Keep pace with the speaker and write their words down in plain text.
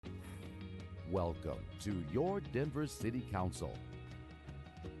Welcome to your Denver City Council.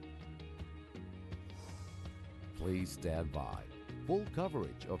 Please stand by. Full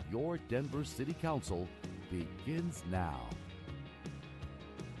coverage of your Denver City Council begins now.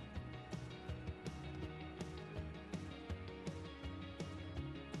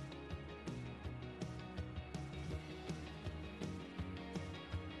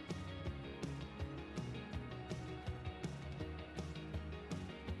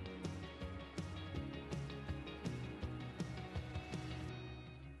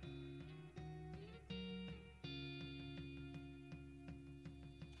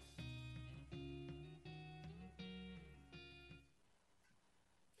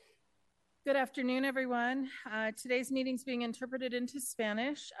 Good afternoon, everyone. Today's meeting is being interpreted into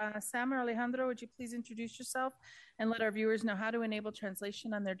Spanish. Sam or Alejandro, would you please introduce yourself and let our viewers know how to enable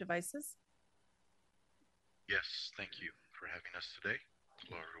translation on their devices? Yes, thank you for having us today.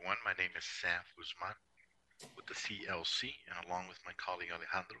 Hello, everyone. My name is Sam Guzman with the CLC, and along with my colleague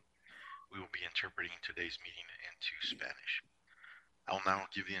Alejandro, we will be interpreting today's meeting into Spanish. I will now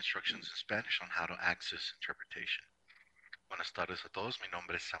give the instructions in Spanish on how to access interpretation. Buenas tardes a todos, mi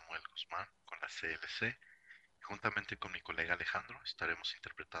nombre es Samuel Guzmán con la CLC. Juntamente con mi colega Alejandro estaremos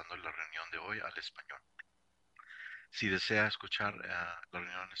interpretando la reunión de hoy al español. Si desea escuchar la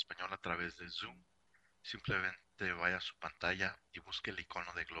reunión en español a través de Zoom, simplemente vaya a su pantalla y busque el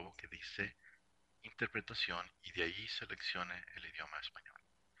icono de globo que dice interpretación y de ahí seleccione el idioma español.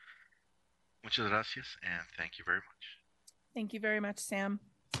 Muchas gracias and thank you very much. Thank you very much, Sam.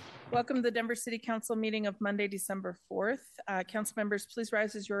 Welcome to the Denver City Council meeting of Monday, December 4th. Council members, please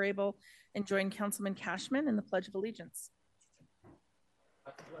rise as you're able and join Councilman Cashman in the Pledge of Allegiance.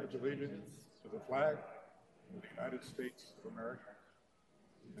 I pledge allegiance to the flag of the United States of America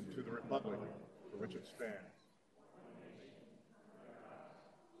and to the republic for which it stands,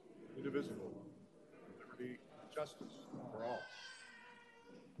 indivisible, with liberty and justice for all.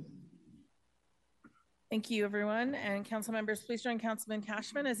 Thank you, everyone. And council members, please join Councilman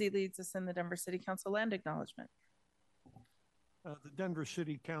Cashman as he leads us in the Denver City Council land acknowledgement. The Denver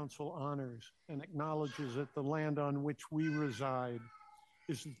City Council honors and acknowledges that the land on which we reside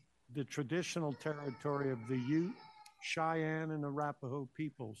is the traditional territory of the Ute, Cheyenne, and Arapaho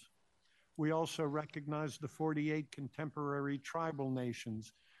peoples. We also recognize the 48 contemporary tribal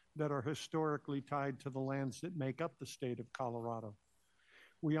nations that are historically tied to the lands that make up the state of Colorado.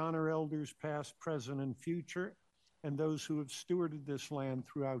 We honor elders past, present, and future, and those who have stewarded this land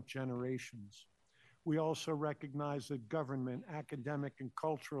throughout generations. We also recognize that government, academic, and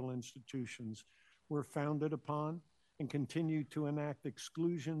cultural institutions were founded upon and continue to enact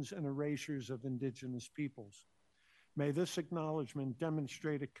exclusions and erasures of Indigenous peoples. May this acknowledgement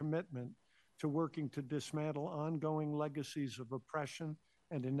demonstrate a commitment to working to dismantle ongoing legacies of oppression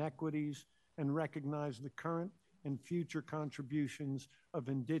and inequities and recognize the current and future contributions of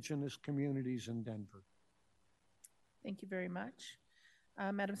Indigenous communities in Denver. Thank you very much.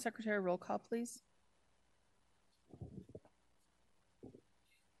 Madam Secretary, roll call, please.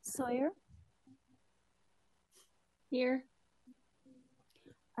 Sawyer. Here.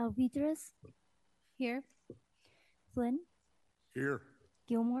 Alvidrez. Here. Flynn. Here.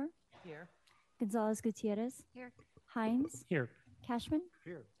 Gilmore. Here. Gonzalez Gutierrez. Here. Hines. Here. Cashman.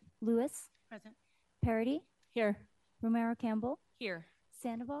 Here. Lewis. Present. Parody. Here. Romero Campbell. Here.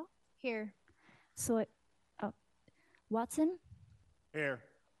 Sandoval. Here. Watson. Here.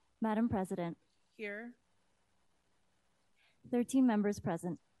 Madam President. Here. 13 members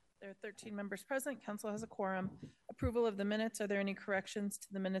present. There are 13 members present. Council has a quorum. Approval of the minutes. Are there any corrections to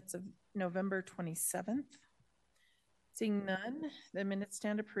the minutes of November 27th? Seeing none, the minutes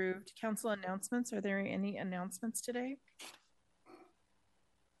stand approved. Council announcements. Are there any announcements today?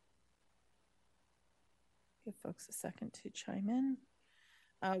 Give folks a second to chime in.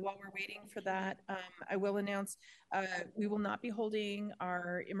 While we're waiting for that, I will announce we will not be holding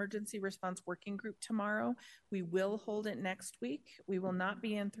our emergency response working group tomorrow. We will hold it next week. We will not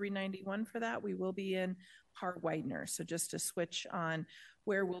be in 391 for that. We will be in Hart Widener. So just to switch on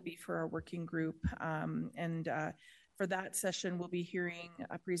where we'll be for our working group. For that session, we'll be hearing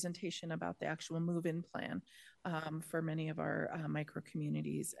a presentation about the actual move-in plan for many of our micro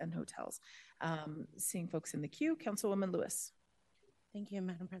communities and hotels. Seeing folks in the queue, Councilwoman Lewis. Thank you,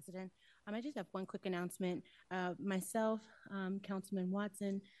 Madam President. I just have one quick announcement. Myself, Councilman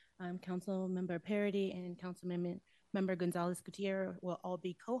Watson, Council Member Parody, and Councilmember Gonzalez Gutierrez will all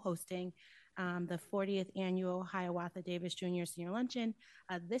be co-hosting the 40th Annual Hiawatha Davis Jr. Senior Luncheon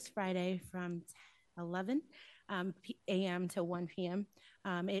this Friday from 11 a.m. to 1 p.m.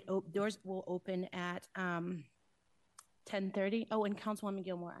 Doors will open at 10:30. Oh, and Councilwoman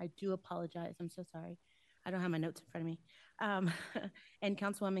Gilmore, I do apologize. I'm so sorry. I don't have my notes in front of me. And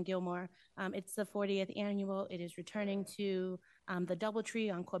Councilwoman Gilmore, it's the 40th annual. It is returning to the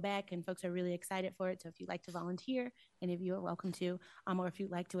DoubleTree on Quebec, and folks are really excited for it. So if you'd like to volunteer, any of you are welcome to, or if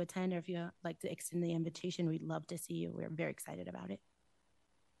you'd like to attend, or if you'd like to extend the invitation, we'd love to see you. We're very excited about it.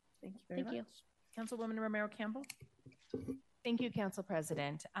 Thank you very much. Councilwoman Romero Campbell. Thank you, Council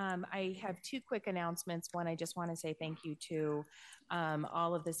President. I have two quick announcements. One, I just want to say thank you to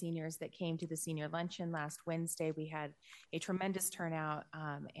all of the seniors that came to the senior luncheon last Wednesday. We had a tremendous turnout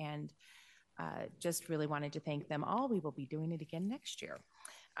and just really wanted to thank them all. We will be doing it again next year.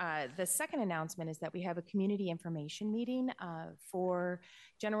 The second announcement is that we have a community information meeting for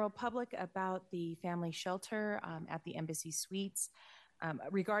general public about the family shelter at the Embassy Suites.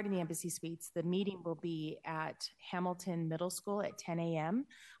 Regarding the Embassy Suites, the meeting will be at Hamilton Middle School at 10 a.m.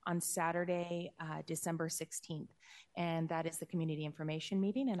 on Saturday, December 16th. And that is the community information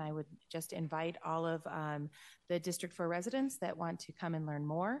meeting. And I would just invite all of the District 4 residents that want to come and learn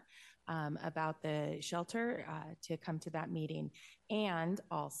more about the shelter to come to that meeting. And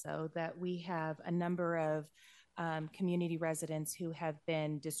also that we have a number of community residents who have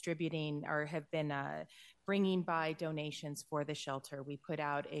been distributing or have been bringing by donations for the shelter. We put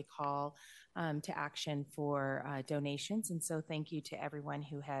out a call to action for donations. And so thank you to everyone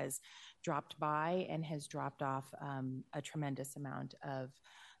who has dropped by and has dropped off a tremendous amount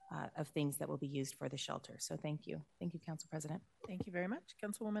of things that will be used for the shelter. So thank you. Thank you, Council President. Thank you very much.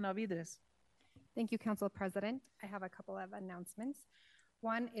 Councilwoman Alvidrez. Thank you, Council President. I have a couple of announcements.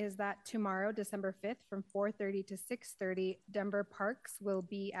 One is that tomorrow, December 5th, from 4:30 to 6:30, Denver Parks will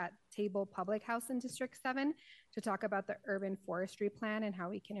be at Table Public House in District 7 to talk about the urban forestry plan and how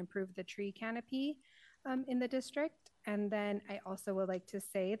we can improve the tree canopy in the district. And then I also would like to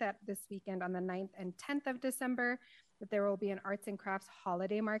say that this weekend on the 9th and 10th of December, that there will be an arts and crafts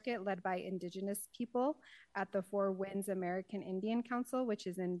holiday market led by Indigenous people at the Four Winds American Indian Council, which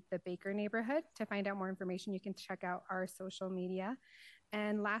is in the Baker neighborhood. To find out more information, you can check out our social media.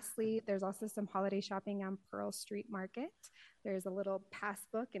 And lastly, there's also some holiday shopping on Pearl Street Market. There's a little pass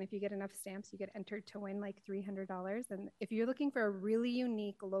book, and if you get enough stamps, you get entered to win like $300. And if you're looking for a really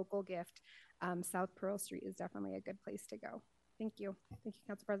unique local gift, South Pearl Street is definitely a good place to go. Thank you. Thank you,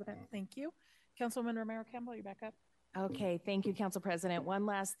 Council President. Thank you. Councilwoman Romero Campbell, you back up. Okay, thank you, Council President. One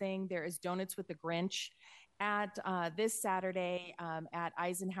last thing, there is Donuts with the Grinch at this Saturday at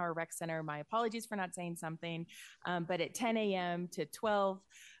Eisenhower Rec Center. My apologies for not saying something, but at 10 a.m. to 12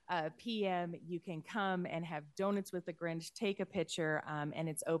 p.m., you can come and have Donuts with the Grinch, take a picture, and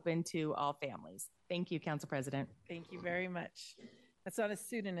it's open to all families. Thank you, Council President. Thank you very much. That's not a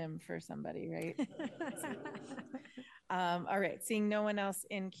pseudonym for somebody, right? All right, seeing no one else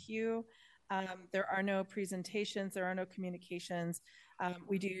in queue, there are no presentations, there are no communications.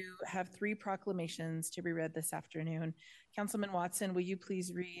 We do have 3 proclamations to be read this afternoon. Councilman Watson, will you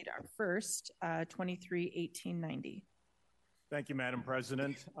please read our first, 23-1890? Thank you, Madam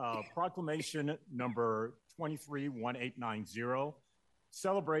President. Proclamation number 23-1890,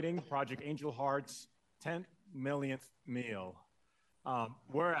 celebrating Project Angel Heart's 10th millionth meal.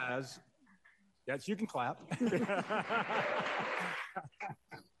 Whereas, yes, you can clap.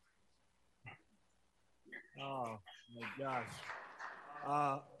 Oh my gosh.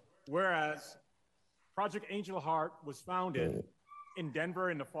 Whereas Project Angel Heart was founded in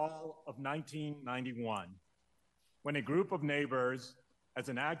Denver in the fall of 1991, when a group of neighbors, as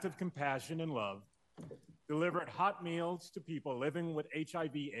an act of compassion and love, delivered hot meals to people living with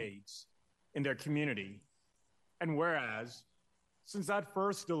HIV/AIDS in their community. And whereas, since that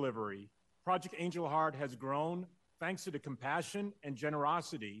first delivery, Project Angel Heart has grown thanks to the compassion and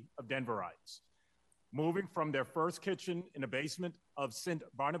generosity of Denverites, moving from their first kitchen in the basement of St.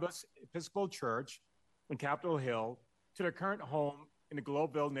 Barnabas Episcopal Church in Capitol Hill to their current home in the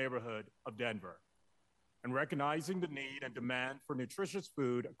Globeville neighborhood of Denver. And recognizing the need and demand for nutritious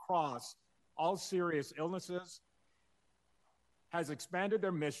food across all serious illnesses, has expanded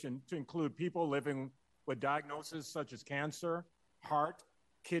their mission to include people living with diagnoses such as cancer, heart,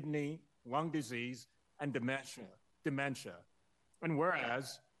 kidney, lung disease, and dementia. And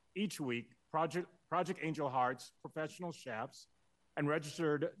whereas each week, Project Angel Heart's professional chefs and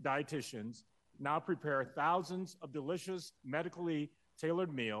registered dietitians now prepare thousands of delicious medically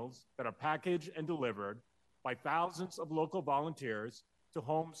tailored meals that are packaged and delivered by thousands of local volunteers to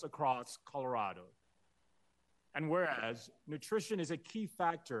homes across Colorado. And whereas nutrition is a key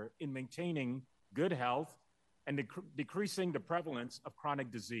factor in maintaining good health and decreasing the prevalence of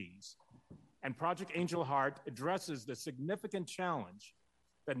chronic disease, and Project Angel Heart addresses the significant challenge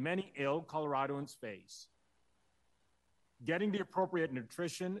that many ill Coloradoans face. getting the appropriate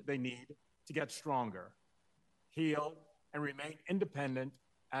nutrition they need to get stronger, heal, and remain independent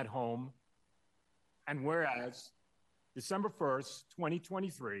at home. And whereas December 1st,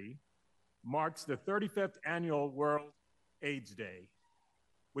 2023 marks the 35th annual World AIDS Day,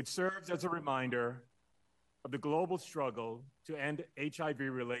 which serves as a reminder of the global struggle to end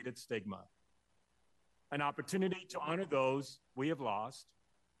HIV-related stigma, an opportunity to honor those we have lost,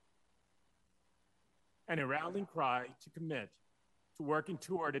 and a rallying cry to commit to working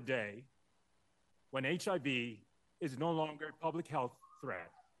toward a day when HIV is no longer a public health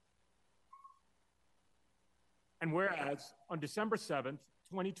threat. And whereas on December 7th,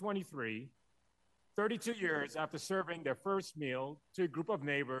 2023, 32 years after serving their first meal to a group of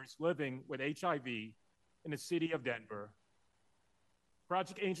neighbors living with HIV in the city of Denver,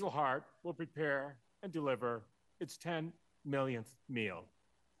 Project Angel Heart will prepare and deliver its 10 millionth meal.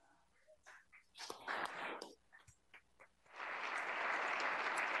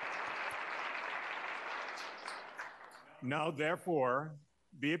 Now, therefore,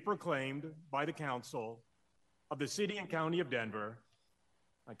 be it proclaimed by the Council of the City and County of Denver,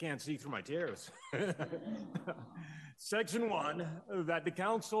 I can't see through my tears. Section 1, that the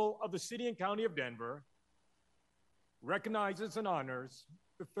Council of the City and County of Denver recognizes and honors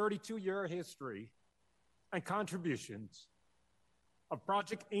the 32-year history and contributions of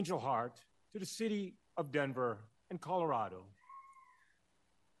Project Angel Heart to the City of Denver and Colorado.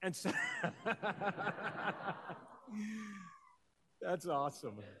 And so that's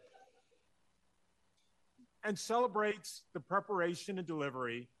awesome. And celebrates the preparation and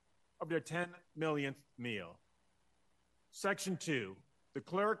delivery of their 10 millionth meal. Section 2, the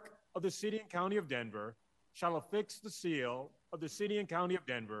clerk of the City and County of Denver shall affix the seal of the City and County of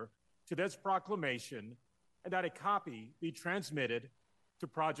Denver to this proclamation, and that a copy be transmitted to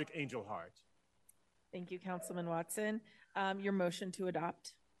Project Angel Heart. Thank you, Councilman Watson. Your motion to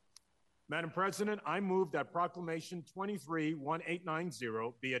adopt. Madam President, I move that Proclamation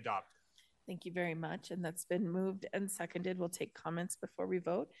 23-1890 be adopted. Thank you very much. And that's been moved and seconded. We'll take comments before we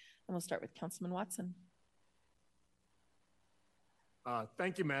vote. And we'll start with Councilman Watson.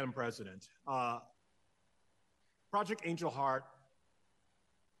 Thank you, Madam President. Project Angel Heart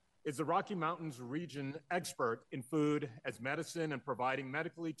is the Rocky Mountains region expert in food as medicine and providing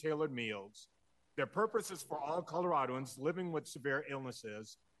medically tailored meals. Their purpose is for all Coloradoans living with severe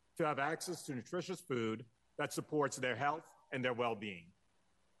illnesses to have access to nutritious food that supports their health and their well-being.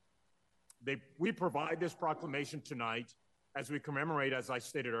 We provide this proclamation tonight as we commemorate, as I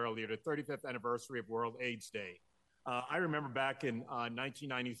stated earlier, the 35th anniversary of World AIDS Day. I remember back in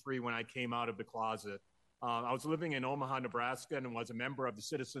 1993 when I came out of the closet. I was living in Omaha, Nebraska, and was a member of the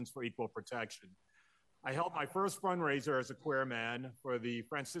Citizens for Equal Protection. I held my first fundraiser as a queer man for the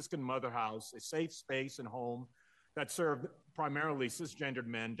Franciscan Mother House, a safe space and home that served primarily cisgendered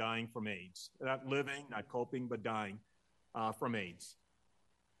men dying from AIDS, not living, not coping, but dying from AIDS.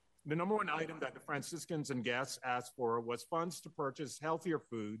 The number one item that the Franciscans and guests asked for was funds to purchase healthier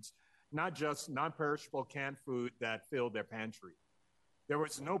foods, not just non-perishable canned food that filled their pantry. There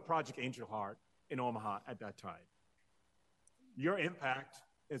was no Project Angel Heart in Omaha at that time. Your impact,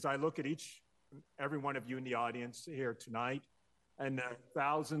 as I look at every one of you in the audience here tonight, and the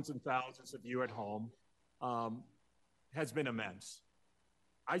thousands and thousands of you at home, has been immense.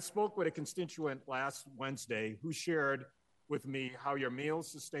 I spoke with a constituent last Wednesday who shared with me how your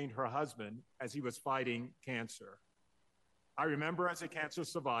meals sustained her husband as he was fighting cancer. I remember as a cancer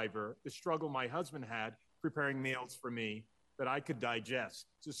survivor, the struggle my husband had preparing meals for me that I could digest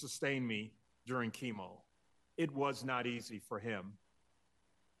to sustain me during chemo. It was not easy for him.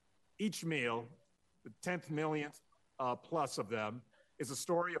 Each meal, the 10th millionth plus of them, is a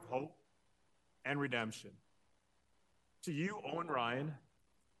story of hope and redemption. To you, Owen Ryan,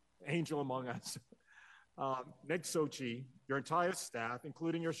 angel among us, Nick Sochi, your entire staff,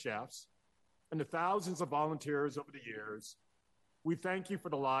 including your chefs, and the thousands of volunteers over the years, we thank you for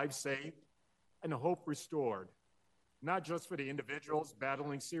the lives saved and the hope restored, not just for the individuals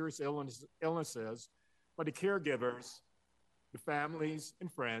battling serious illnesses, but the caregivers, the families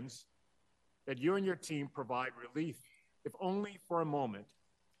and friends that you and your team provide relief, if only for a moment,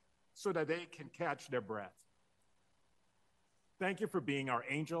 so that they can catch their breath. Thank you for being our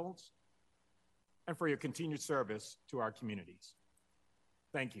angels and for your continued service to our communities.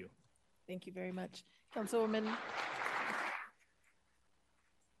 Thank you. Thank you very much. Councilwoman.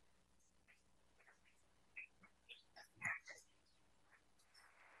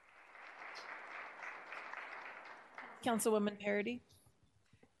 Councilwoman Parody.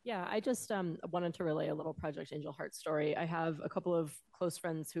 Yeah, I just wanted to relay a little Project Angel Heart story. I have a couple of close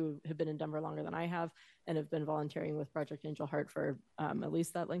friends who have been in Denver longer than I have and have been volunteering with Project Angel Heart for at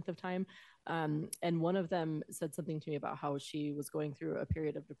least that length of time. And one of them said something to me about how she was going through a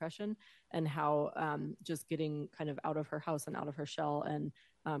period of depression and how just getting kind of out of her house and out of her shell and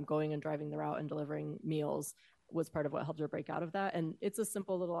going and driving the route and delivering meals was part of what helped her break out of that. And it's a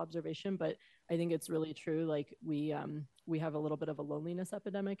simple little observation, but I think it's really true. Like we have a little bit of a loneliness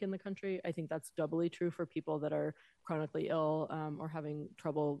epidemic in the country. I think that's doubly true for people that are chronically ill or having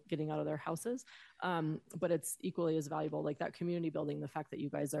trouble getting out of their houses. But it's equally as valuable, like that community building, the fact that you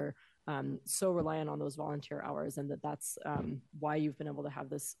guys are so reliant on those volunteer hours, and that's why you've been able to have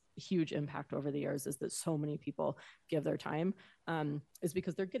this huge impact over the years, is that so many people give their time, is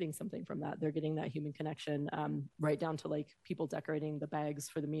because they're getting something from that. They're getting that human connection, right down to like people decorating the bags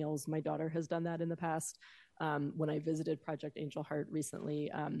for the meals. My daughter has done that in the past. When I visited Project Angel Heart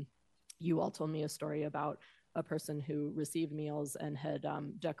recently, you all told me a story about a person who received meals and had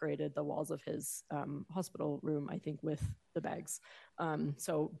decorated the walls of his hospital room, I think, with the bags.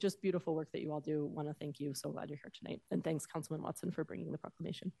 So just beautiful work that you all do. Want to thank you. So glad you're here tonight. And thanks, Councilman Watson, for bringing the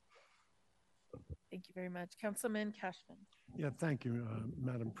proclamation. Thank you very much. Councilman Cashman. Yeah, thank you,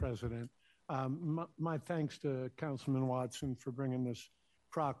 Madam President. My thanks to Councilman Watson for bringing this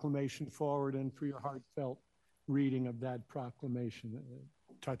proclamation forward and for your heartfelt reading of that proclamation.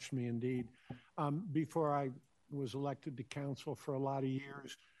 It touched me indeed. Before I was elected to council for a lot of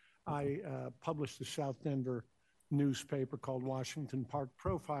years, I published a South Denver newspaper called Washington Park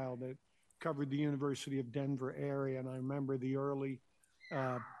Profile that covered the University of Denver area. And I remember the early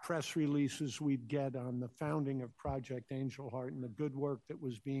press releases we'd get on the founding of Project Angel Heart and the good work that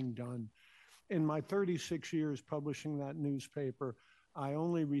was being done. In my 36 years publishing that newspaper, I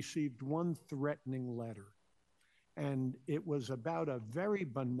only received one threatening letter. And it was about a very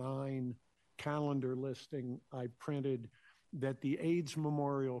benign calendar listing I printed that the AIDS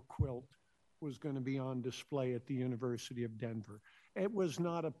Memorial Quilt was going to be on display at the University of Denver. It was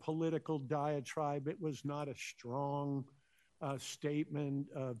not a political diatribe. It was not a strong statement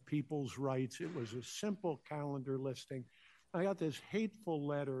of people's rights. It was a simple calendar listing. I got this hateful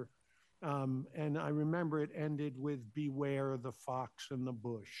letter, and I remember it ended with "Beware the fox in the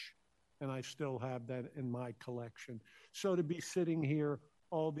bush." And I still have that in my collection. So to be sitting here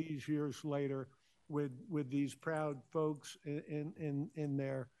all these years later with these proud folks in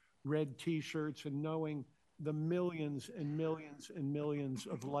their red T-shirts and knowing the millions and millions and millions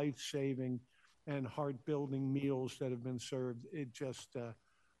of life-saving and heart-building meals that have been served, it just a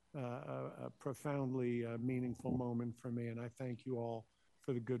profoundly meaningful moment for me. And I thank you all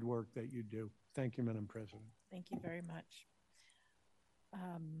for the good work that you do. Thank you, Madam President. Thank you very much.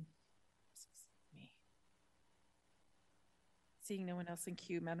 Seeing no one else in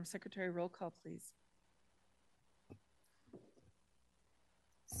queue, Madam Secretary, roll call, please.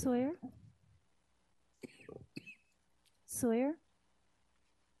 Sawyer? Sawyer?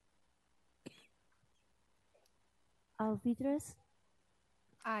 Alvidrez?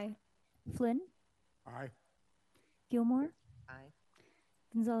 Aye. Flynn? Aye. Gilmore? Aye.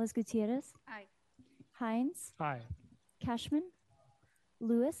 Gonzalez Gutierrez? Aye. Hines? Aye. Cashman?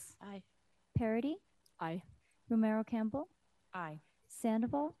 Lewis? Aye. Parody? Aye. Romero Campbell? Aye.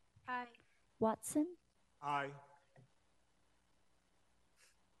 Sandoval? Aye. Watson? Aye.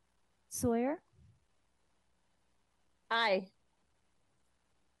 Sawyer? Aye.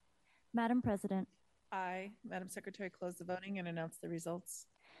 Madam President? Aye. Madam Secretary, close the voting and announce the results.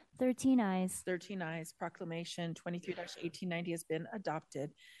 13 ayes. 13 ayes. Proclamation 23-1890 has been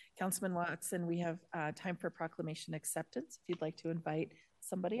adopted. Councilman Watson, we have time for proclamation acceptance. If you'd like to invite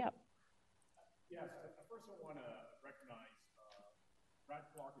somebody up. Yes, first I want to recognize Brad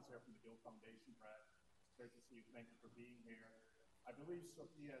Clark is here from the Gill Foundation. Brad, it's great to see you. Thank you for being here. I believe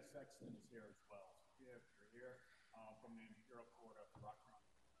Sophia Sexton is here as well. Sophia, if you're here, from the Imperial Court of Rock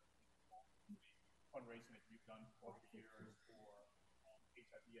fundraising that you've done over the years for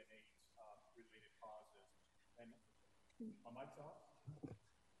HIV and AIDS related causes. And my mic's off.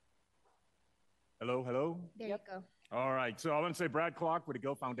 Hello, hello. There you go. All right, so I want to say Brad Clark with the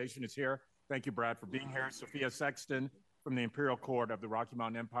Gill Foundation is here. Thank you, Brad, for being here. Sophia Sexton from the Imperial Court of the Rocky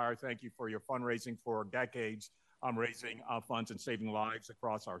Mountain Empire. Thank you for your fundraising for decades, raising funds and saving lives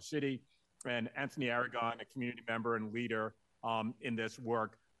across our city. And Anthony Aragon, a community member and leader in this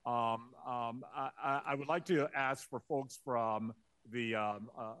work. I would like to ask for folks from the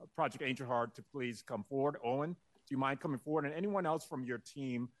Project Angel Heart to please come forward. Owen, do you mind coming forward? And anyone else from your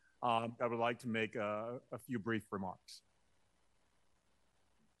team that would like to make a few brief remarks.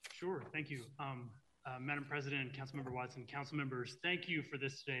 Sure, thank you. Madam President, Councilmember Watson, council members, thank you for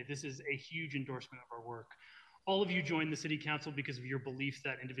this today. This is a huge endorsement of our work. All of you joined the City Council because of your belief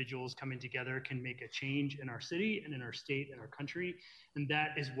that individuals coming together can make a change in our city and in our state and our country. And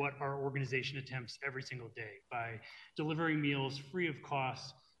that is what our organization attempts every single day by delivering meals free of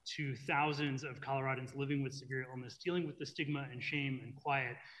cost to thousands of Coloradans living with severe illness, dealing with the stigma and shame and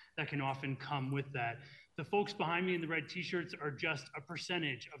quiet that can often come with that. The folks behind me in the red t-shirts are just a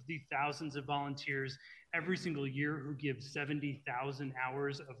percentage of the thousands of volunteers every single year who give 70,000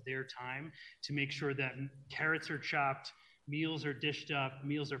 hours of their time to make sure that carrots are chopped, meals are dished up,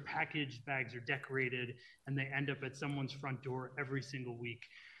 meals are packaged, bags are decorated, and they end up at someone's front door every single week.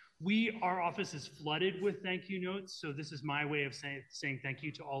 Our office is flooded with thank you notes, so this is my way of saying thank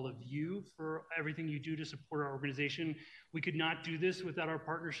you to all of you for everything you do to support our organization. We could not do this without our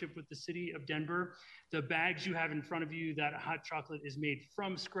partnership with the City of Denver. The bags you have in front of you, that hot chocolate is made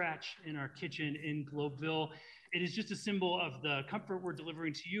from scratch in our kitchen in Globeville. It is just a symbol of the comfort we're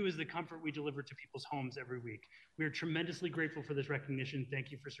delivering to you, is the comfort we deliver to people's homes every week. We are tremendously grateful for this recognition. Thank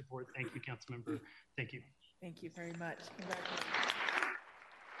you for support. Thank you, Councilmember. Thank you. Thank you very much. Congratulations.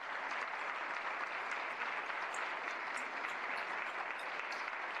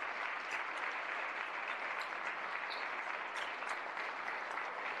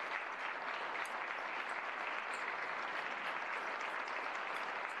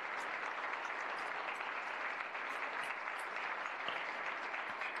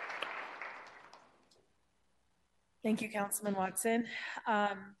 Thank you, Councilman Watson.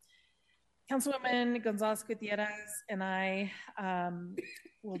 Councilwoman Gonzalez Gutierrez and I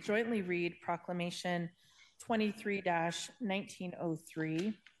will jointly read Proclamation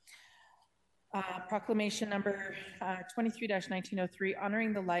 23-1903. Proclamation number 23-1903,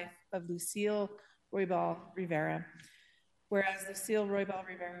 honoring the life of Lucille Roybal Rivera. Whereas Lucille Roybal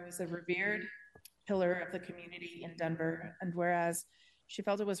Rivera was a revered pillar of the community in Denver, and whereas she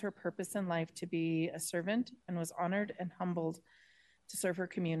felt it was her purpose in life to be a servant and was honored and humbled to serve her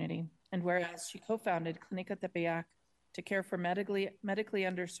community. And whereas she co-founded Clinica Tepeyac to care for medically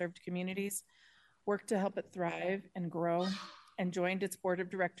underserved communities, worked to help it thrive and grow, and joined its board of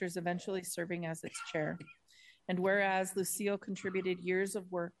directors, eventually serving as its chair. And whereas Lucille contributed years of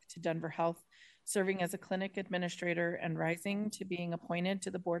work to Denver Health, serving as a clinic administrator and rising to being appointed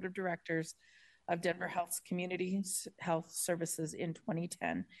to the board of directors of Denver Health's Community Health Services in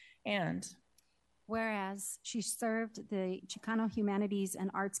 2010. And whereas she served the Chicano Humanities and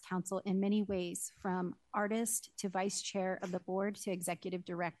Arts Council in many ways, from artist to vice chair of the board to executive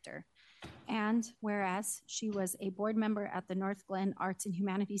director. And whereas she was a board member at the North Glen Arts and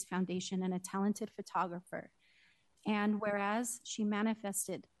Humanities Foundation and a talented photographer. And whereas she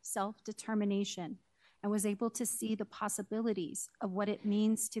manifested self-determination and was able to see the possibilities of what it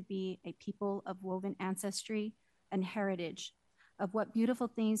means to be a people of woven ancestry and heritage, of what beautiful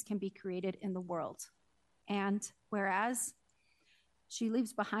things can be created in the world. And whereas she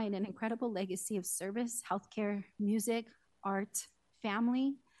leaves behind an incredible legacy of service, healthcare, music, art,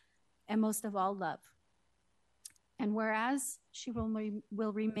 family, and most of all, love. And whereas she will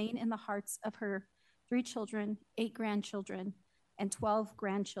remain in the hearts of her 3 children, 8 grandchildren, and 12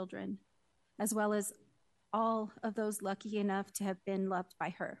 grandchildren, as well as all of those lucky enough to have been loved by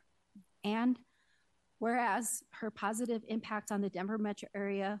her. And whereas her positive impact on the Denver metro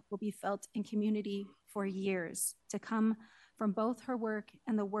area will be felt in community for years to come from both her work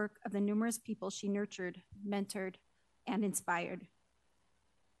and the work of the numerous people she nurtured, mentored, and inspired.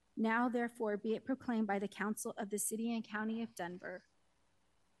 Now, therefore, be it proclaimed by the Council of the City and County of Denver,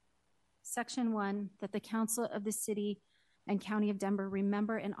 Section 1, that the Council of the City and County of Denver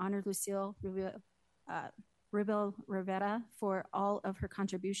remember and honor Lucille Rivera for all of her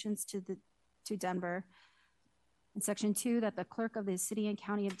contributions to Denver. In Section 2, that the clerk of the City and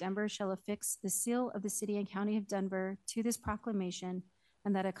County of Denver shall affix the seal of the City and County of Denver to this proclamation,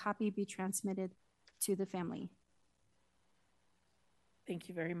 and that a copy be transmitted to the family. Thank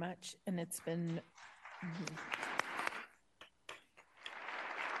you very much. And it's been...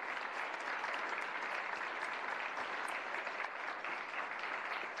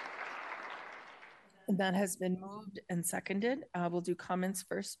 And that has been moved and seconded. We'll do comments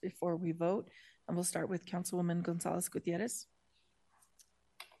first before we vote. And we'll start with Councilwoman Gonzalez Gutierrez.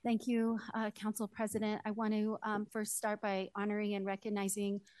 Thank you, Council President. I want to first start by honoring and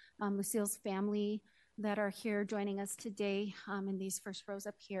recognizing Lucille's family that are here joining us today in these first rows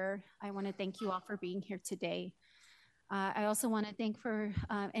up here. I want to thank you all for being here today. I also want to thank for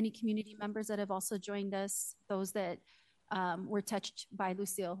any community members that have also joined us, those that were touched by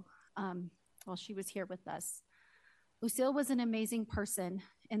Lucille while she was here with us. Lucille was an amazing person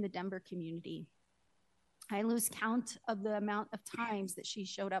in the Denver community. I lose count of the amount of times that she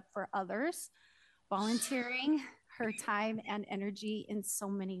showed up for others, volunteering her time and energy in so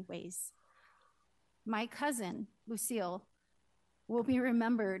many ways. My cousin, Lucille, will be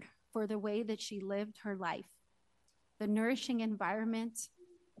remembered for the way that she lived her life, the nourishing environment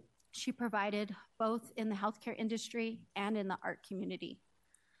she provided both in the healthcare industry and in the art community,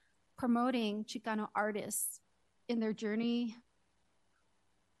 promoting Chicano artists in their journey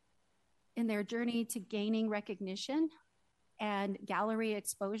to gaining recognition and gallery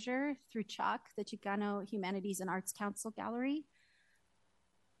exposure through CHOC, the Chicano Humanities and Arts Council Gallery.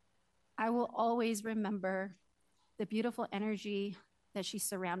 I will always remember the beautiful energy that she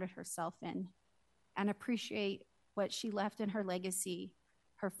surrounded herself in and appreciate what she left in her legacy,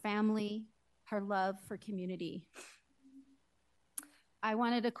 her family, her love for community. I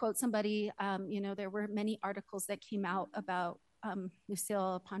wanted to quote somebody, there were many articles that came out about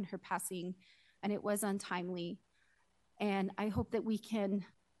Lucille upon her passing, and it was untimely. And I hope that we can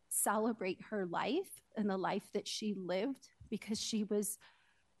celebrate her life and the life that she lived, because she was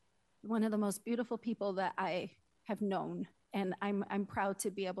one of the most beautiful people that I have known. And I'm proud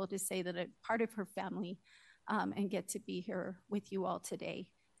to be able to say that I'm part of her family and get to be here with you all today.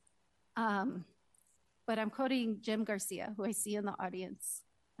 But I'm quoting Jim Garcia, who I see in the audience,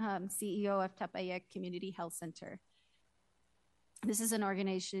 CEO of Tepeyac Community Health Center. This is an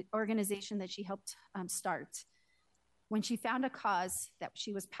organization that she helped start. When she found a cause that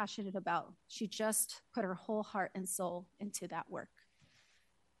she was passionate about, she just put her whole heart and soul into that work.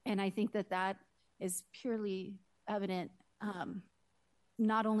 And I think that that is purely evident,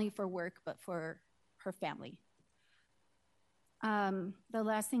 not only for work, but for her family. The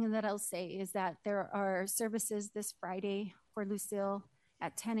last thing that I'll say is that there are services this Friday for Lucille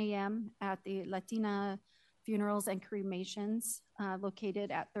at 10 a.m. at the Latina Funerals and Cremations located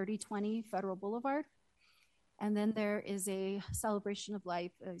at 3020 Federal Boulevard. And then there is a celebration of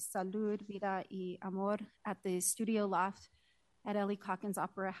life, Salud, Vida y Amor, at the Studio Loft at Ellie Calkins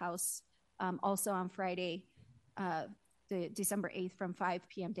Opera House, also on Friday, the December 8th from 5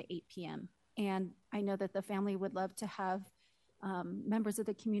 p.m. to 8 p.m. And I know that the family would love to have members of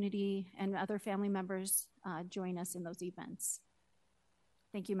the community and other family members join us in those events.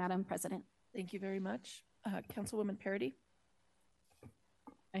 Thank you, Madam President. Thank you very much. Councilwoman Parody.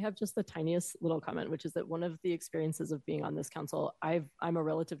 I have just the tiniest little comment, which is that one of the experiences of being on this council, I'm a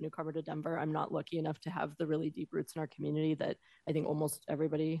relative newcomer to Denver. I'm not lucky enough to have the really deep roots in our community that I think almost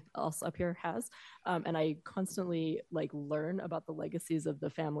everybody else up here has. And I constantly learn about the legacies of the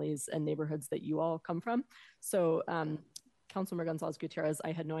families and neighborhoods that you all come from. So Councilmember Gonzalez Gutierrez,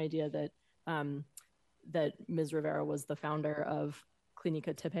 I had no idea that that Ms. Rivera was the founder of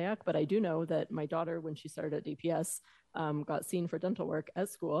Clinica Tepeyac, but I do know that my daughter, when she started at DPS, got seen for dental work at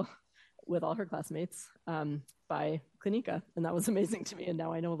school with all her classmates by Clinica, and that was amazing to me, and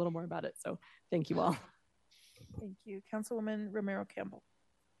now I know a little more about it, so thank you all. Thank you. Councilwoman Romero Campbell.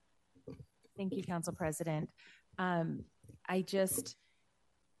 Thank you, Council President.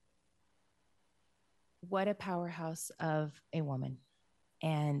 What a powerhouse of a woman.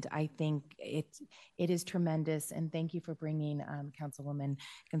 And I think it is tremendous. And thank you for bringing Councilwoman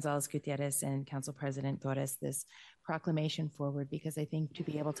Gonzalez Gutierrez and Council President Torres this proclamation forward, because I think to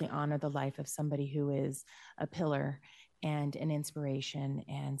be able to honor the life of somebody who is a pillar and an inspiration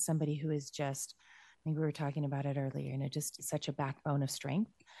and somebody who is just, I think we were talking about it earlier, and it just such a backbone of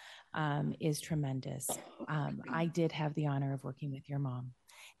strength is tremendous. I did have the honor of working with your mom,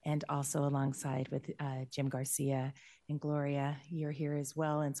 and also alongside with Jim Garcia and Gloria. You're here as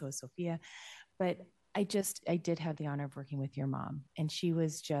well, and so is Sophia. But I did have the honor of working with your mom, and she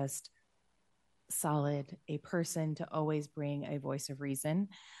was just solid, a person to always bring a voice of reason,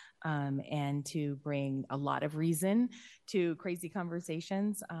 and to bring a lot of reason to crazy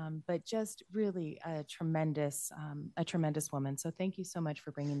conversations, but just really a tremendous woman. So thank you so much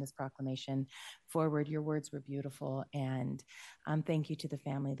for bringing this proclamation forward. Your words were beautiful, and thank you to the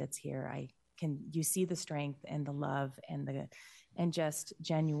family that's here. You see the strength and the love and the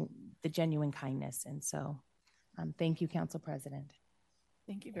genuine kindness. And so thank you, Council President.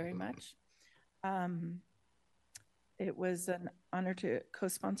 Thank you very much. It was an honor to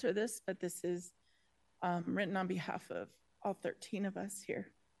co-sponsor this, but this is written on behalf of all 13 of us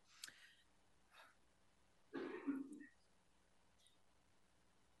here.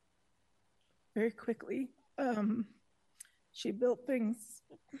 Very quickly, she built things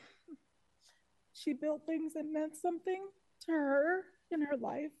that meant something to her in her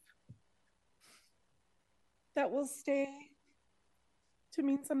life that will stay to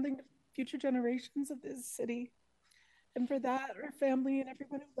mean something to future generations of this city. And for that, her family and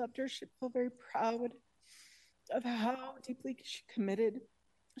everyone who loved her should feel very proud of how deeply committed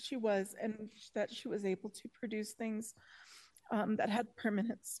she was, and that she was able to produce things that had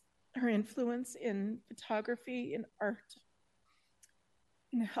permanence. Her influence in photography, in art,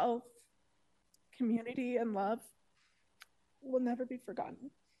 in health, community, and love will never be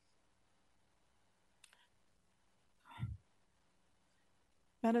forgotten.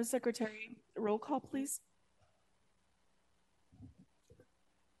 Madam Secretary, roll call, please.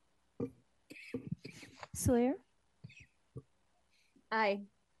 Sawyer, Aye.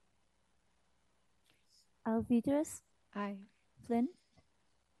 Alvidrez, Aye. Flynn,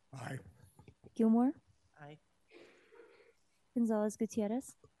 Aye. Gilmore, Aye. Gonzalez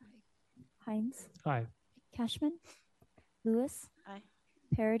Gutierrez, Hines, Aye. Cashman, Lewis, Aye.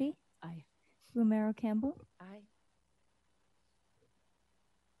 Parody, Aye. Romero Campbell, Aye.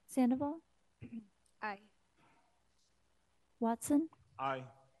 Sandoval, Aye. Watson, Aye.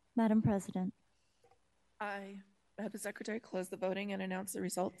 Madam President. Aye. Madam Secretary, close the voting and announce the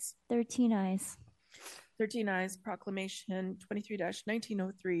results. 13 ayes. 13 ayes. Proclamation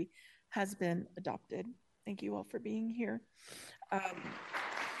 23-1903 has been adopted. Thank you all for being here.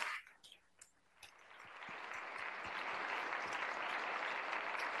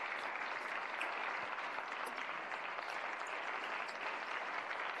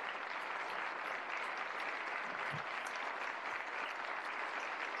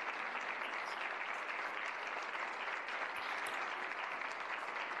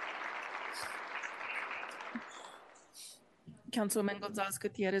 Councilwoman Gonzalez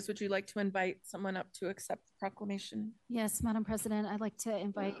Gutierrez, would you like to invite someone up to accept the proclamation? Yes, Madam President, I'd like to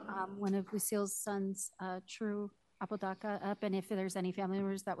invite one of Lucille's sons, True Apodaca, up, and if there's any family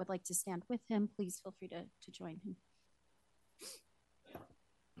members that would like to stand with him, please feel free to join him.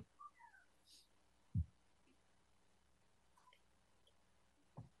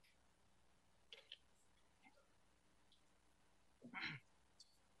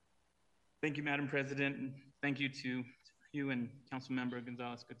 Thank you, Madam President, and thank you to you and Councilmember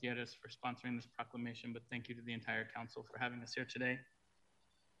Gonzalez Gutierrez for sponsoring this proclamation, but thank you to the entire council for having us here today.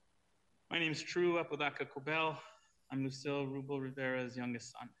 My name is True Apodaca Cobel. I'm Lucille Rubel Rivera's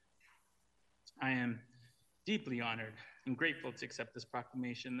youngest son. I am deeply honored and grateful to accept this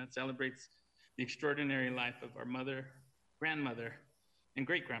proclamation that celebrates the extraordinary life of our mother, grandmother, and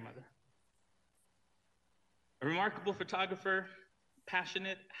great-grandmother. A remarkable photographer,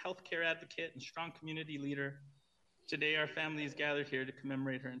 passionate healthcare advocate, and strong community leader, today our family is gathered here to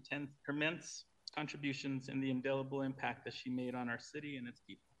commemorate her immense contributions and the indelible impact that she made on our city and its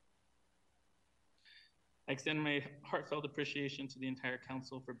people. I extend my heartfelt appreciation to the entire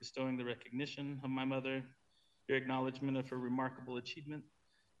council for bestowing the recognition of my mother. Your acknowledgement of her remarkable achievement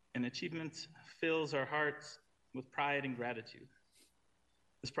and achievements fills our hearts with pride and gratitude.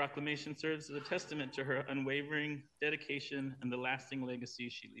 This proclamation serves as a testament to her unwavering dedication and the lasting legacy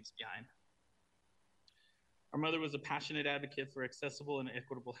she leaves behind. Our mother was a passionate advocate for accessible and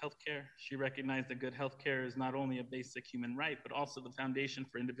equitable healthcare. She recognized that good healthcare is not only a basic human right, but also the foundation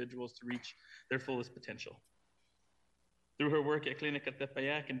for individuals to reach their fullest potential. Through her work at Clinica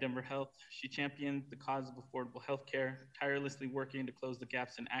Tepeyac and Denver Health, she championed the cause of affordable healthcare, tirelessly working to close the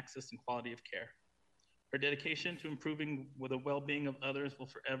gaps in access and quality of care. Her dedication to improving the well-being of others will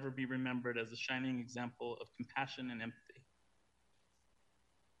forever be remembered as a shining example of compassion and empathy.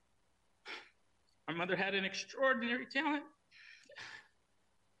 Our mother had an extraordinary talent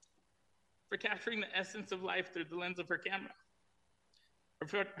for capturing the essence of life through the lens of her camera.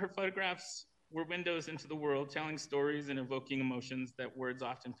 Her photographs were windows into the world, telling stories and evoking emotions that words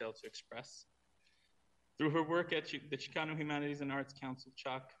often fail to express. Through her work at the Chicano Humanities and Arts Council,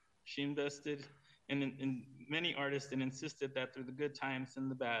 CHOC, she invested in many artists and insisted that through the good times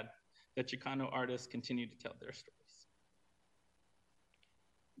and the bad, that Chicano artists continue to tell their stories.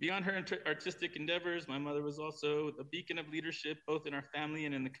 Beyond her artistic endeavors, my mother was also a beacon of leadership, both in our family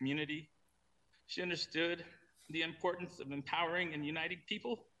and in the community. She understood the importance of empowering and uniting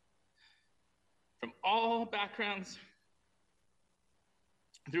people from all backgrounds.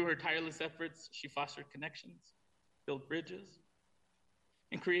 Through her tireless efforts, she fostered connections, built bridges,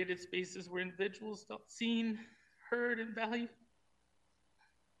 and created spaces where individuals felt seen, heard, and valued.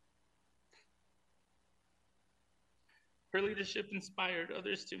 Her leadership inspired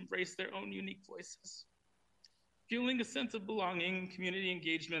others to embrace their own unique voices, fueling a sense of belonging and community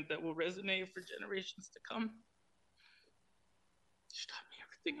engagement that will resonate for generations to come. She taught me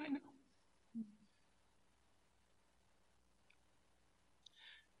everything I know.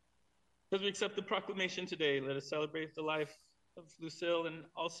 As we accept the proclamation today, let us celebrate the life of Lucille and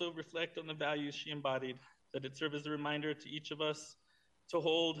also reflect on the values she embodied, that it serve as a reminder to each of us to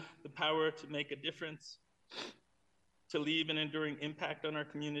hold the power to make a difference to leave an enduring impact on our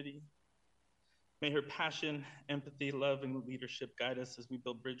community. May her passion, empathy, love, and leadership guide us as we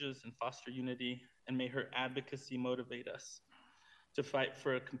build bridges and foster unity, and may her advocacy motivate us to fight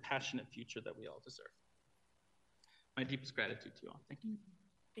for a compassionate future that we all deserve. My deepest gratitude to you all. Thank you.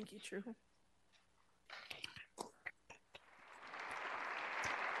 Thank you, True.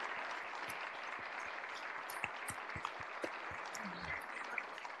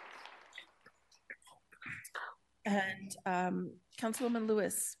 And Councilwoman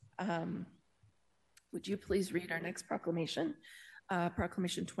Lewis, would you please read our next proclamation,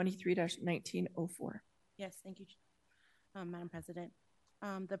 Proclamation 23-1904? Yes, thank you, Madam President.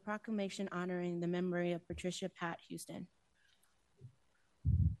 The proclamation honoring the memory of Patricia Pat Houston.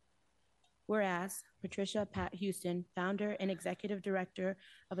 Whereas Patricia Pat Houston, founder and executive director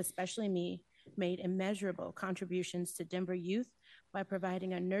of Especially Me, made immeasurable contributions to Denver youth by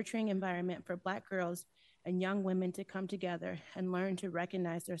providing a nurturing environment for Black girls and young women to come together and learn to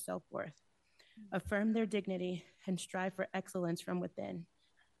recognize their self-worth, affirm their dignity, and strive for excellence from within.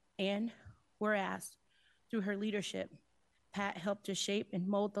 And whereas, through her leadership, Pat helped to shape and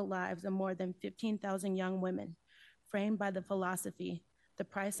mold the lives of more than 15,000 young women, framed by the philosophy, the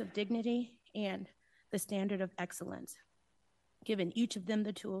price of dignity, and the standard of excellence, giving each of them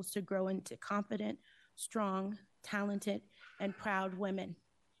the tools to grow into confident, strong, talented, and proud women.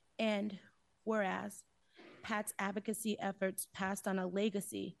 And whereas, Pat's advocacy efforts passed on a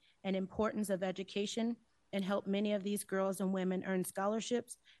legacy and importance of education and helped many of these girls and women earn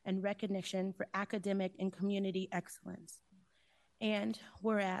scholarships and recognition for academic and community excellence. And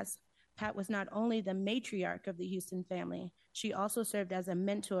whereas Pat was not only the matriarch of the Houston family, she also served as a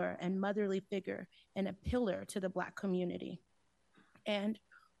mentor and motherly figure and a pillar to the Black community. And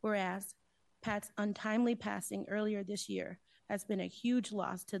whereas Pat's untimely passing earlier this year has been a huge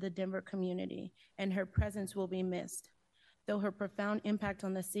loss to the Denver community, and her presence will be missed, though her profound impact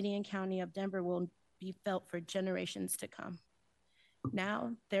on the city and county of Denver will be felt for generations to come.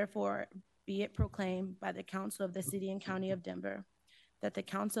 Now, therefore, be it proclaimed by the Council of the City and County of Denver that the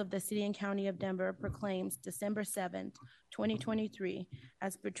Council of the City and County of Denver proclaims December 7th, 2023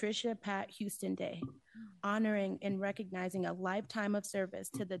 as Patricia Pat Houston Day, honoring and recognizing a lifetime of service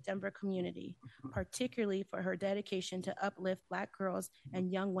to the Denver community, particularly for her dedication to uplift Black girls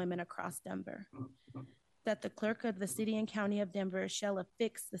and young women across Denver. That the clerk of the City and County of Denver shall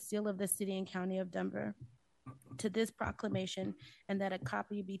affix the seal of the City and County of Denver to this proclamation, and that a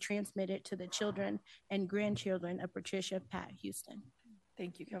copy be transmitted to the children and grandchildren of Patricia Pat Houston.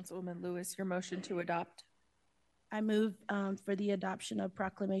 Thank you, Councilwoman Lewis. Your motion to adopt. I move for the adoption of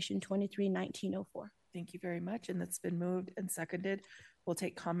Proclamation 23-1904. Thank you very much, and that's been moved and seconded. We'll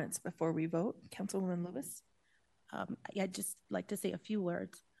take comments before we vote. Councilwoman Lewis? I'd just like to say a few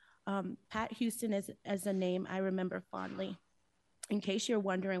words. Pat Houston is a name I remember fondly. In case you're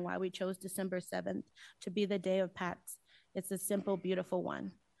wondering why we chose December 7th to be the day of Pat's, it's a simple, beautiful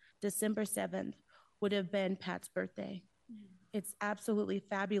one. December 7th would have been Pat's birthday. It's absolutely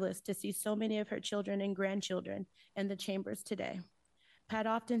fabulous to see so many of her children and grandchildren in the chambers today. Pat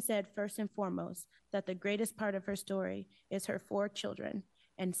often said, first and foremost, that the greatest part of her story is her 4 children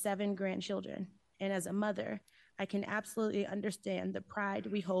and 7 grandchildren. And as a mother, I can absolutely understand the pride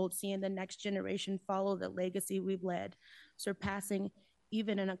we hold seeing the next generation follow the legacy we've led, surpassing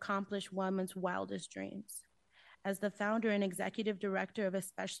even an accomplished woman's wildest dreams. As the founder and executive director of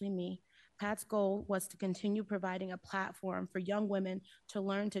Especially Me, Pat's goal was to continue providing a platform for young women to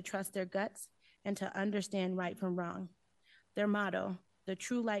learn to trust their guts and to understand right from wrong. Their motto, "The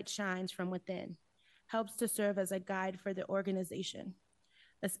true light shines from within," helps to serve as a guide for the organization.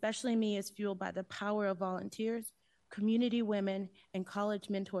 Especially Me is fueled by the power of volunteers, community women, and college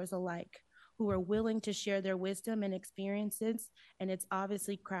mentors alike, who are willing to share their wisdom and experiences, and it's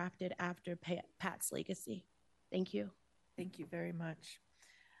obviously crafted after Pat's legacy. Thank you. Thank you very much.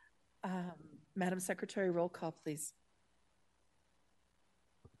 Madam Secretary, roll call, please.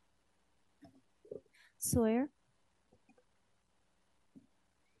 Sawyer.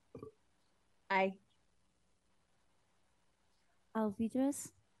 Aye.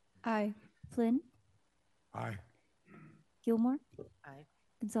 Alvidrez. Aye. Flynn. Aye. Gilmore. Aye.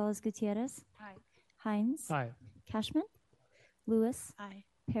 Gonzalez Gutierrez. Aye. Hines. Aye. Cashman. Lewis. Aye.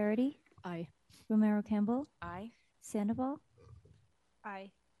 Parody. Aye. Romero Campbell. Aye. Sandoval.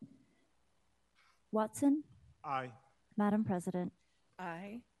 Aye. Watson. Aye. Madam President.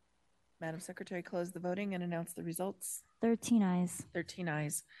 Aye. Madam Secretary, close the voting and announce the results. 13 ayes. 13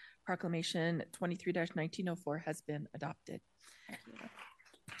 ayes. Proclamation 23-1904 has been adopted. Thank you.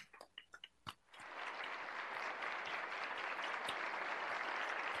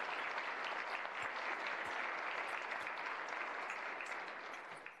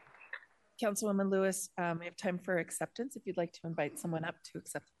 Councilwoman Lewis, we have time for acceptance. If you'd like to invite someone up to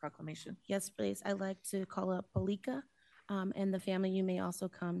accept the proclamation. Yes, please. I'd like to call up Balika and the family. You may also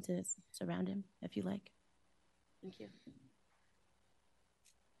come to surround him if you like. Thank you.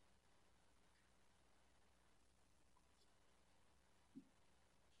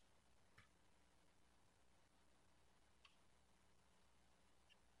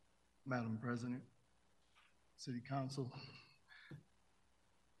 Madam President, City Council,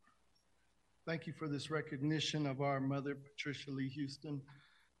 thank you for this recognition of our mother, Patricia Lee Houston.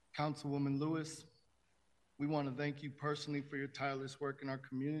 Councilwoman Lewis, we want to thank you personally for your tireless work in our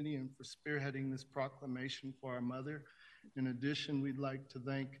community and for spearheading this proclamation for our mother. In addition, we'd like to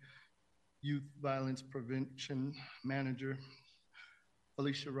thank Youth Violence Prevention Manager,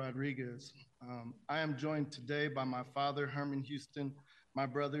 Alicia Rodriguez. I am joined today by my father, Herman Houston, my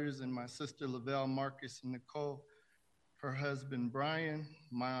brothers and my sister, Lavelle, Marcus, and Nicole, her husband, Brian,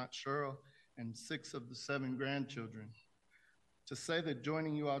 my aunt, Cheryl, and 6 of the 7 grandchildren. To say that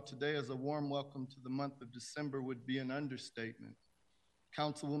joining you all today as a warm welcome to the month of December would be an understatement.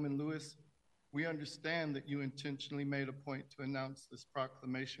 Councilwoman Lewis, we understand that you intentionally made a point to announce this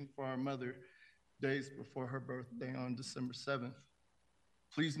proclamation for our mother days before her birthday on December 7th.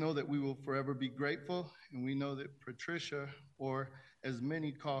 Please know that we will forever be grateful, and we know that Patricia, or as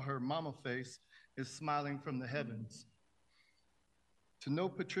many call her Mama Face, is smiling from the heavens. To know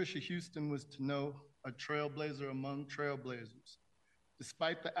Patricia Houston was to know a trailblazer among trailblazers.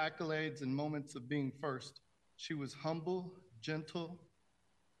 Despite the accolades and moments of being first, she was humble, gentle,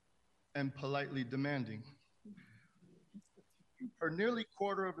 and politely demanding. Her nearly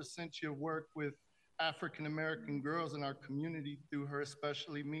quarter of a century of work with African-American girls in our community through her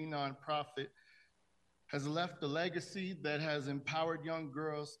Especially Me nonprofit has left a legacy that has empowered young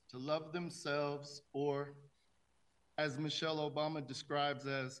girls to love themselves, or as Michelle Obama describes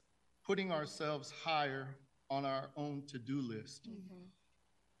as putting ourselves higher on our own to-do list. Mm-hmm.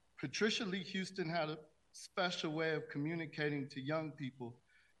 Patricia Lee Houston had a special way of communicating to young people.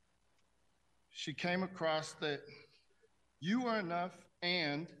 She came across that you are enough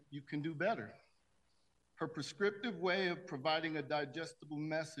and you can do better. Her prescriptive way of providing a digestible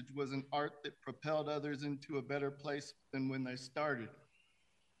message was an art that propelled others into a better place than when they started.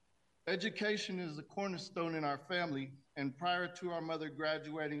 Education is a cornerstone in our family, and prior to our mother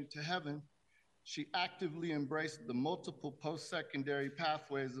graduating to heaven, she actively embraced the multiple post-secondary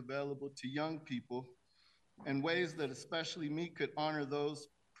pathways available to young people and ways that Especially Me could honor those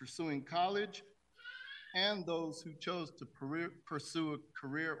pursuing college and those who chose to pursue a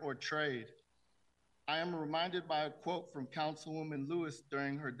career or trade. I am reminded by a quote from Councilwoman Lewis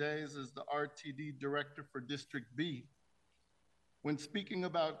during her days as the RTD Director for District B, when speaking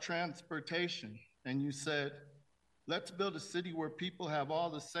about transportation, and you said, let's build a city where people have all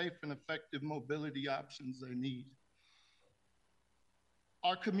the safe and effective mobility options they need.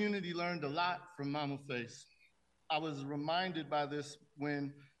 Our community learned a lot from Mama Face. I was reminded by this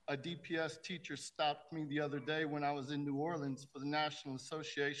when a DPS teacher stopped me the other day when I was in New Orleans for the National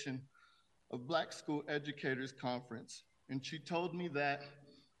Association of Black School Educators Conference. And she told me that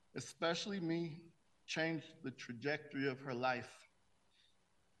Especially Me changed the trajectory of her life.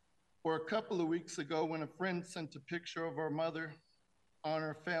 Or a couple of weeks ago, when a friend sent a picture of our mother on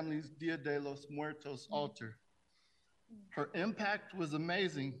her family's Dia de los Muertos altar. Her impact was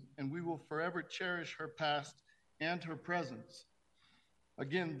amazing, and we will forever cherish her past and her presence.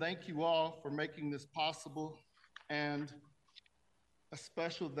 Again, thank you all for making this possible, and a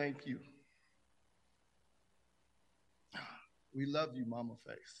special thank you. We love you, Mama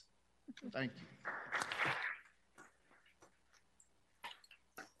Face. Thank you.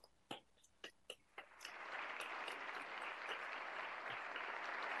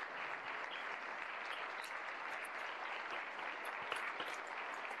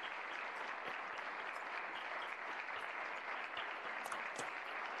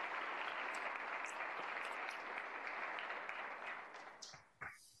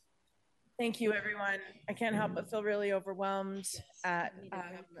 Thank you, everyone. I can't help but feel really overwhelmed at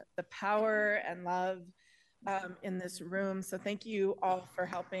the power and love in this room. So thank you all for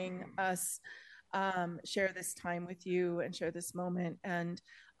helping us share this time with you and share this moment, and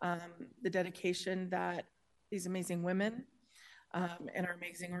the dedication that these amazing women and our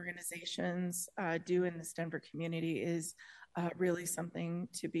amazing organizations do in this Denver community is really something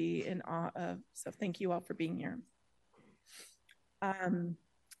to be in awe of. So thank you all for being here.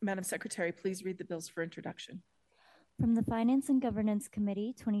 Madam Secretary, please read the bills for introduction. From the Finance and Governance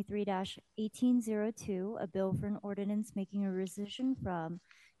Committee, 23-1802, a bill for an ordinance making a rescission from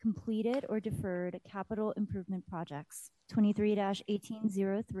completed or deferred capital improvement projects.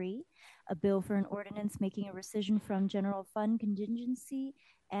 23-1803, a bill for an ordinance making a rescission from general fund contingency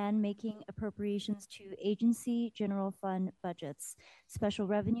and making appropriations to agency general fund budgets, special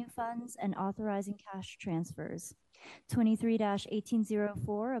revenue funds, and authorizing cash transfers.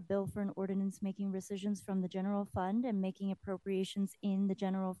 23-1804, a bill for an ordinance making rescissions from the general fund and making appropriations in the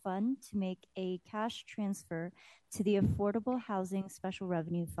general fund to make a cash transfer to the Affordable Housing Special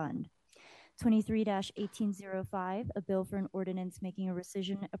Revenue Fund. 23-1805, a bill for an ordinance making a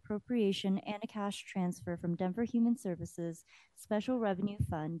rescission, appropriation, and a cash transfer from Denver Human Services Special Revenue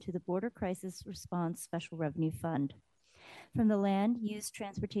Fund to the Border Crisis Response Special Revenue Fund. From the Land, Use,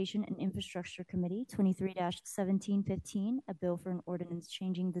 Transportation, and Infrastructure Committee, 23-1715, a bill for an ordinance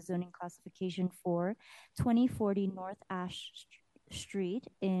changing the zoning classification for 2040 North Ash Street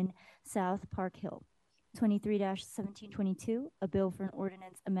in South Park Hill. 23-1722, a bill for an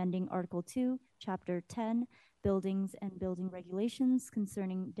ordinance amending Article 2, Chapter 10, Buildings and Building Regulations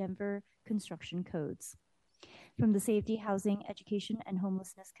concerning Denver construction codes. From the Safety, Housing, Education, and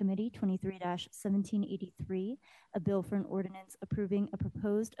Homelessness Committee, 23-1783, a bill for an ordinance approving a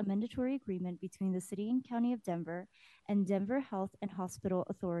proposed amendatory agreement between the City and County of Denver and Denver Health and Hospital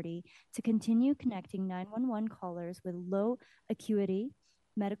Authority to continue connecting 911 callers with low acuity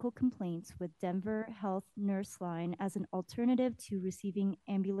medical complaints with Denver Health Nurse Line as an alternative to receiving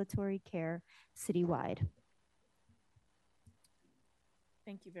ambulatory care citywide.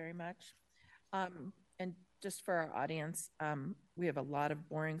 Thank you very much. And just for our audience, we have a lot of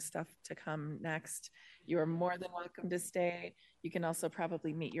boring stuff to come next. You are more than welcome to stay. You can also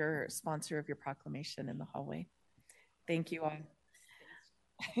probably meet your sponsor of your proclamation in the hallway. Thank you all.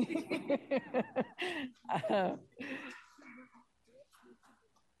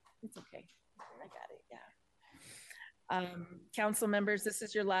 It's okay. I got it. Yeah. Council members, this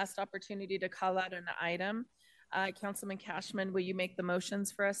is your last opportunity to call out an item. Councilman Cashman, will you make the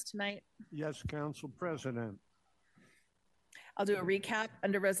motions for us tonight? Yes, Council President. I'll do a recap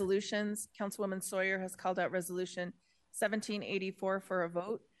under resolutions. Councilwoman Sawyer has called out resolution 1784 for a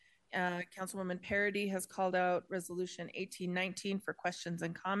vote. Councilwoman Parody has called out resolution 1819 for questions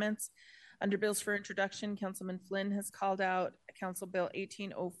and comments. Under bills for introduction, Councilman Flynn has called out Council Bill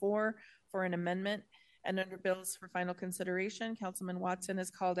 1804 for an amendment. And under bills for final consideration, Councilman Watson has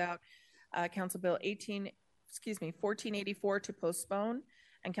called out Council Bill 1484 to postpone.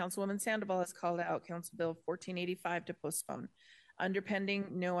 And Councilwoman Sandoval has called out Council Bill 1485 to postpone. Under pending,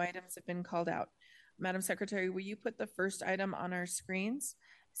 no items have been called out. Madam Secretary, will you put the first item on our screens?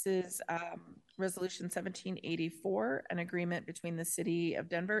 This is Resolution 1784, an agreement between the City of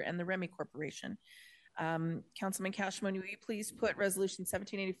Denver and the Remy Corporation. Councilman Cashman, will you please put Resolution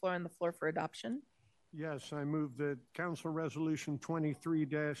 1784 on the floor for adoption? Yes, I move that Council Resolution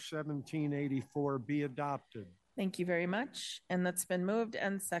 23-1784 be adopted. Thank you very much. And that's been moved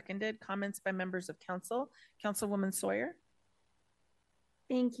and seconded. Comments by members of council. Councilwoman Sawyer.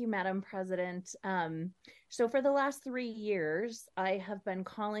 Thank you, Madam President. So for the last 3 years, I have been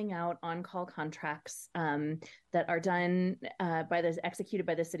calling out on-call contracts that are done executed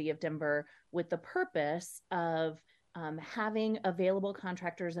by the City of Denver with the purpose of having available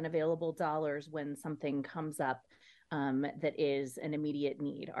contractors and available dollars when something comes up that is an immediate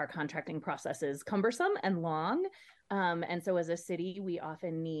need. Our contracting process is cumbersome and long. And so as a city, we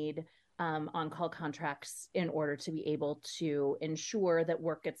often need on-call contracts in order to be able to ensure that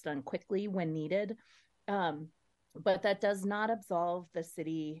work gets done quickly when needed. But that does not absolve the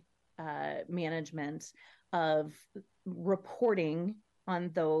city management of reporting on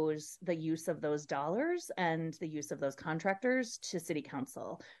the use of those dollars and the use of those contractors to City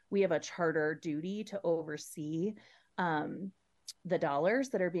Council. We have a charter duty to oversee the dollars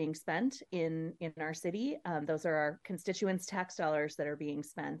that are being spent in our city. Those are our constituents' tax dollars that are being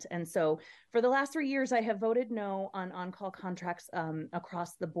spent. And so for the last 3 years, I have voted no on-call contracts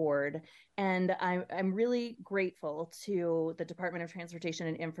across the board. And I'm really grateful to the Department of Transportation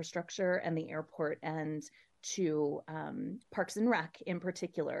and Infrastructure and the airport and to Parks and Rec in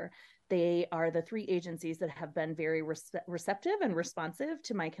particular. They are the 3 agencies that have been very receptive and responsive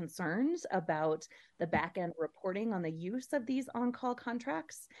to my concerns about the back-end reporting on the use of these on-call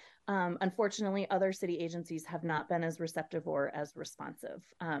contracts. Unfortunately, other city agencies have not been as receptive or as responsive.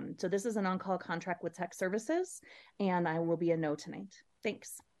 So this is an on-call contract with Tech Services, and I will be a no tonight.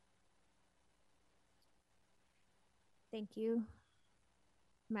 Thanks. Thank you.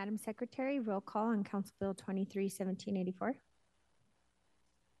 Madam Secretary, roll call on Council Bill 23-1784.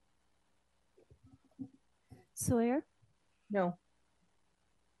 Sawyer? No.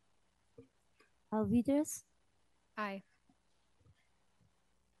 Alvidrez? Aye.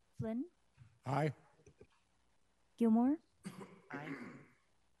 Flynn, Aye. Gilmore, Aye.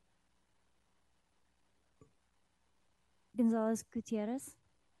 Gonzalez Gutierrez,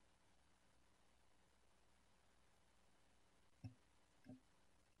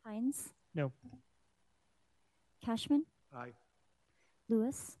 Hines, No. Cashman, Aye.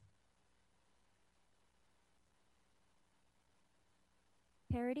 Lewis,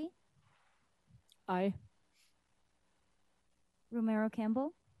 Parody, Aye. Romero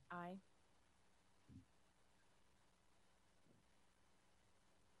Campbell, Aye.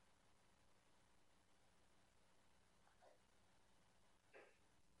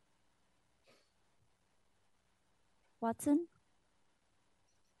 Watson,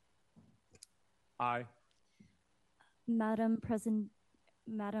 Aye. Madam President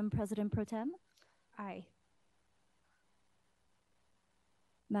Pro Tem, Aye.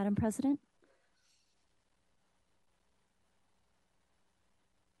 Madam President,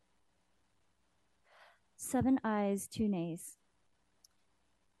 seven ayes, 2 nays.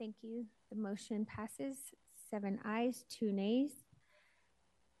 Thank you. The motion passes. 7 ayes, 2 nays.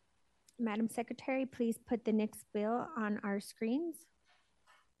 Madam Secretary, please put the next bill on our screens.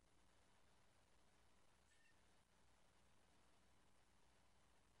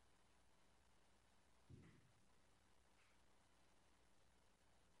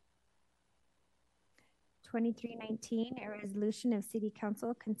 (2319), a resolution of City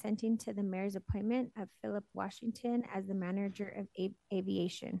Council consenting to the mayor's appointment of Philip Washington as the manager of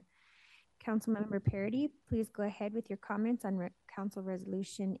aviation. Councilmember Parody, please go ahead with your comments on Council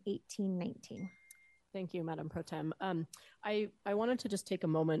Resolution 1819. Thank you, Madam Pro Tem. I wanted to just take a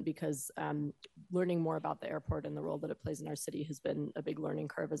moment because learning more about the airport and the role that it plays in our city has been a big learning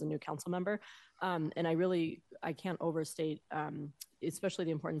curve as a new council member. And I can't overstate, especially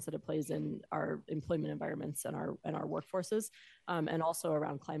the importance that it plays in our employment environments and our workforces, and also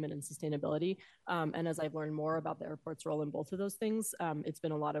around climate and sustainability. And as I've learned more about the airport's role in both of those things, it's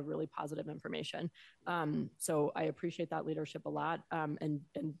been a lot of really positive information. So I appreciate that leadership a lot, and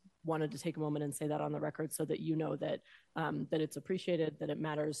wanted to take a moment and say that on the record so that you know that that it's appreciated, that it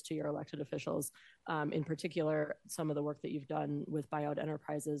matters to your elected officials. In particular, some of the work that you've done with Buyout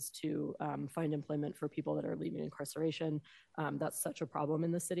Enterprises to find employment for people that are leaving incarceration. That's such a problem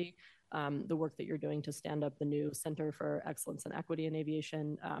in the city. The work that you're doing to stand up the new Center for Excellence and Equity in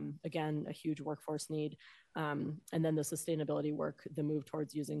Aviation, again, a huge workforce need. And then the sustainability work, the move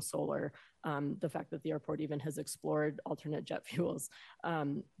towards using solar, the fact that the airport even has explored alternate jet fuels.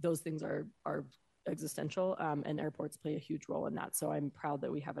 Those things are existential, and airports play a huge role in that. So I'm proud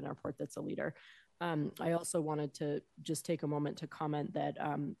that we have an airport that's a leader. I also wanted to just take a moment to comment that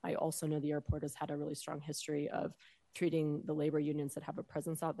I also know the airport has had a really strong history of treating the labor unions that have a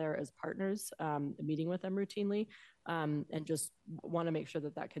presence out there as partners, meeting with them routinely, and just want to make sure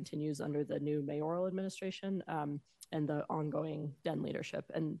that that continues under the new mayoral administration and the ongoing DEN leadership.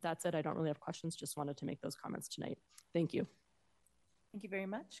 And that's it. I don't really have questions. Just wanted to make those comments tonight. Thank you. Thank you very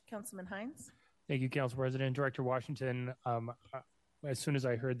much. Councilman Hines. Thank you, Council President. Director Washington, as soon as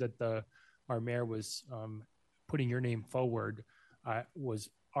I heard that our mayor was putting your name forward, I was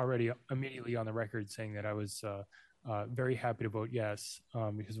already immediately on the record saying that I was very happy to vote yes,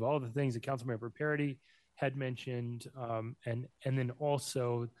 because of all the things that Councilmember Parody had mentioned, and then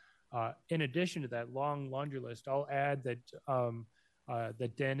also, in addition to that long laundry list, I'll add that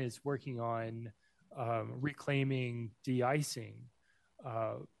that DEN is working on reclaiming de-icing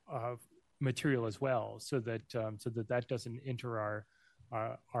material as well, so that that doesn't enter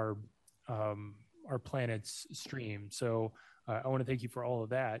our planet's stream. So I want to thank you for all of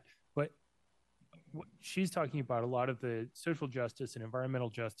that. But she's talking about a lot of the social justice and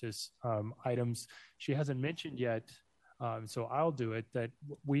environmental justice items she hasn't mentioned yet. So I'll do it. That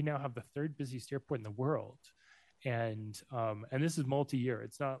we now have the third busiest airport in the world, and this is multi-year.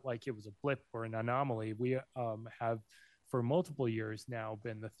 It's not like it was a blip or an anomaly. We have for multiple years now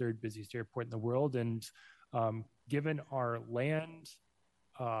been the third busiest airport in the world, and given our land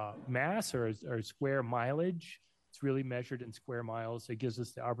mass or square mileage, it's really measured in square miles. It gives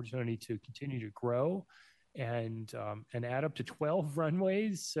us the opportunity to continue to grow and add up to 12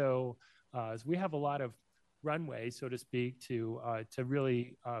 runways. So we have a lot of runways, so to speak, to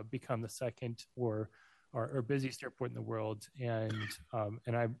really become the second or busiest airport in the world. And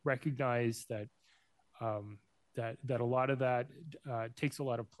I recognize that that a lot of that takes a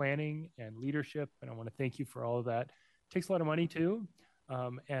lot of planning and leadership, and I want to thank you for all of that. It takes a lot of money too,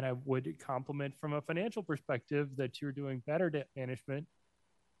 and I would compliment from a financial perspective that you're doing better debt management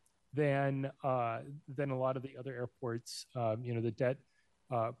than a lot of the other airports. The debt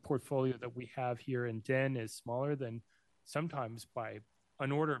portfolio that we have here in DEN is smaller than sometimes by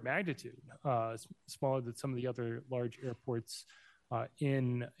an order of magnitude smaller than some of the other large airports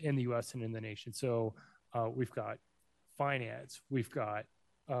in the U.S. and in the nation. So we've got finance, we've got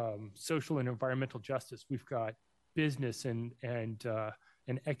social and environmental justice, we've got business and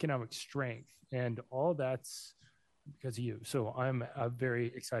economic strength, and all that's because of you. So I'm very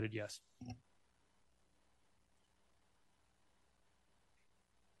excited. Yes.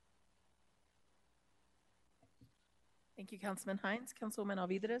 Thank you, Councilman Hines. Councilwoman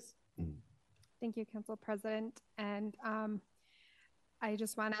Alvidrez. Thank you, Council President. And I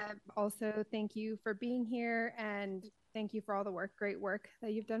just want to also thank you for being here and thank you for all the work, great work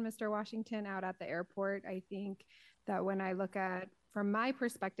that you've done, Mr. Washington, out at the airport. I think that when I look at, from my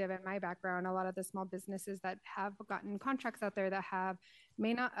perspective and my background, a lot of the small businesses that have gotten contracts out there that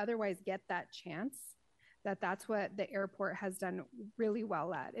may not otherwise get that chance, that's what the airport has done really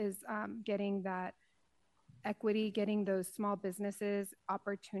well at, is getting that equity, getting those small businesses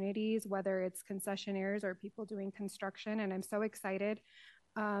opportunities, whether it's concessionaires or people doing construction. And I'm so excited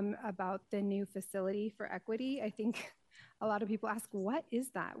about the new facility for equity. I think a lot of people ask, what is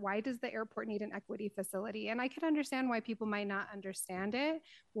that? Why does the airport need an equity facility? And I can understand why people might not understand it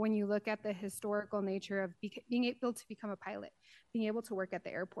when you look at the historical nature of being able to become a pilot, being able to work at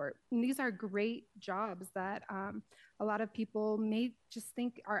the airport. And these are great jobs that a lot of people may just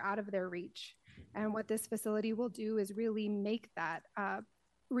think are out of their reach. And what this facility will do is really make that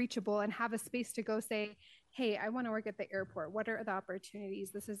reachable and have a space to go say, hey, I want to work at the airport. What are the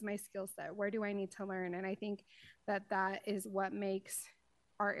opportunities? This is my skill set. Where do I need to learn? And I think that is what makes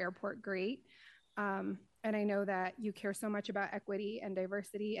our airport great. And I know that you care so much about equity and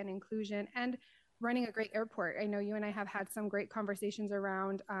diversity and inclusion and running a great airport. I know you and I have had some great conversations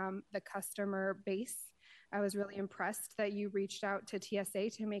around the customer base. I was really impressed that you reached out to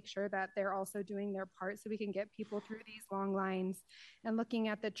TSA to make sure that they're also doing their part so we can get people through these long lines, and looking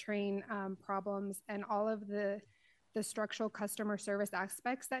at the train problems and all of the structural customer service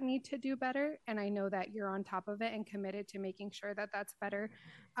aspects that need to do better. And I know that you're on top of it and committed to making sure that that's better.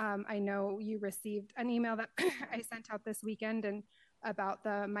 I know you received an email that I sent out this weekend and about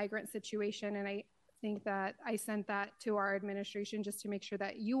the migrant situation. And I think that I sent that to our administration just to make sure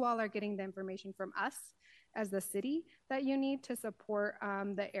that you all are getting the information from us as the city that you need to support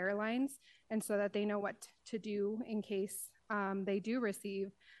the airlines, and so that they know what to do in case they do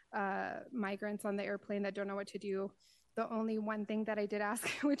receive migrants on the airplane that don't know what to do. The only one thing that I did ask,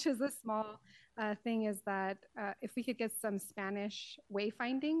 which is a small thing, is that if we could get some Spanish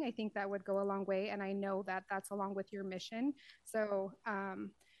wayfinding, I think that would go a long way. And I know that that's along with your mission. So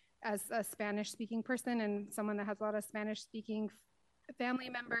as a Spanish speaking person and someone that has a lot of Spanish speaking family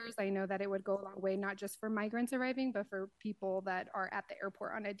members, I know that it would go a long way, not just for migrants arriving, but for people that are at the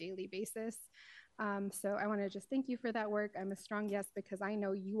airport on a daily basis. So I want to just thank you for that work. I'm a strong yes, because I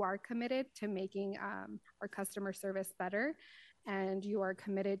know you are committed to making our customer service better, and you are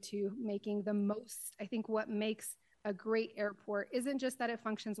committed to making the most. I think what makes a great airport isn't just that it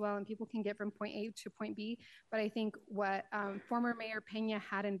functions well and people can get from point A to point B, but I think what former Mayor Pena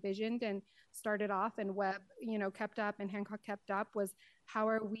had envisioned and started off, and Webb, kept up, and Hancock kept up, was how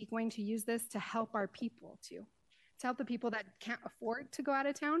are we going to use this to help our people to help the people that can't afford to go out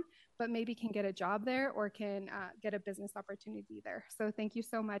of town, but maybe can get a job there or can get a business opportunity there. So thank you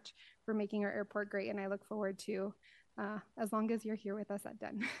so much for making our airport great, and I look forward to as long as you're here with us at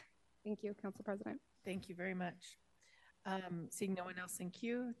DEN. Thank you, Council President. Thank you very much. Seeing no one else in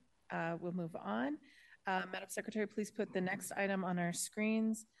queue, we'll move on. Madam Secretary, please put the next item on our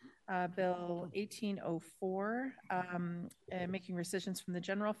screens. Bill 1804, making rescissions from the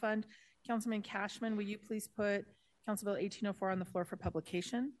general fund. Councilman Cashman, will you please put Council Bill 1804 on the floor for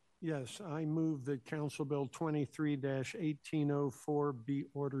publication? Yes, I move that Council Bill 23-1804 be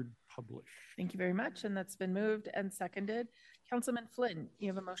ordered published. Thank you very much, and that's been moved and seconded. Councilman Flynn, you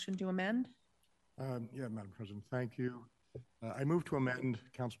have a motion to amend? Yeah, Madam President, thank you. I move to amend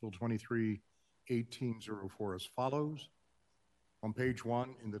Council Bill 23-1804 as follows. On page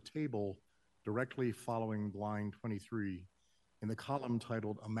 1 in the table, directly following line 23, in the column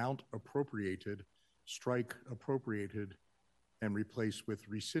titled Amount Appropriated, strike appropriated and replace with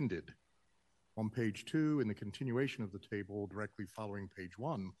rescinded. On page 2, in the continuation of the table, directly following page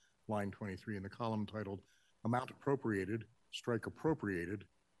 1, line 23, in the column titled Amount Appropriated, strike appropriated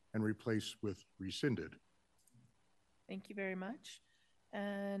and replace with rescinded. Thank you very much.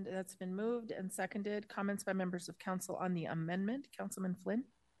 And that's been moved and seconded. Comments by members of council on the amendment. Councilman Flynn.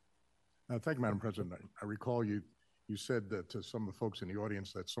 Thank you, Madam President. I recall you said that to some of the folks in the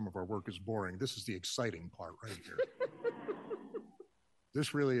audience that some of our work is boring. This is the exciting part right here.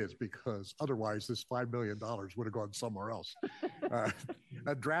 This really is, because otherwise this $5 million would have gone somewhere else.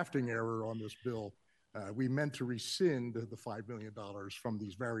 a drafting error on this bill. We meant to rescind the $5 million from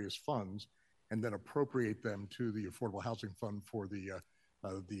these various funds and then appropriate them to the Affordable Housing Fund for the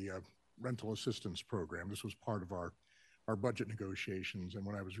rental assistance program. This was part of our budget negotiations. And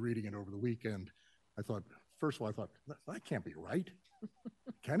when I was reading it over the weekend, I thought, first of all, that can't be right.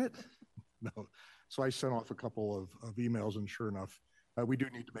 Can it? No. So I sent off a couple of emails, and sure enough, we do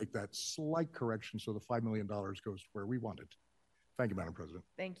need to make that slight correction so the $5 million goes to where we want it. Thank you, Madam President.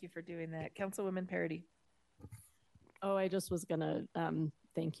 Thank you for doing that. Councilwoman Parody. Oh, I just was gonna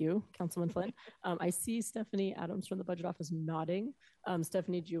thank you, Councilman Flynn. I see Stephanie Adams from the Budget Office nodding.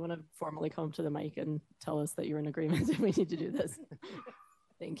 Stephanie, do you want to formally come to the mic and tell us that you're in agreement and we need to do this?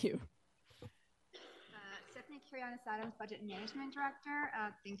 Thank you. Stephanie Adams, Budget and Management Director.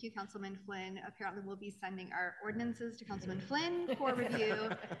 Thank you, Councilman Flynn. Apparently we'll be sending our ordinances to Councilman Flynn for review.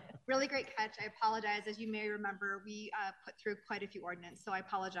 Really great catch. I apologize. As you may remember, we put through quite a few ordinances, so I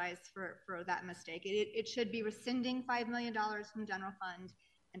apologize for that mistake. It should be rescinding $5 million from the general fund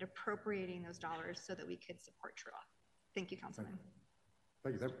and appropriating those dollars so that we could support TRUA. Thank you, Councilman.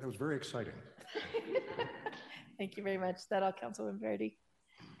 Thank you. That was very exciting. Thank you very much. Is that all, Councilwoman Parody?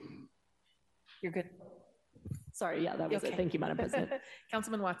 You're good. Sorry, yeah, that was it. Thank you, Madam President.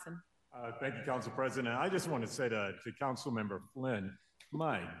 Councilman Watson. Thank you, Council President. I just want to say to Councilmember Flynn,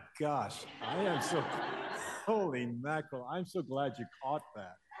 my gosh, I am so, holy mackerel, I'm so glad you caught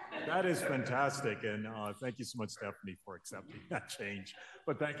that. That is fantastic. And thank you so much, Stephanie, for accepting that change.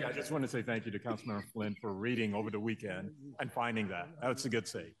 But thank you. I just want to say thank you to Councilmember Flynn for reading over the weekend and finding that. That's a good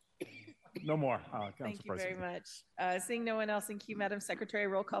save. No more, Council Thank you President. very much. Seeing no one else in queue, Madam Secretary,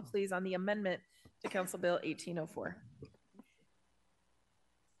 roll call, please, on the amendment to Council Bill 1804.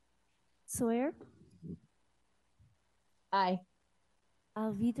 Sawyer? Aye.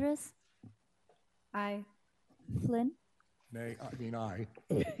 Alvidrez? Aye. Flynn? Nay, I mean aye.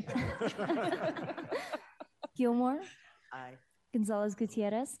 Gilmore? Aye. Gonzalez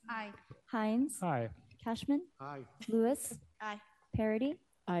Gutierrez? Aye. Hines? Aye. Cashman? Aye. Lewis? Aye. Parody?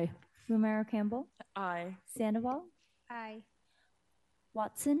 Aye. Romero Campbell? Aye. Sandoval? Aye.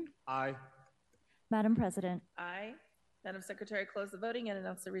 Watson? Aye. Madam President? Aye. Madam Secretary, close the voting and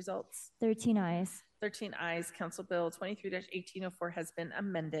announce the results. 13 ayes. 13 ayes. Council Bill 23-1804 has been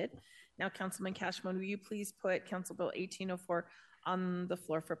amended. Now, Councilman Cashman, will you please put Council Bill 1804 on the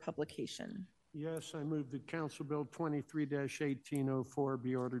floor for publication? Yes, I move that Council Bill 23-1804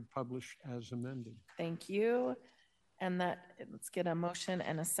 be ordered published as amended. Thank you. And let's get a motion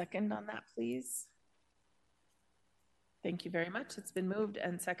and a second on that, please. Thank you very much. It's been moved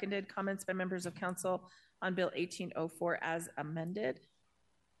and seconded. Comments by members of council on Bill 1804 as amended.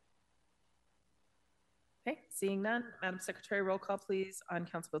 Okay, seeing none, Madam Secretary, roll call, please, on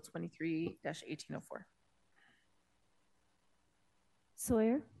Council Bill 23-1804.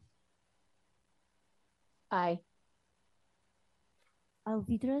 Sawyer? Aye.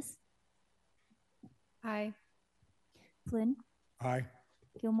 Alvidrez? Aye. Flynn? Aye.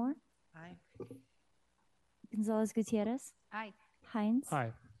 Gilmore? Aye. Gonzalez Gutierrez? Aye. Hines?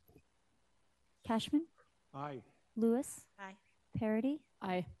 Aye. Cashman? Aye. Lewis? Aye. Parody?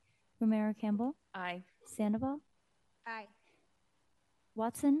 Aye. Romero Campbell? Aye. Sandoval? Aye.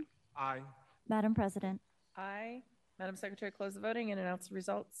 Watson? Aye. Madam President? Aye. Madam Secretary, close the voting and announce the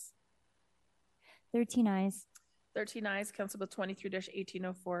results. 13 ayes. 13 ayes. Council Bill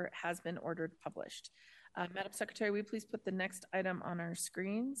 23-1804 has been ordered published. Madam Secretary, will you please put the next item on our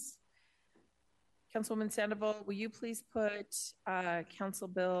screens? Councilwoman Sandoval, will you please put Council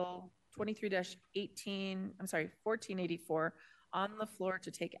Bill 1484 on the floor to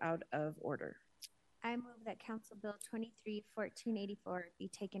take out of order? I move that Council Bill 23-1484 be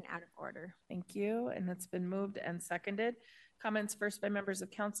taken out of order. Thank you. And it's been moved and seconded. Comments first by members of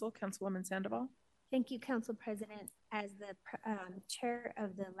council. Councilwoman Sandoval. Thank you, Council President. As the chair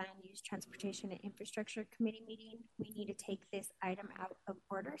of the Land Use, Transportation, and Infrastructure Committee meeting, we need to take this item out of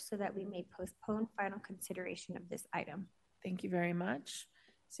order so that we may postpone final consideration of this item. Thank you very much.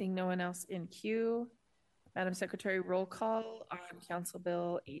 Seeing no one else in queue, Madam Secretary, roll call on Council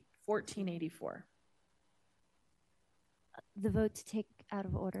Bill 1484. The vote to take out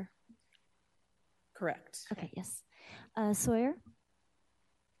of order. Correct. Okay, yes. Sawyer?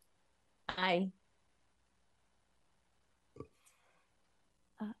 Aye.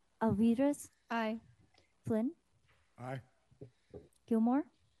 Alvidrez? Aye. Flynn? Aye. Gilmore?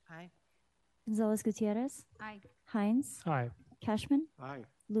 Aye. Gonzalez Gutierrez? Aye. Hines? Aye. Cashman? Aye.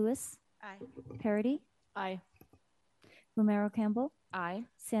 Lewis? Aye. Parody? Aye. Romero Campbell? Aye.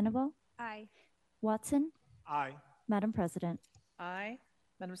 Sandoval? Aye. Watson? Aye. Madam President? Aye.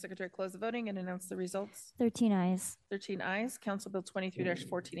 Madam Secretary, close the voting and announce the results. 13 eyes. 13 ayes. Council Bill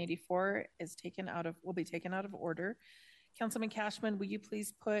 23-1484 will be taken out of order. Councilman Cashman, will you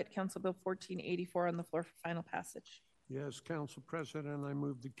please put Council Bill 1484 on the floor for final passage? Yes, Council President, I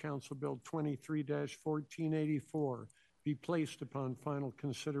move that Council Bill 23-1484 be placed upon final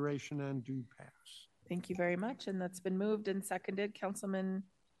consideration and do pass. Thank you very much. And that's been moved and seconded. Councilman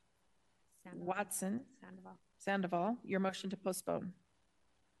Watson. Sandoval, your motion to postpone.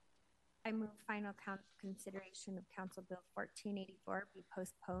 I move final consideration of Council Bill 1484 be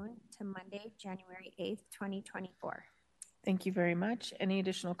postponed to Monday, January 8th, 2024. Thank you very much. Any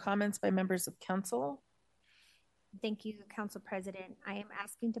additional comments by members of council? Thank you, Council President. I am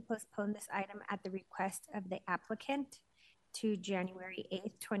asking to postpone this item at the request of the applicant to January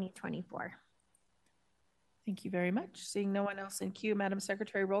 8th, 2024. Thank you very much. Seeing no one else in queue, Madam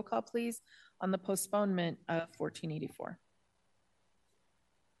Secretary, roll call, please, on the postponement of 1484.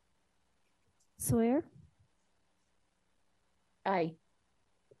 Sawyer. Aye.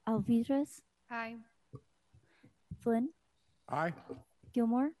 Alvidrez. Aye. Flynn. Aye.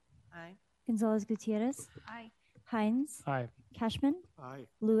 Gilmore. Aye. Gonzalez Gutierrez. Aye. Hines. Aye. Cashman. Aye.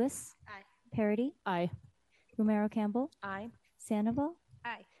 Lewis. Aye. Parody. Aye. Romero Campbell. Aye. Sandoval.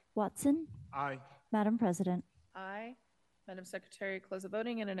 Aye. Watson. Aye. Madam President. Aye. Madam Secretary, close the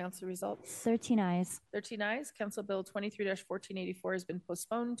voting and announce the results. 13 ayes. 13 ayes. Council Bill 23-1484 has been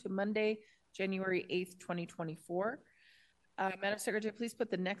postponed to Monday, January 8th, 2024. Madam Secretary, please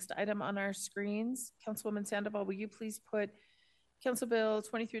put the next item on our screens. Councilwoman Sandoval, will you please put Council Bill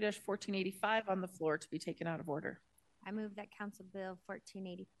 23-1485 on the floor to be taken out of order? I move that Council Bill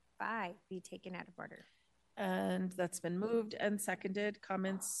 1485 be taken out of order. And that's been moved and seconded.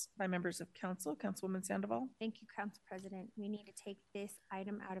 Comments by members of council. Councilwoman Sandoval. Thank you, Council President. We need to take this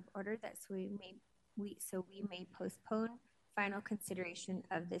item out of order so we may postpone final consideration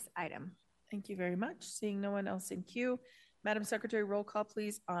of this item. Thank you very much. Seeing no one else in queue, Madam Secretary, roll call,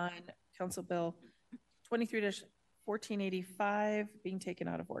 please, on Council Bill 23-1485 being taken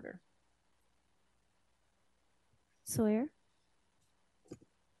out of order. Sawyer.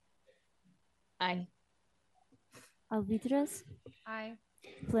 Aye. Alvidrez. Aye.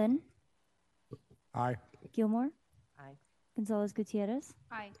 Flynn. Aye. Gilmore. Aye. Gonzalez Gutierrez.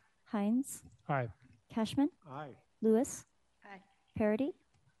 Aye. Hines. Aye. Cashman. Aye. Lewis. Aye. Parody.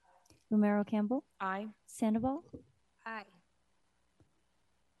 Romero Campbell. Aye. Sandoval. Aye.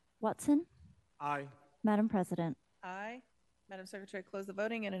 Watson. Aye. Madam President. Aye. Madam Secretary, close the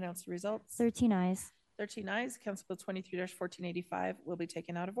voting and announce the results. 13 ayes. 13 ayes. Council Bill 23-1485 will be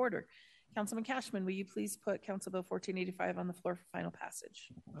taken out of order. Councilman Cashman, will you please put Council Bill 1485 on the floor for final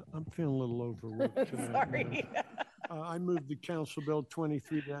passage? I'm feeling a little overworked today. Sorry. I move the Council Bill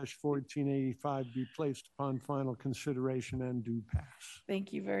 23-1485 be placed upon final consideration and do pass.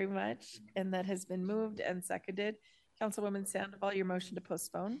 Thank you very much. And that has been moved and seconded. Councilwoman Sandoval, your motion to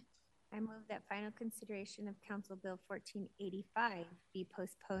postpone. I move that final consideration of Council Bill 1485 be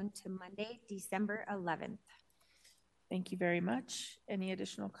postponed to Monday, December 11th. Thank you very much. Any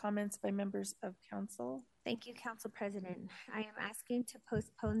additional comments by members of council? Thank you, Council President. I am asking to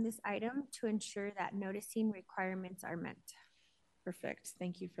postpone this item to ensure that noticing requirements are met. Perfect.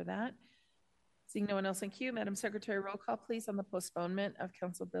 Thank you for that. Seeing no one else in queue, Madam Secretary, roll call, please, on the postponement of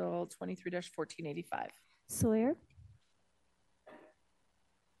Council Bill 23-1485. Sawyer.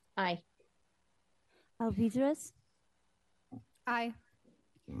 Aye. Alvidrez. Aye.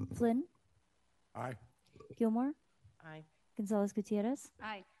 Flynn. Aye. Gilmore. Aye. Gonzalez Gutierrez.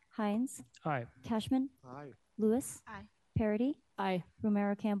 Aye. Hines. Aye. Cashman. Aye. Lewis. Aye. Parody. Aye.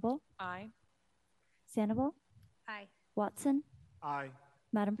 Romero Campbell. Aye. Sandoval. Aye. Watson. Aye.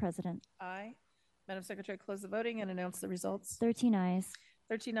 Madam President. Aye. Madam Secretary, close the voting and announce the results. 13 ayes.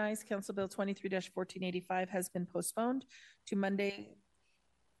 13 ayes. Council Bill 23-1485 has been postponed to Monday.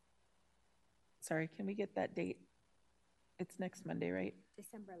 Sorry, can we get that date? It's next Monday, right?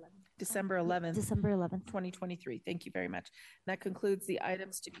 December 11th. December 11th. December 11th. 2023. Thank you very much. That concludes the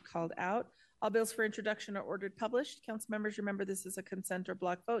items to be called out. All bills for introduction are ordered published. Council members, remember this is a consent or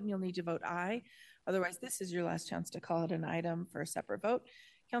block vote and you'll need to vote aye. Otherwise, this is your last chance to call it an item for a separate vote.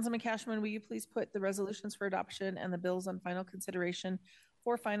 Councilman Cashman, will you please put the resolutions for adoption and the bills on final consideration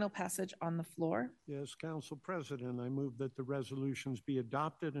for final passage on the floor? Yes, Council President, I move that the resolutions be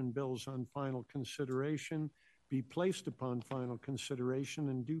adopted and bills on final consideration be placed upon final consideration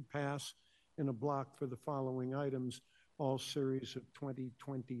and do pass in a block for the following items, all series of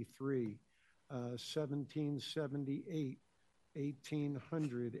 2023, 1778,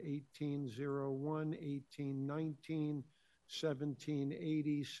 1800, 1801, 1819,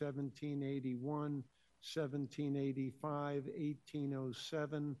 1780, 1781, 1785,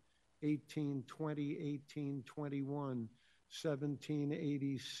 1807, 1820, 1821,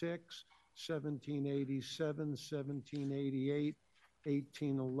 1786, 1787, 1788,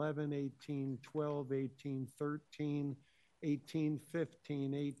 1811, 1812, 1813,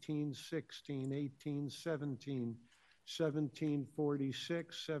 1815, 1816, 1817,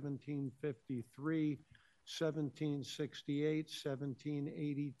 1746, 1753, 1768,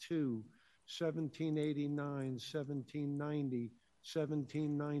 1782, 1789, 1790,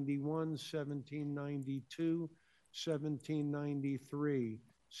 1791, 1792, 1793,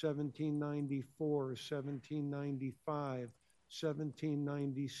 1794, 1795,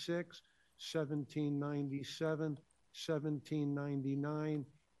 1796, 1797, 1799,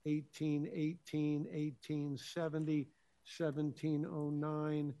 1818, 1870,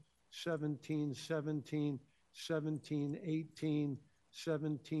 1709, 1717, 1718,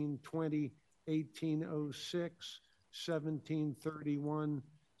 1720, 1806, 1731,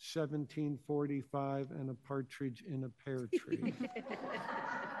 1745, and a partridge in a pear tree.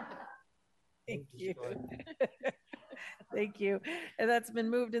 Thank you. Thank you. And that's been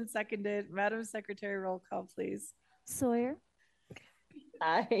moved and seconded. Madam Secretary, roll call, please. Sawyer.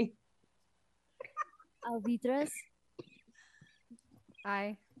 Aye. Alvidrez.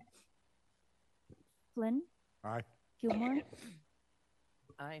 Aye. Flynn. Aye. Gilmore.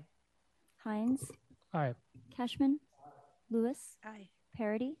 Aye. Hines. Aye. Cashman. Lewis. Aye.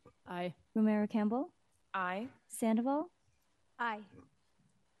 Parity. Aye. Romero Campbell. Aye. Sandoval. Aye.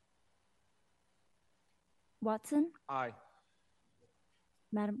 Watson. Aye.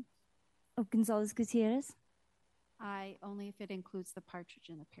 Madam Gonzalez Gutierrez. Aye, only if it includes the partridge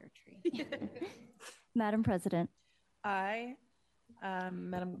in the pear tree. Madam President. Aye.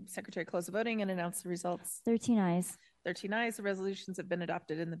 Madam Secretary, close the voting and announce the results. 13 ayes. 13 ayes. The resolutions have been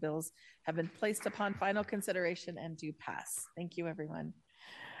adopted and the bills have been placed upon final consideration and do pass. Thank you, everyone.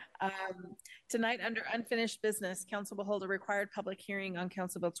 Tonight, under unfinished business, council will hold a required public hearing on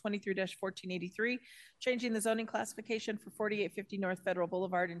Council Bill 23-1483, changing the zoning classification for 4850 North Federal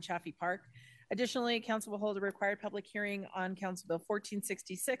Boulevard in Chaffee Park. Additionally, council will hold a required public hearing on Council Bill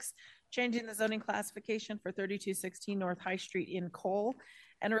 1466, changing the zoning classification for 3216 North High Street in Cole,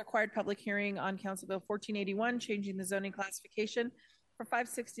 and a required public hearing on Council Bill 1481, changing the zoning classification for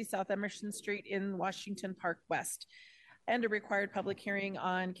 560 South Emerson Street in Washington Park West, and a required public hearing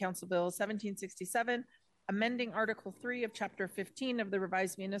on Council Bill 1767, amending Article 3 of Chapter 15 of the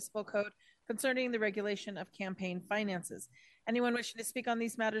Revised Municipal Code concerning the regulation of campaign finances. Anyone wishing to speak on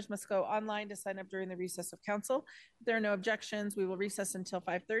these matters must go online to sign up during the recess of council. If there are no objections, we will recess until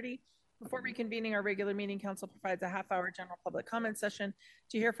 5:30. Before reconvening our regular meeting, council provides a half-hour general public comment session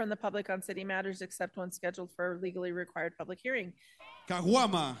to hear from the public on city matters, except when scheduled for a legally required public hearing.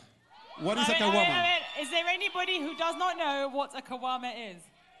 Caguama. What is a caguama? Is there anybody who does not know what a caguama is?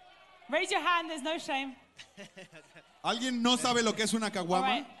 Raise your hand, there's no shame. ¿Alguien no sabe lo que es una All caguama?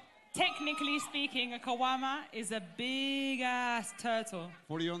 right. Technically speaking, a caguama is a big ass turtle.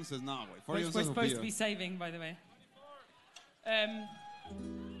 40 onces, no, güey. 40 Which onces we're es un supposed to pillo. be saving, by the way.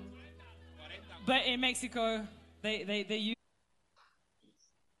 But in Mexico, they use.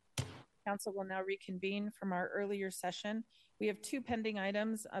 Council will now reconvene from our earlier session. We have two pending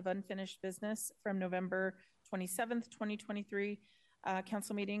items of unfinished business from November 27th, 2023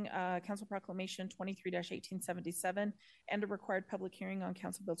 council meeting, Council Proclamation 23-1877, and a required public hearing on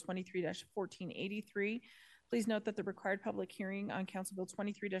Council Bill 23-1483. Please note that the required public hearing on Council Bill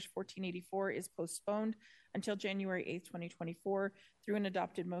 23-1484 is postponed until January 8th, 2024 through an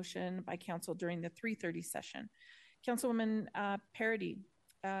adopted motion by council during the 3:30 session. Councilwoman Parity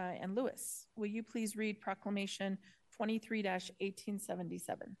and Lewis, will you please read Proclamation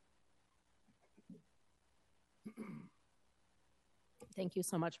 23-1877? Thank you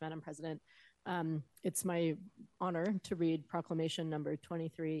so much, Madam President. It's my honor to read Proclamation number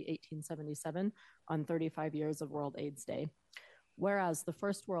 23-1877 on 35 years of World AIDS Day. Whereas the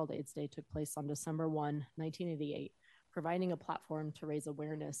first World AIDS Day took place on December 1, 1988, providing a platform to raise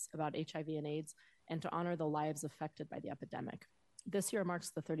awareness about HIV and AIDS and to honor the lives affected by the epidemic. This year marks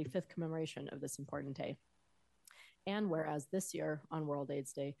the 35th commemoration of this important day. And whereas this year on World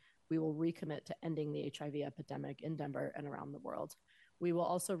AIDS Day, we will recommit to ending the HIV epidemic in Denver and around the world. We will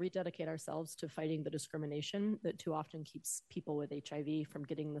also rededicate ourselves to fighting the discrimination that too often keeps people with HIV from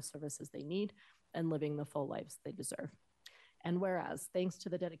getting the services they need and living the full lives they deserve. And whereas, thanks to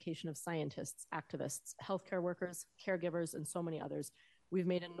the dedication of scientists, activists, healthcare workers, caregivers, and so many others, we've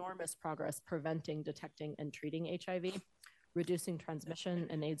made enormous progress preventing, detecting, and treating HIV, reducing transmission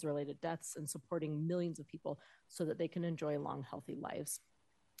and AIDS-related deaths, and supporting millions of people so that they can enjoy long, healthy lives.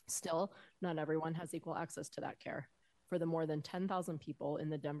 Still, not everyone has equal access to that care. For the more than 10,000 people in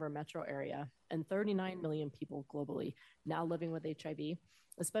the Denver metro area and 39 million people globally now living with HIV,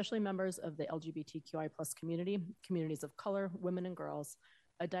 especially members of the LGBTQI+ community, communities of color, women and girls,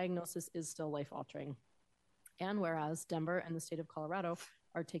 a diagnosis is still life-altering. And whereas Denver and the state of Colorado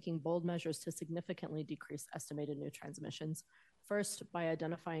are taking bold measures to significantly decrease estimated new transmissions, first, by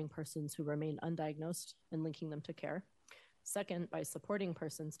identifying persons who remain undiagnosed and linking them to care. Second, by supporting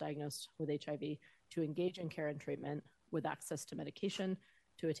persons diagnosed with HIV to engage in care and treatment with access to medication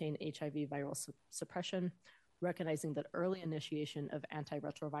to attain HIV viral suppression, recognizing that early initiation of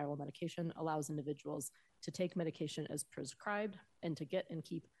antiretroviral medication allows individuals to take medication as prescribed and to get and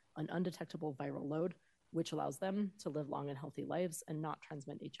keep an undetectable viral load, which allows them to live long and healthy lives and not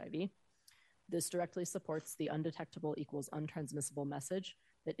transmit HIV. This directly supports the undetectable equals untransmissible message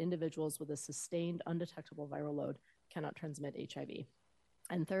that individuals with a sustained undetectable viral load cannot transmit HIV.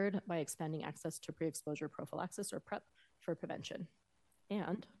 And third, by expanding access to pre-exposure prophylaxis or PrEP for prevention.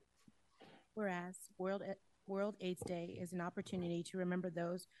 And whereas World AIDS Day is an opportunity to remember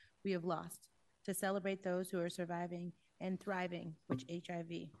those we have lost, to celebrate those who are surviving and thriving with HIV,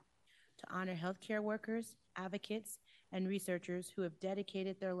 to honor healthcare workers, advocates, and researchers who have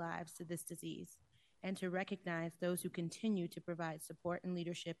dedicated their lives to this disease, and to recognize those who continue to provide support and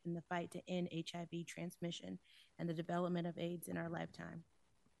leadership in the fight to end HIV transmission and the development of AIDS in our lifetime.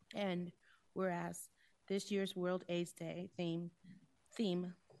 And whereas this year's World AIDS Day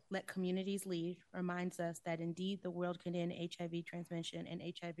theme, Let Communities Lead, reminds us that indeed the world can end HIV transmission and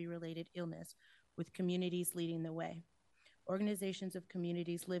HIV-related illness with communities leading the way. Organizations of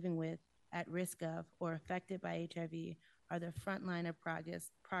communities living with, at risk of, or affected by HIV are the front line of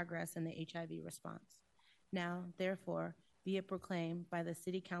progress in the HIV response. Now, therefore, be it proclaimed by the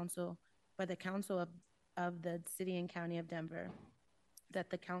City Council, by the Council of the City and County of Denver, that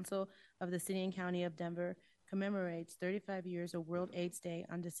the Council of the City and County of Denver commemorates 35 years of World AIDS Day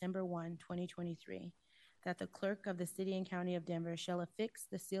on December 1, 2023, that the Clerk of the City and County of Denver shall affix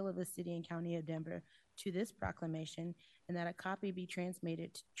the seal of the City and County of Denver to this proclamation, and that a copy be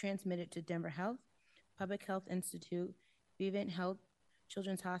transmitted to Denver Health, Public Health Institute, Vivint Health,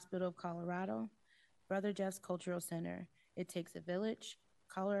 Children's Hospital of Colorado, Brother Jeff's Cultural Center, It Takes a Village,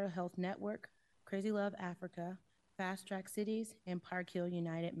 Colorado Health Network, Crazy Love Africa, Fast Track Cities, and Park Hill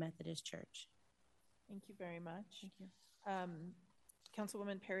United Methodist Church. Thank you very much. Thank you.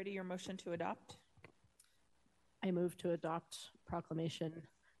 Councilwoman Parody, your motion to adopt? I move to adopt proclamation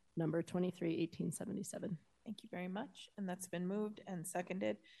number 23-1877. Thank you very much. And that's been moved and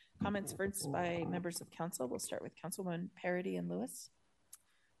seconded. Comments first by members of council. We'll start with Councilwoman Parody and Lewis.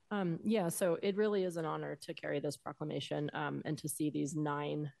 Yeah, so it really is an honor to carry this proclamation and to see these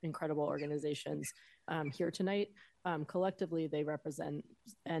 9 incredible organizations here tonight. Collectively, they represent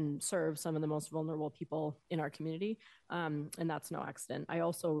and serve some of the most vulnerable people in our community, and that's no accident. I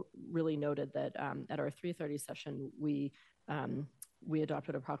also really noted that at our 3:30 session, we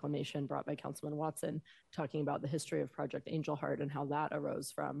adopted a proclamation brought by Councilman Watson talking about the history of Project Angel Heart and how that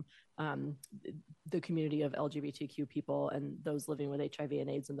arose from the community of LGBTQ people and those living with HIV and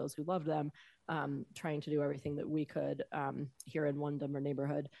AIDS and those who loved them, trying to do everything that we could here in one Denver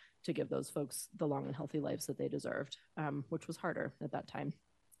neighborhood to give those folks the long and healthy lives that they deserved, which was harder at that time.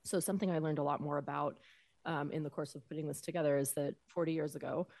 So something I learned a lot more about in the course of putting this together is that 40 years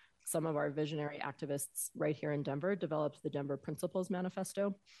ago, some of our visionary activists right here in Denver developed the Denver Principles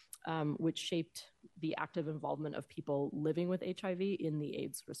Manifesto, which shaped the active involvement of people living with HIV in the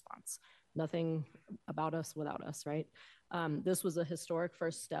AIDS response. Nothing about us without us, right? This was a historic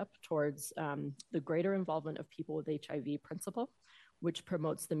first step towards the greater involvement of people with HIV principle, which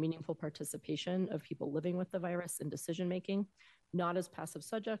promotes the meaningful participation of people living with the virus in decision-making, not as passive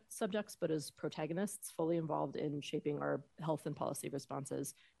subjects, but as protagonists fully involved in shaping our health and policy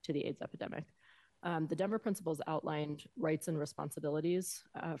responses to the AIDS epidemic. The Denver Principles outlined rights and responsibilities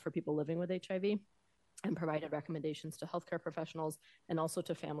for people living with HIV and provided recommendations to healthcare professionals and also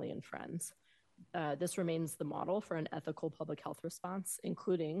to family and friends. This remains the model for an ethical public health response,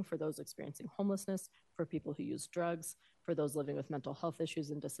 including for those experiencing homelessness, for people who use drugs, for those living with mental health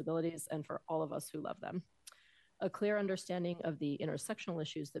issues and disabilities, and for all of us who love them. A clear understanding of the intersectional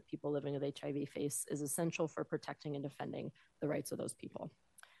issues that people living with HIV face is essential for protecting and defending the rights of those people.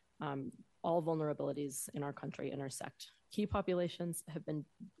 All vulnerabilities in our country intersect. Key populations have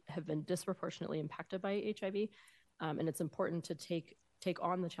been disproportionately impacted by HIV, and it's important to take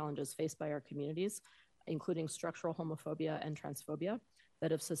on the challenges faced by our communities, including structural homophobia and transphobia that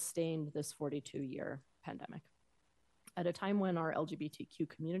have sustained this 42-year pandemic. At a time when our LGBTQ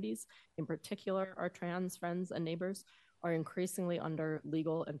communities, in particular our trans friends and neighbors, are increasingly under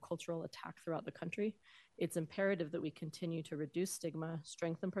legal and cultural attack throughout the country. It's imperative that we continue to reduce stigma,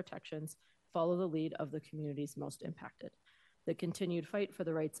 strengthen protections, follow the lead of the communities most impacted. The continued fight for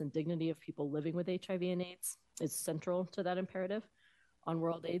the rights and dignity of people living with HIV and AIDS is central to that imperative. On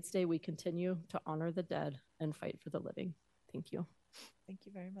World AIDS Day, we continue to honor the dead and fight for the living. Thank you. Thank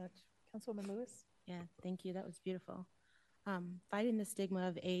you very much. Councilwoman Lewis? Yeah, thank you. That was beautiful. Fighting the stigma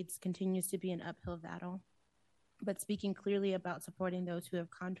of AIDS continues to be an uphill battle, but speaking clearly about supporting those who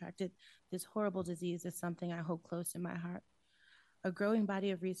have contracted this horrible disease is something I hold close to my heart. A growing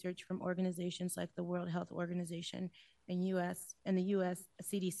body of research from organizations like the World Health Organization and the US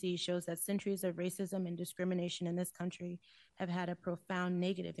CDC shows that centuries of racism and discrimination in this country have had a profound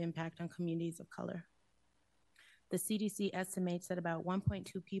negative impact on communities of color. The CDC estimates that about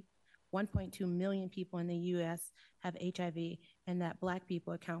 1.2 million people in the US have HIV, and that Black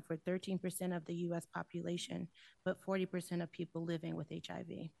people account for 13% of the US population, but 40% of people living with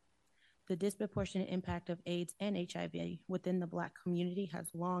HIV. The disproportionate impact of AIDS and HIV within the Black community has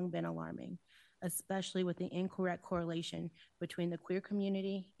long been alarming, especially with the incorrect correlation between the queer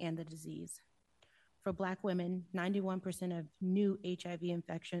community and the disease. For Black women, 91% of new HIV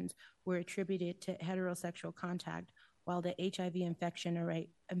infections were attributed to heterosexual contact, while the HIV infection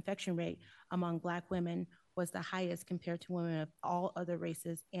rate among Black women was the highest compared to women of all other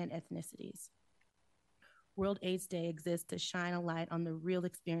races and ethnicities. World AIDS Day exists to shine a light on the real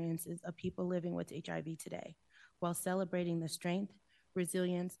experiences of people living with HIV today, while celebrating the strength,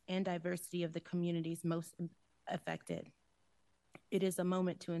 resilience, and diversity of the communities most affected. It is a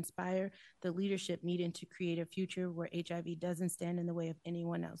moment to inspire the leadership needed to create a future where HIV doesn't stand in the way of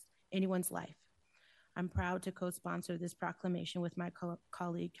anyone's life. I'm proud to co-sponsor this proclamation with my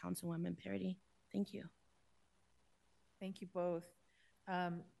colleague, Councilwoman Parody. Thank you. Thank you both.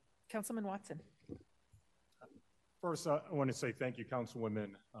 Councilman Watson. First, I want to say thank you,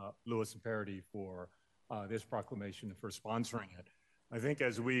 Councilwomen Lewis and Parody, for this proclamation and for sponsoring it. I think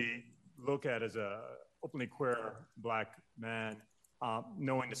as we look at as a openly queer Black man,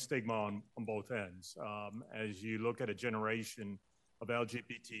 knowing the stigma on both ends, as you look at a generation of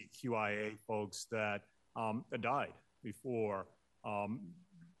LGBTQIA folks that died before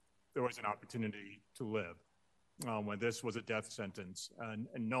there was an opportunity to live, when this was a death sentence, and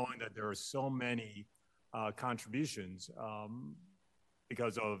knowing that there are so many contributions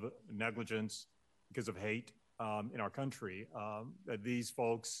because of negligence, because of hate in our country, that these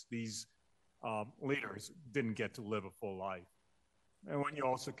folks, these leaders didn't get to live a full life. And when you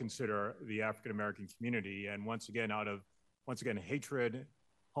also consider the African-American community, and once again, out of hatred,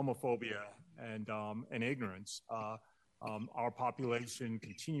 homophobia, and ignorance, our population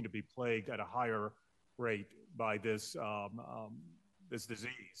continue to be plagued at a higher rate by this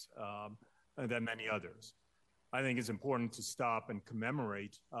disease than many others. I think it's important to stop and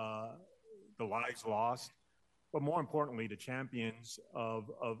commemorate the lives lost, but more importantly, the champions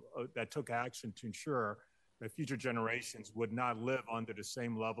that took action to ensure that future generations would not live under the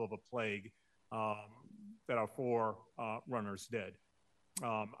same level of a plague that our forerunners did.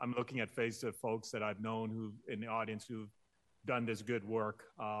 I'm looking at faces of folks that I've known who in the audience who've done this good work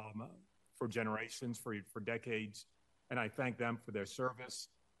for generations, for decades, and I thank them for their service.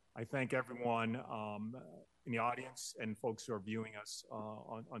 I thank everyone in the audience and folks who are viewing us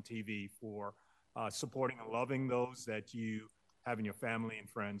on TV for supporting and loving those that you have in your family and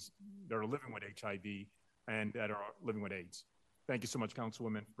friends that are living with HIV and that are living with AIDS. Thank you so much,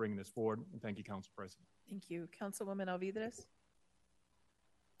 Councilwoman, for bringing this forward, and thank you, Council President. Thank you. Councilwoman Alvidrez.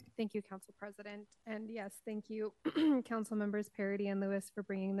 Thank you, Council President. And yes, thank you, Council Members Parody and Lewis, for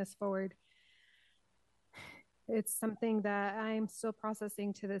bringing this forward. It's something that I'm still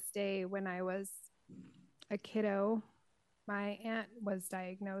processing to this day. When I was a kiddo, my aunt was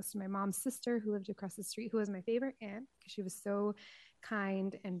diagnosed. My mom's sister, who lived across the street, who was my favorite aunt because she was so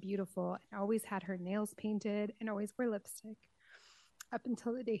kind and beautiful and always had her nails painted and always wore lipstick up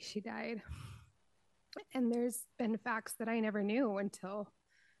until the day she died. And there's been facts that I never knew until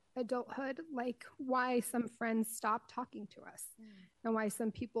adulthood, like why some friends stopped talking to us and why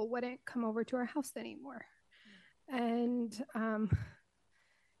some people wouldn't come over to our house anymore. And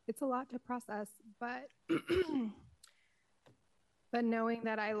it's a lot to process, but but knowing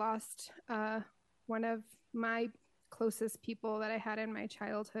that I lost one of my closest people that I had in my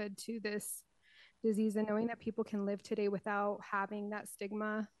childhood to this disease, and knowing that people can live today without having that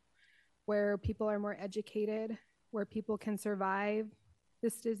stigma, where people are more educated, where people can survive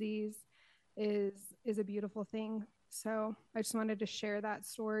this disease, is a beautiful thing. So I just wanted to share that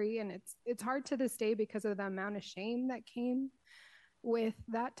story, and it's hard to this day because of the amount of shame that came with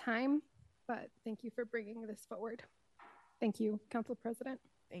that time, but thank you for bringing this forward. Thank you, Council President.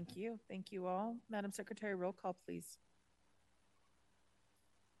 Thank you. Thank you all. Madam Secretary, roll call, please.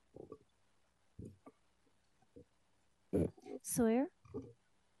 Sawyer,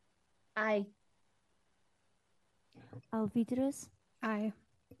 Aye. Alvidrez, Aye.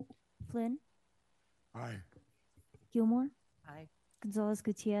 Flynn, Aye. Gilmore, Aye. Gonzalez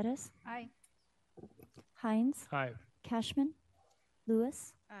Gutierrez, Aye. Hines, Aye. Cashman,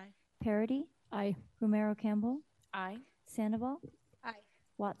 Lewis, Aye. Parody, Aye. Romero Campbell, Aye. Sandoval, Aye.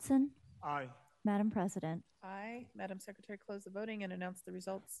 Watson, Aye. Madam President. Aye. Madam Secretary, close the voting and announce the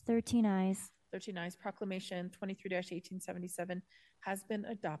results. 13 ayes. 13 ayes. Proclamation 23-1877 has been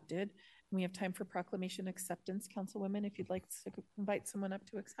adopted. We have time for proclamation acceptance. Councilwomen, if you'd like to invite someone up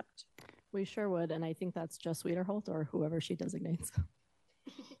to accept. We sure would, and I think that's Jess Wiederholt or whoever she designates.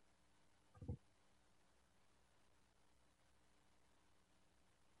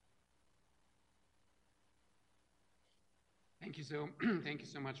 Thank you thank you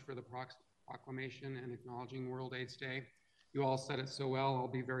so much for the proclamation and acknowledging World AIDS Day. You all said it so well. I'll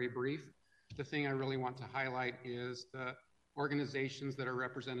be very brief. The thing I really want to highlight is the organizations that are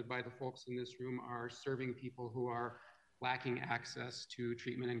represented by the folks in this room are serving people who are lacking access to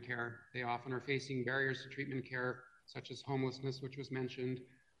treatment and care. They often are facing barriers to treatment and care, such as homelessness, which was mentioned,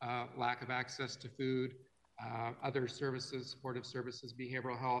 lack of access to food, other services, supportive services,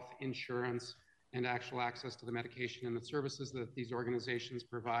 behavioral health, insurance, and actual access to the medication and the services that these organizations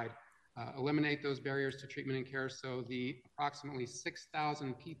provide. Eliminate those barriers to treatment and care so the approximately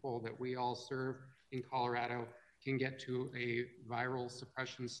 6,000 people that we all serve in Colorado can get to a viral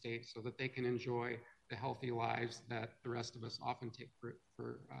suppression state so that they can enjoy the healthy lives that the rest of us often take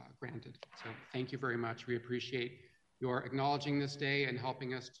for granted. So thank you very much. We appreciate your acknowledging this day and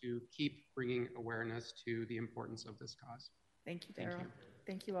helping us to keep bringing awareness to the importance of this cause. Thank you, Daryl.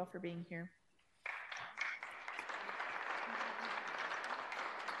 Thank you all for being here.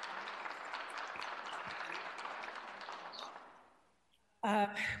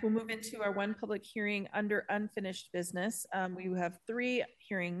 We'll move into our one public hearing under unfinished business. We have 3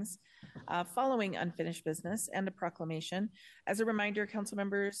 hearings following unfinished business and a proclamation. As a reminder, council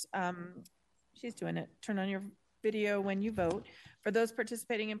members, she's doing it. Turn on your video when you vote. For those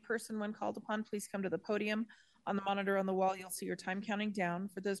participating in person when called upon, please come to the podium. On the monitor on the wall, you'll see your time counting down.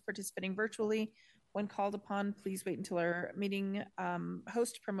 For those participating virtually, when called upon, please wait until our meeting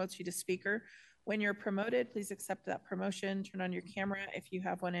host promotes you to speaker. When you're promoted, please accept that promotion. Turn on your camera if you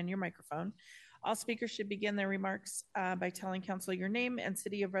have one and your microphone. All speakers should begin their remarks by telling council your name and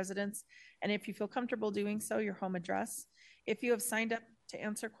city of residence, and if you feel comfortable doing so, your home address. If you have signed up to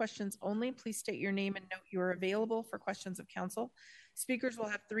answer questions only, please state your name and note you are available for questions of council. Speakers will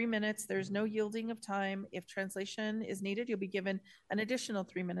have 3 minutes. There's no yielding of time. If translation is needed, you'll be given an additional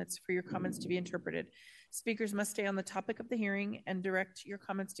 3 minutes for your comments to be interpreted. Speakers must stay on the topic of the hearing and direct your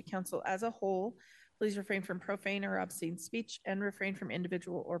comments to council as a whole. Please refrain from profane or obscene speech and refrain from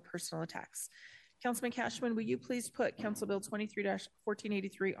individual or personal attacks. Councilman Cashman, will you please put Council Bill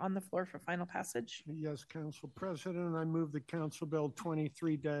 23-1483 on the floor for final passage? Yes, Council President, I move that Council Bill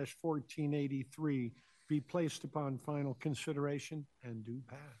 23-1483 be placed upon final consideration and do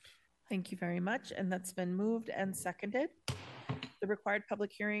pass. Thank you very much. And that's been moved and seconded. The required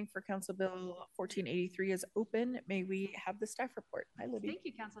public hearing for Council Bill 1483 is open. May we have the staff report? Hi, Libby. Thank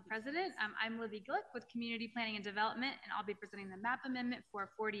you, Council President. I'm Libby Glick with Community Planning and Development, and I'll be presenting the map amendment for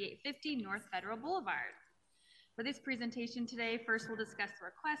 4850 North Federal Boulevard. For this presentation today, first we'll discuss the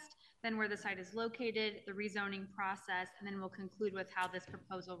request, then where the site is located, the rezoning process, and then we'll conclude with how this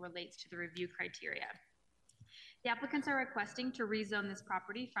proposal relates to the review criteria. The applicants are requesting to rezone this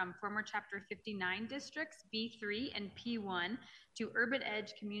property from former Chapter 59 districts B3 and P1 to Urban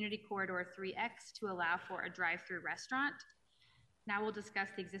Edge Community Corridor 3X to allow for a drive-through restaurant. Now we'll discuss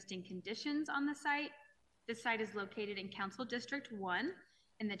the existing conditions on the site. This site is located in Council District 1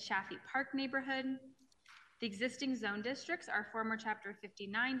 in the Chaffee Park neighborhood. The existing zone districts are former Chapter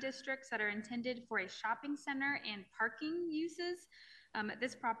 59 districts that are intended for a shopping center and parking uses.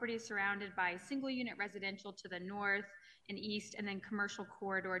 This property is surrounded by single unit residential to the north and east, and then commercial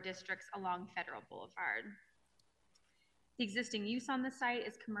corridor districts along Federal Boulevard. The existing use on the site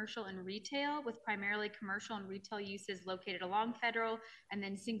is commercial and retail, with primarily commercial and retail uses located along Federal, and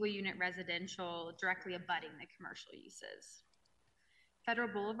then single unit residential directly abutting the commercial uses. Federal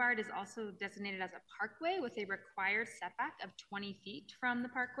Boulevard is also designated as a parkway with a required setback of 20 feet from the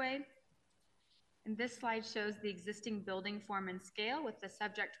parkway. And this slide shows the existing building form and scale with the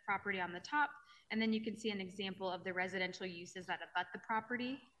subject property on the top, and then you can see an example of the residential uses that abut the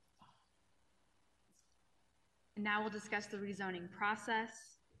property. And now we'll discuss the rezoning process.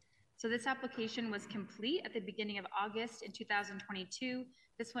 So this application was complete at the beginning of August in 2022.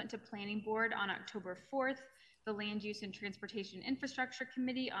 This went to Planning Board on October 4th, the Land Use and Transportation Infrastructure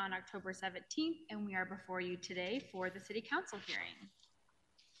Committee on October 17th, and we are before you today for the City Council hearing.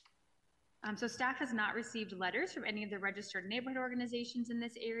 So staff has not received letters from any of the registered neighborhood organizations in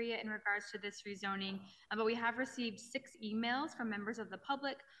this area in regards to this rezoning, but we have received 6 emails from members of the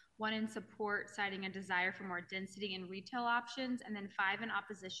public, 1 in support citing a desire for more density and retail options, and then 5 in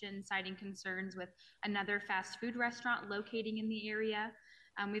opposition citing concerns with another fast food restaurant locating in the area.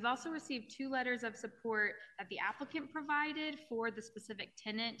 We've also received 2 letters of support that the applicant provided for the specific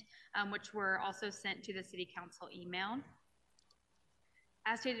tenant, which were also sent to the City Council email.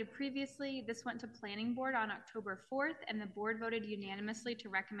 As stated previously, this went to Planning Board on October 4th, and the board voted unanimously to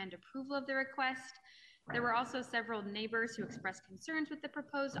recommend approval of the request. There were also several neighbors who expressed concerns with the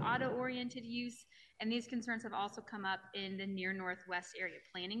proposed auto-oriented use, and these concerns have also come up in the Near Northwest area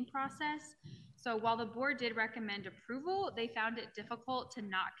planning process. So while the board did recommend approval, they found it difficult to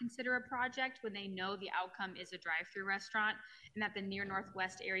not consider a project when they know the outcome is a drive-through restaurant and that the Near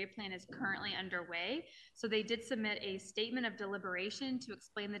Northwest area plan is currently underway. So they did submit a statement of deliberation to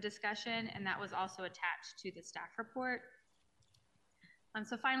explain the discussion, and that was also attached to the staff report.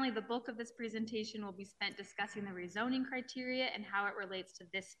 So finally, the bulk of this presentation will be spent discussing the rezoning criteria and how it relates to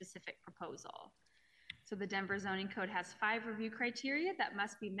this specific proposal. So the Denver Zoning Code has 5 review criteria that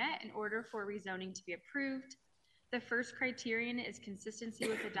must be met in order for rezoning to be approved. The first criterion is consistency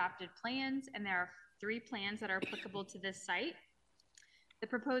with adopted plans, and there are 3 plans that are applicable to this site. The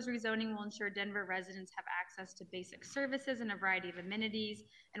proposed rezoning will ensure Denver residents have access to basic services and a variety of amenities,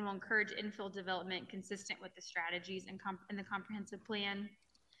 and will encourage infill development consistent with the strategies in the comprehensive plan.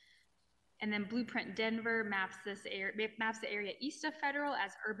 And then Blueprint Denver maps the area east of Federal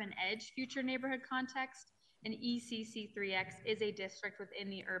as Urban Edge future neighborhood context, and ECC3X is a district within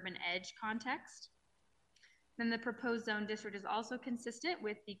the Urban Edge context. Then the proposed zone district is also consistent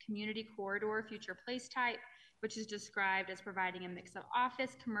with the community corridor future place type, which is described as providing a mix of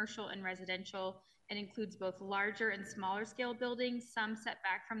office, commercial, and residential, and includes both larger and smaller scale buildings, some set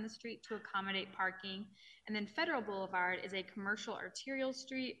back from the street to accommodate parking. And then Federal Boulevard is a commercial arterial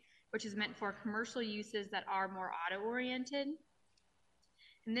street, which is meant for commercial uses that are more auto-oriented.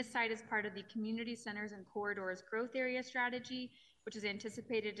 And this site is part of the Community Centers and Corridors Growth Area Strategy, which is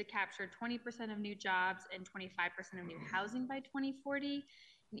anticipated to capture 20% of new jobs and 25% of new housing by 2040.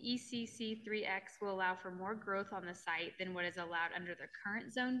 And ECC3X will allow for more growth on the site than what is allowed under the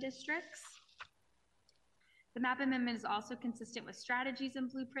current zone districts. The map amendment is also consistent with strategies in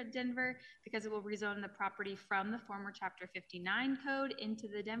Blueprint Denver because it will rezone the property from the former Chapter 59 code into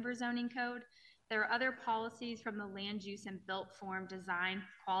the Denver zoning code. There are other policies from the Land Use and Built Form Design,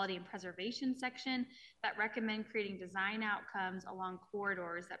 Quality, and Preservation section that recommend creating design outcomes along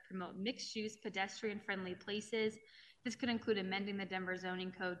corridors that promote mixed-use, pedestrian-friendly places. This could include amending the Denver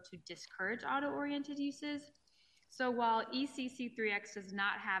zoning code to discourage auto-oriented uses. So while ECC3X does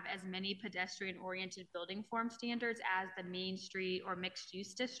not have as many pedestrian-oriented building form standards as the Main Street or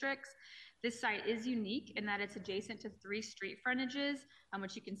mixed-use districts, this site is unique in that it's adjacent to 3 street frontages,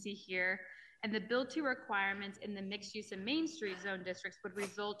 which you can see here. And the build-to requirements in the mixed-use and Main Street zone districts would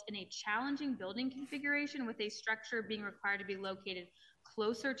result in a challenging building configuration with a structure being required to be located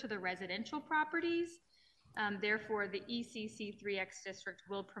closer to the residential properties. Therefore, the ECC3X district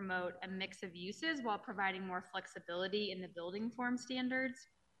will promote a mix of uses while providing more flexibility in the building form standards.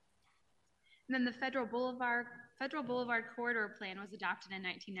 And then the Federal Boulevard Corridor Plan was adopted in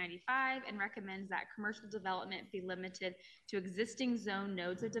 1995 and recommends that commercial development be limited to existing zone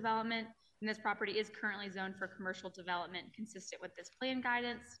nodes of development. And this property is currently zoned for commercial development consistent with this plan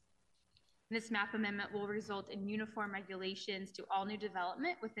guidance. This map amendment will result in uniform regulations to all new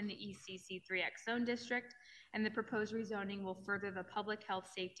development within the ECC3X zone district, and the proposed rezoning will further the public health,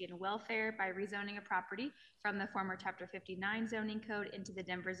 safety, and welfare by rezoning a property from the former Chapter 59 zoning code into the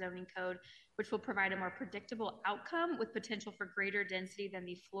Denver zoning code, which will provide a more predictable outcome with potential for greater density than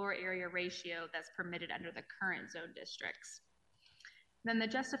the floor area ratio that's permitted under the current zone districts. Then the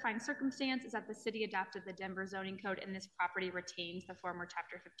justifying circumstance is that the city adopted the Denver zoning code and this property retains the former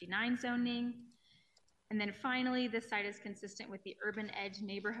Chapter 59 zoning. And then finally, this site is consistent with the Urban Edge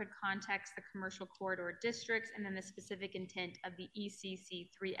neighborhood context, the commercial corridor districts, and then the specific intent of the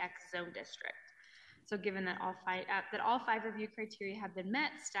ECC3X zone district. So given that all 5 review criteria have been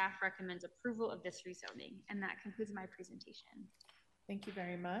met, staff recommends approval of this rezoning. And that concludes my presentation. Thank you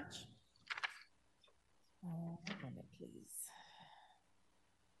very much. 1 moment, please.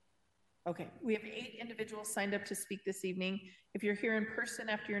 Okay, we have 8 individuals signed up to speak this evening. If you're here in person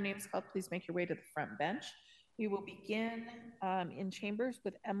after your name's called, please make your way to the front bench. We will begin in chambers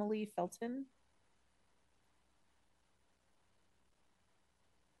with Emily Felton.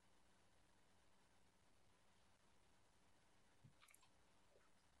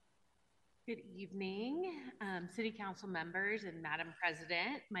 Good evening, City Council members and Madam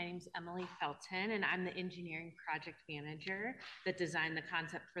President. My name is Emily Felton, and I'm the Engineering Project Manager that designed the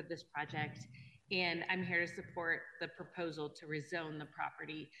concept for this project. And I'm here to support the proposal to rezone the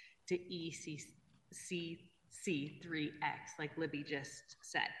property to ECC3X, like Libby just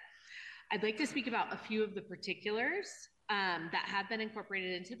said. I'd like to speak about a few of the particulars that have been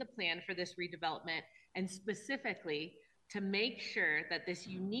incorporated into the plan for this redevelopment, and specifically to make sure that this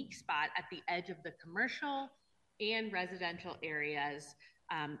unique spot at the edge of the commercial and residential areas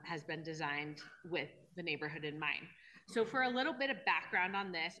has been designed with the neighborhood in mind. So for a little bit of background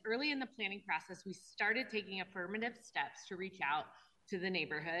on this, early in the planning process, we started taking affirmative steps to reach out to the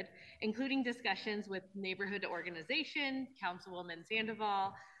neighborhood, including discussions with neighborhood organization, Councilwoman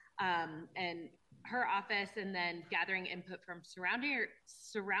Sandoval, and her office, and then gathering input from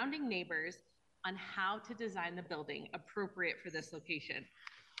surrounding neighbors on how to design the building appropriate for this location.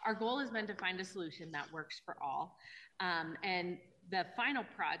 Our goal has been to find a solution that works for all. And the final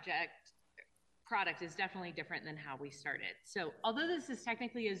product is definitely different than how we started. So although this is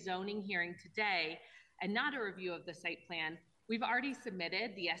technically a zoning hearing today and not a review of the site plan, we've already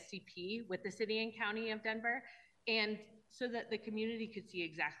submitted the SCP with the City and County of Denver, and so that the community could see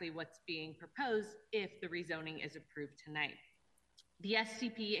exactly what's being proposed if the rezoning is approved tonight. The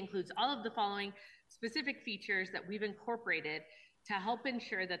SCP includes all of the following specific features that we've incorporated to help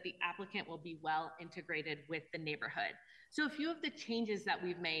ensure that the applicant will be well integrated with the neighborhood. So a few of the changes that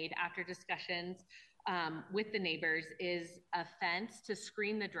we've made after discussions with the neighbors is a fence to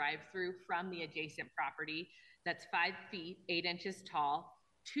screen the drive-through from the adjacent property that's 5 feet, 8 inches tall,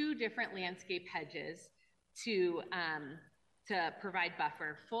 2 different landscape hedges to provide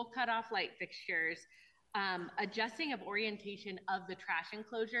buffer, full cutoff light fixtures, adjusting of orientation of the trash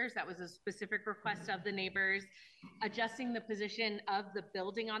enclosures. That was a specific request of the neighbors. Adjusting the position of the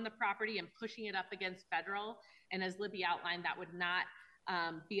building on the property and pushing it up against federal. And as Libby outlined, that would not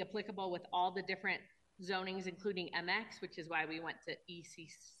be applicable with all the different zonings, including MX, which is why we went to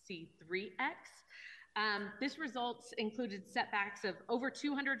ECC3X. This results included setbacks of over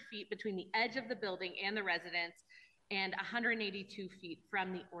 200 feet between the edge of the building and the residence, and 182 feet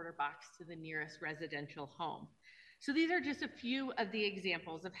from the order box to the nearest residential home. So these are just a few of the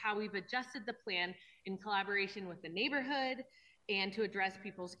examples of how we've adjusted the plan in collaboration with the neighborhood and to address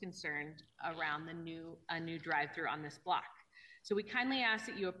people's concerns around a new drive-through on this block. So we kindly ask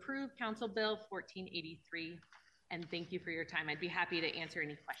that you approve Council Bill 1483, and thank you for your time. I'd be happy to answer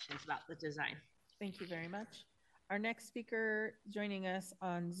any questions about the design. Thank you very much. Our next speaker joining us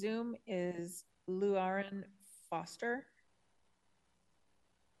on Zoom is Luaren Foster.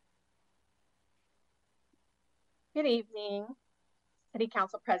 Good evening, City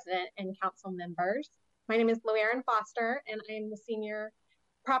Council President and Council members. My name is Luaren Foster, and I am the Senior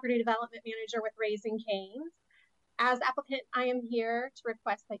Property Development Manager with Raising Cane's. As applicant, I am here to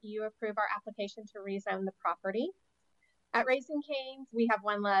request that you approve our application to rezone the property. At Raising Cane's, we have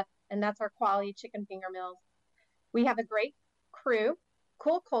one love, and that's our quality chicken finger meals. We have a great crew,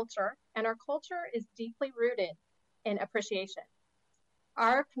 cool culture, and our culture is deeply rooted in appreciation.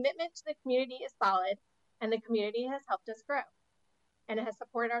 Our commitment to the community is solid, and the community has helped us grow, and it has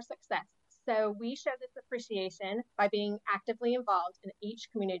supported our success. So we show this appreciation by being actively involved in each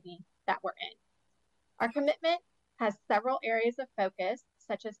community that we're in. Our commitment has several areas of focus,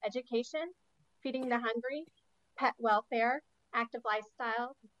 such as education, feeding the hungry, pet welfare, active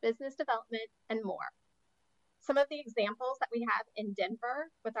lifestyle, business development, and more. Some of the examples that we have in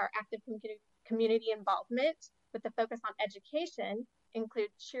Denver with our active community involvement with the focus on education include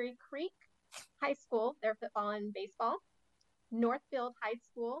Cherry Creek High School, their football and baseball, Northfield High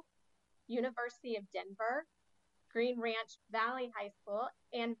School, University of Denver, Green Ranch Valley High School,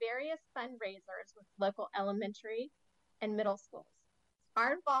 and various fundraisers with local elementary and middle schools.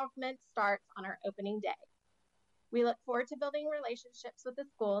 Our involvement starts on our opening day. We look forward to building relationships with the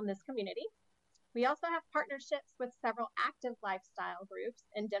school and this community. We also have partnerships with several active lifestyle groups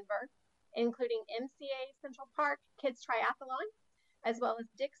in Denver, including MCA Central Park Kids Triathlon, as well as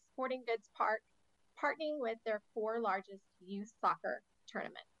Dick's Sporting Goods Park, partnering with their 4 largest youth soccer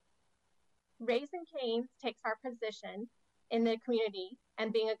tournament. Raising Cane's takes our position in the community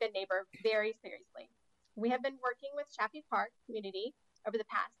and being a good neighbor very seriously. We have been working with Chaffee Park community over the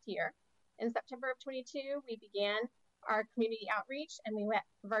past year. In September of 22, we began our community outreach, and we went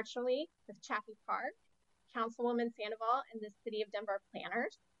virtually with Chaffee Park, Councilwoman Sandoval, and the City of Denver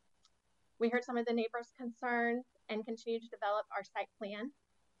planners. We heard some of the neighbors' concerns and continue to develop our site plan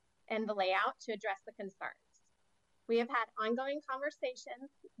and the layout to address the concerns. We have had ongoing conversations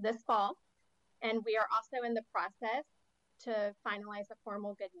this fall, and we are also in the process to finalize a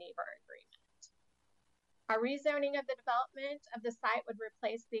formal good neighbor agreement. Our rezoning of the development of the site would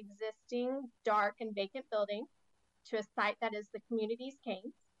replace the existing dark and vacant building to a site that is the community's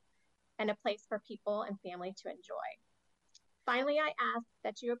Cane's and a place for people and family to enjoy. Finally, I ask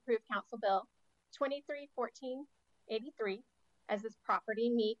that you approve Council Bill 231483 as this property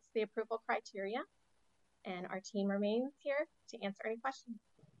meets the approval criteria, and our team remains here to answer any questions.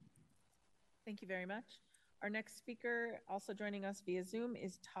 Thank you very much. Our next speaker, also joining us via Zoom,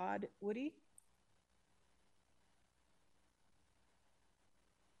 is Todd Woody.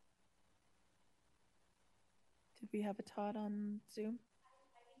 Did we have a Todd on Zoom?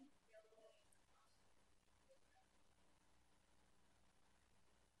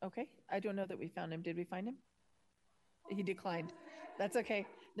 Okay, I don't know that we found him. Did we find him? He declined. That's okay.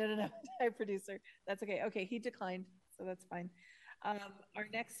 No. Hi, producer. That's okay. Okay, he declined, so that's fine. Our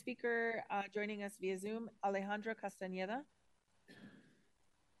next speaker joining us via Zoom, Alejandra Castañeda.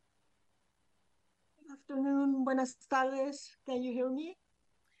 Good afternoon. Buenas tardes. Can you hear me?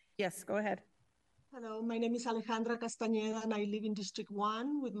 Yes, go ahead. Hello, my name is Alejandra Castañeda and I live in District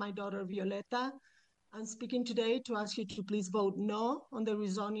 1 with my daughter Violeta. I'm speaking today to ask you to please vote no on the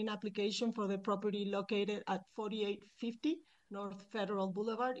rezoning application for the property located at 4850 North Federal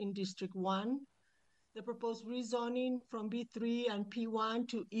Boulevard in District 1. The proposed rezoning from B3 and P1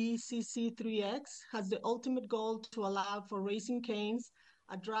 to ECC3X has the ultimate goal to allow for Raising Cane's,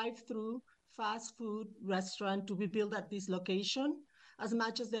 a drive-through fast food restaurant, to be built at this location. As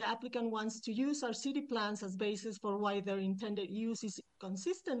much as the applicant wants to use our city plans as basis for why their intended use is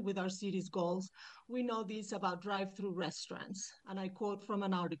consistent with our city's goals, we know this about drive-through restaurants, and I quote from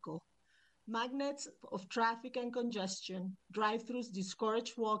an article. Magnets of traffic and congestion, drive-thrus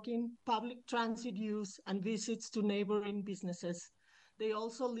discourage walking, public transit use, and visits to neighboring businesses. They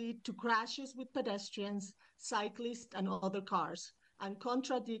also lead to crashes with pedestrians, cyclists, and other cars, and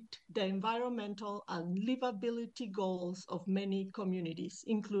contradict the environmental and livability goals of many communities,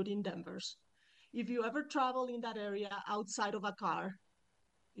 including Denver's. If you ever travel in that area outside of a car,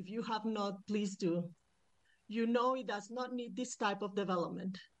 if you have not, please do. You know it does not need this type of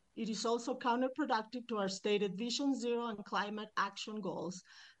development. It is also counterproductive to our stated Vision Zero and climate action goals,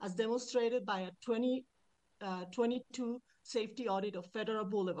 as demonstrated by a 2022 safety audit of Federal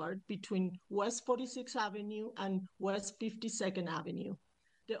Boulevard between West 46th Avenue and West 52nd Avenue.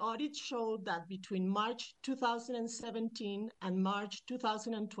 The audit showed that between March 2017 and March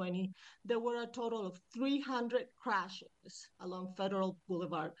 2020, there were a total of 300 crashes along Federal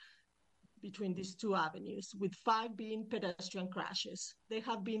Boulevard between these two avenues, with 5 being pedestrian crashes. There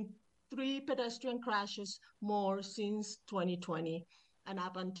have been 3 pedestrian crashes more since 2020 and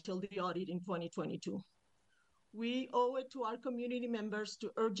up until the audit in 2022. We owe it to our community members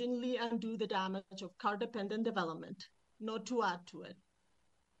to urgently undo the damage of car-dependent development, not to add to it.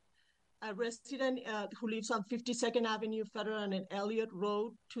 A resident who lives on 52nd Avenue, Federal and Elliott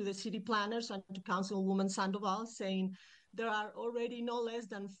Road to the city planners and to Councilwoman Sandoval, saying there are already no less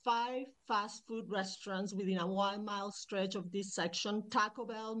than 5 fast food restaurants within a 1-mile stretch of this section: Taco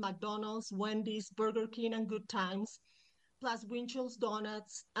Bell, McDonald's, Wendy's, Burger King, and Good Times, plus Winchell's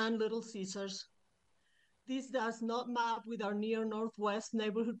Donuts and Little Caesars. This does not map with our near northwest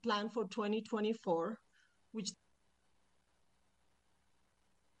neighborhood plan for 2024, which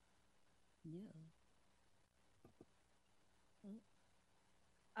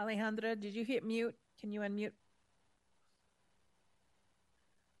Alejandra, did you hit mute? Can you unmute?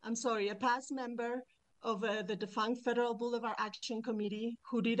 I'm sorry, a past member of the defunct Federal Boulevard Action Committee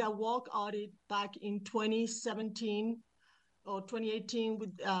who did a walk audit back in 2017 or 2018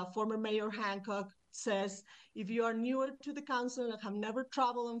 with former Mayor Hancock says, if you are newer to the council and have never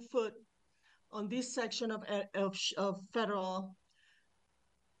traveled on foot on this section of Federal,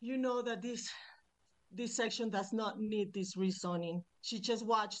 you know that this section does not need this rezoning. She just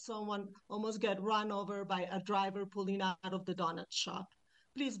watched someone almost get run over by a driver pulling out of the donut shop.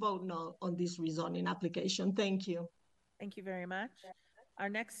 Please vote no on this rezoning application. Thank you. Thank you very much. Our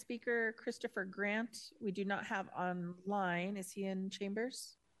next speaker, Christopher Grant, we do not have online. Is he in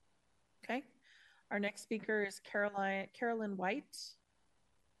chambers? Okay. Our next speaker is Carolyn White.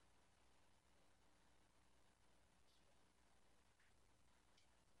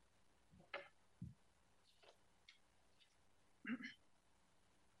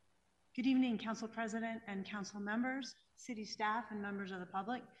 Good evening, Council President and Council members, city staff, and members of the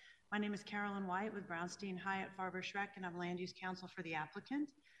public. My name is Carolyn White with Brownstein Hyatt Farber Schreck, and I'm Land Use Counsel for the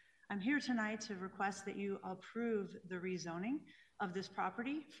applicant. I'm here tonight to request that you approve the rezoning of this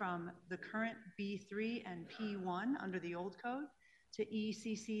property from the current B3 and P1 under the old code to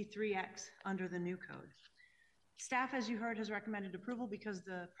ECC 3X under the new code. Staff, as you heard, has recommended approval because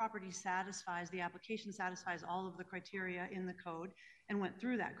the property the application satisfies all of the criteria in the code and went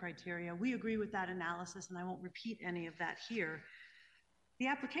through that criteria. We agree with that analysis, and I won't repeat any of that here. The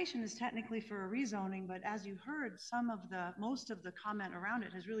application is technically for a rezoning, but as you heard, most of the comment around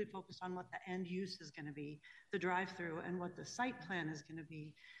it has really focused on what the end use is going to be, the drive-through, and what the site plan is going to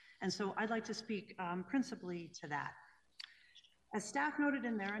be. And so I'd like to speak principally to that. As staff noted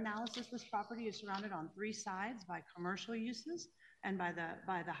in their analysis, this property is surrounded on 3 sides by commercial uses and by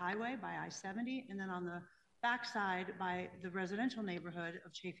the highway, by I-70, and then on the backside by the residential neighborhood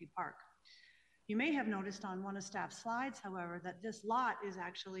of Chafee Park. You may have noticed on one of staff's slides, however, that this lot is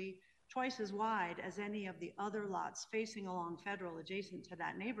actually twice as wide as any of the other lots facing along Federal adjacent to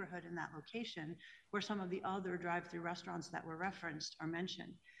that neighborhood in that location, where some of the other drive-through restaurants that were referenced are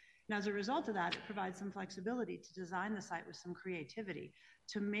mentioned. And as a result of that, it provides some flexibility to design the site with some creativity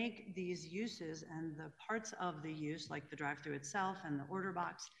to make these uses and the parts of the use, like the drive-through itself and the order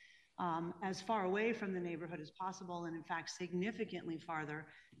box, as far away from the neighborhood as possible, and in fact, significantly farther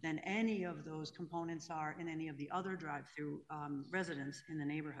than any of those components are in any of the other drive-through residents in the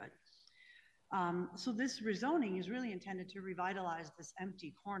neighborhood. So this rezoning is really intended to revitalize this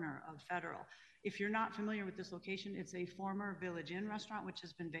empty corner of Federal. If you're not familiar with this location, it's a former Village Inn restaurant, which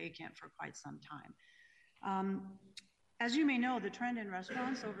has been vacant for quite some time. As you may know, the trend in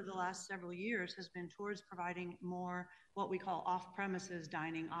restaurants over the last several years has been towards providing more what we call off-premises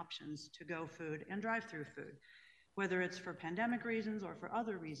dining options, to-go food and drive-through food. Whether it's for pandemic reasons or for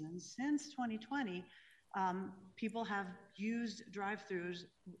other reasons, since 2020, people have used drive-throughs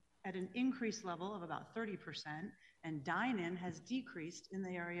at an increased level of about 30%, and dine-in has decreased in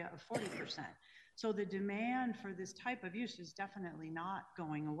the area of 40%. So the demand for this type of use is definitely not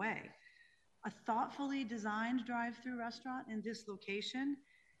going away. A thoughtfully designed drive-through restaurant in this location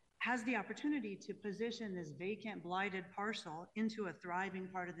has the opportunity to position this vacant, blighted parcel into a thriving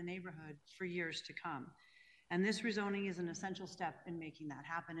part of the neighborhood for years to come. And this rezoning is an essential step in making that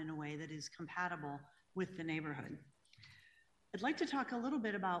happen in a way that is compatible with the neighborhood. I'd like to talk a little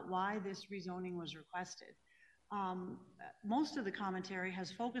bit about why this rezoning was requested. Most of the commentary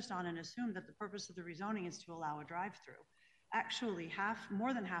has focused on and assumed that the purpose of the rezoning is to allow a drive-through. Actually,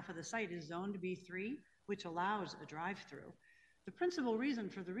 more than half of the site is zoned B3, which allows a drive-through. The principal reason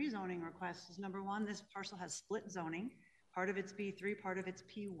for the rezoning request is, number one, this parcel has split zoning. Part of it's B3, part of it's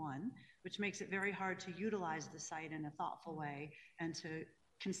P1, which makes it very hard to utilize the site in a thoughtful way and to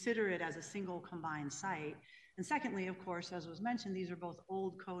consider it as a single combined site. And secondly, of course, as was mentioned, these are both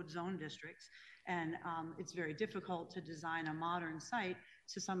old code zone districts, and it's very difficult to design a modern site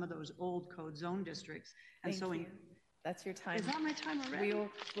to some of those old code zone districts. And Thank you. That's your time. Is that my time already?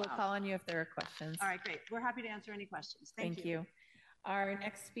 We'll call on you if there are questions. All right, great. We're happy to answer any questions. Thank you. Our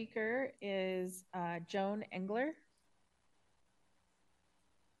next speaker is Joan Engler.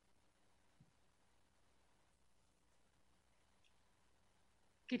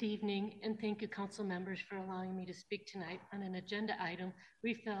 Good evening, and thank you, council members, for allowing me to speak tonight on an agenda item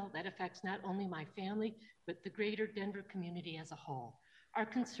we feel that affects not only my family, but the greater Denver community as a whole. Our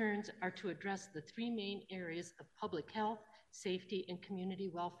concerns are to address the 3 main areas of public health, safety, and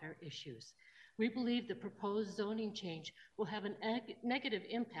community welfare issues. We believe the proposed zoning change will have a negative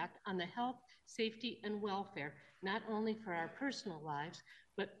impact on the health, safety, and welfare, not only for our personal lives,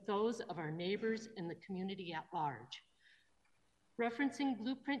 but those of our neighbors and the community at large. Referencing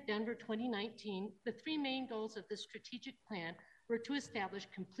Blueprint Denver 2019, the 3 main goals of the strategic plan were to establish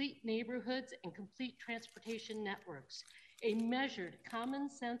complete neighborhoods and complete transportation networks, a measured, common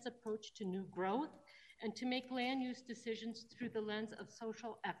sense approach to new growth, and to make land use decisions through the lens of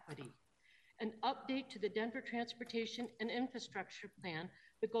social equity. An update to the Denver Transportation and Infrastructure Plan,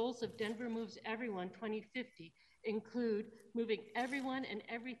 the goals of Denver Moves Everyone 2050 include moving everyone and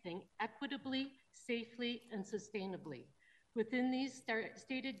everything equitably, safely, and sustainably. Within these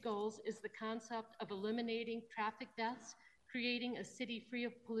stated goals is the concept of eliminating traffic deaths, creating a city free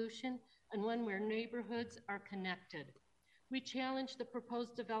of pollution, and one where neighborhoods are connected. We challenge the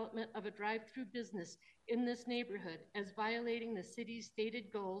proposed development of a drive-through business in this neighborhood as violating the city's stated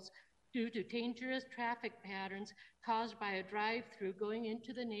goals due to dangerous traffic patterns caused by a drive-through going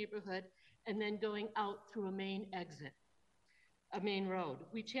into the neighborhood and then going out through a main exit. A main road.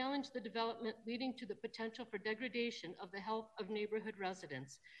 We challenge the development leading to the potential for degradation of the health of neighborhood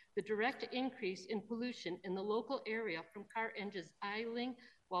residents, the direct increase in pollution in the local area from car engines idling,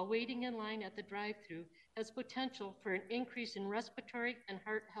 while waiting in line at the drive-thru has potential for an increase in respiratory and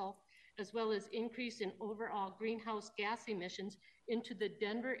heart health, as well as increase in overall greenhouse gas emissions into the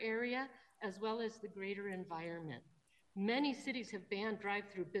Denver area, as well as the greater environment. Many cities have banned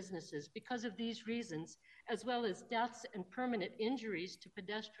drive-through businesses because of these reasons, as well as deaths and permanent injuries to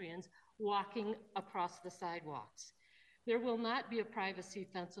pedestrians walking across the sidewalks. There will not be a privacy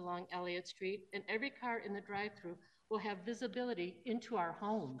fence along Elliott Street, and every car in the drive-through will have visibility into our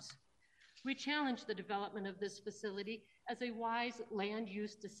homes. We challenge the development of this facility as a wise land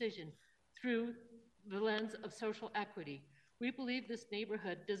use decision through the lens of social equity. We believe this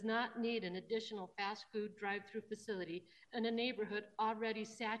neighborhood does not need an additional fast food drive-through facility in a neighborhood already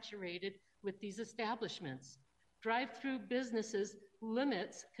saturated with these establishments. Drive-through businesses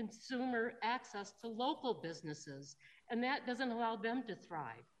limits consumer access to local businesses, and that doesn't allow them to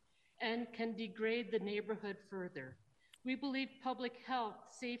thrive and can degrade the neighborhood further. We believe public health,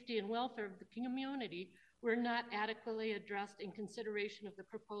 safety, and welfare of the community were not adequately addressed in consideration of the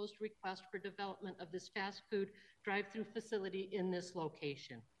proposed request for development of this fast food drive-through facility in this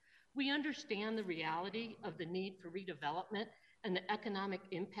location. We understand the reality of the need for redevelopment and the economic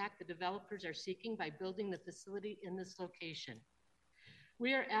impact the developers are seeking by building the facility in this location.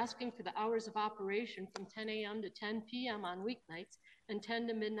 We are asking for the hours of operation from 10 a.m. to 10 p.m. on weeknights and 10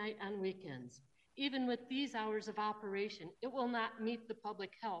 to midnight on weekends. Even with these hours of operation, it will not meet the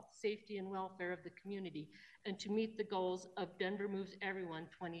public health, safety, and welfare of the community and to meet the goals of Denver Moves Everyone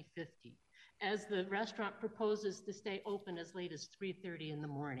 2050, as the restaurant proposes to stay open as late as 3:30 in the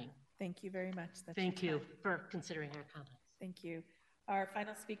morning. Thank you very much. Thank you for considering our comments. Thank you. Our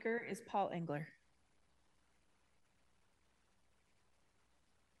final speaker is Paul Engler.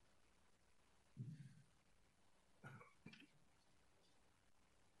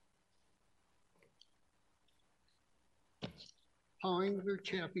 Paul Engler,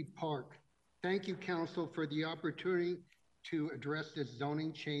 Chaffee Park. Thank you, Council, for the opportunity to address this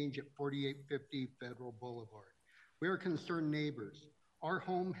zoning change at 4850 Federal Boulevard. We are concerned neighbors. Our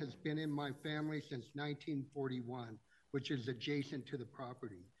home has been in my family since 1941, which is adjacent to the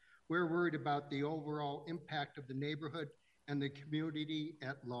property. We're worried about the overall impact of the neighborhood and the community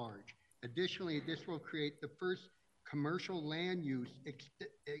at large. Additionally, this will create the first commercial land use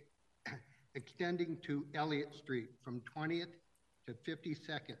extending to Elliott Street from 20th to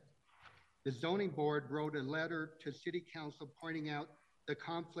 52nd. The zoning board wrote a letter to City Council pointing out the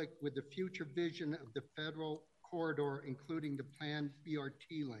conflict with the future vision of the federal corridor, including the planned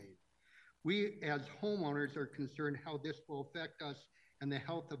BRT lane. We as homeowners are concerned how this will affect us and the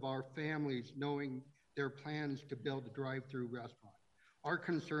health of our families, knowing their plans to build a drive-through restaurant. Our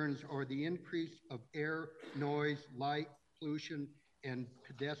concerns are the increase of air, noise, light, pollution, and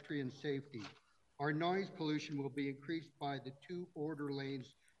pedestrian safety. Our noise pollution will be increased by the 2 order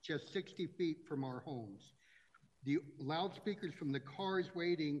lanes just 60 feet from our homes. The loudspeakers from the cars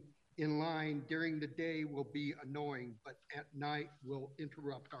waiting in line during the day will be annoying, but at night will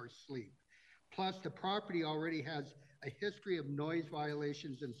interrupt our sleep. Plus, the property already has a history of noise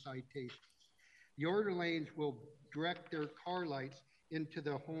violations and citations. The order lanes will direct their car lights into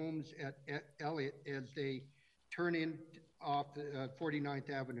the homes at Elliott as they turn in off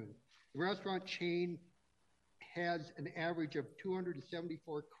 49th Avenue. The restaurant chain has an average of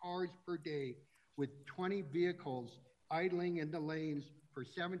 274 cars per day, with 20 vehicles idling in the lanes for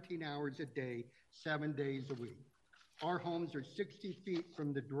 17 hours a day, 7 days a week. Our homes are 60 feet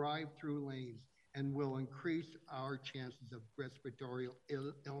from the drive-through lanes and will increase our chances of respiratory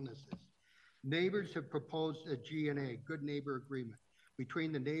illnesses. Neighbors have proposed a GNA, Good Neighbor Agreement,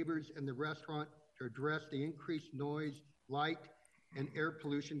 between the neighbors and the restaurant to address the increased noise, light, and air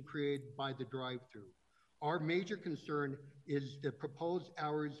pollution created by the drive-through. Our major concern is the proposed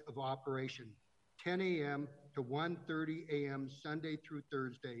hours of operation, 10 a.m. to 1:30 a.m. Sunday through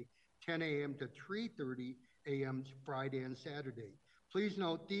Thursday, 10 a.m. to 3:30 a.m. Friday and Saturday. Please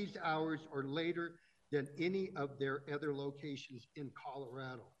note these hours are later than any of their other locations in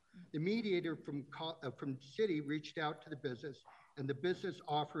Colorado. The mediator from city reached out to the business, and the business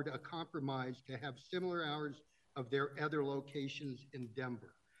offered a compromise to have similar hours of their other locations in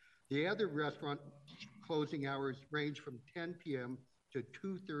Denver. The other restaurant closing hours range from 10 p.m. to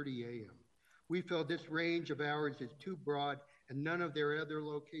 2:30 a.m. We feel this range of hours is too broad, and none of their other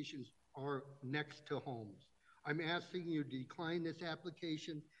locations are next to homes. I'm asking you to decline this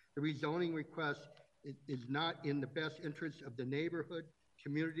application. The rezoning request is not in the best interest of the neighborhood,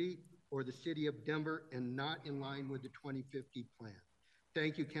 community, or the city of Denver, and not in line with the 2050 plan.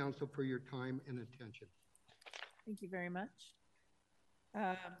 Thank you, Council, for your time and attention. Thank you very much.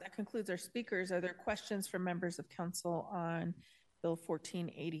 That concludes our speakers. Are there questions from members of council on Bill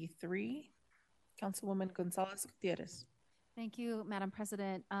 1483. Councilwoman Gonzalez Gutierrez. Thank you, Madam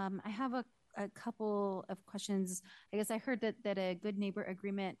President. I have a couple of questions. I guess I heard that a good neighbor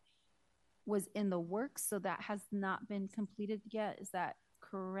agreement was in the works, so that has not been completed yet. Is that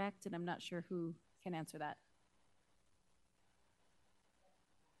correct? And I'm not sure who can answer that.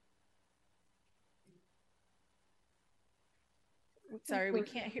 Sorry, we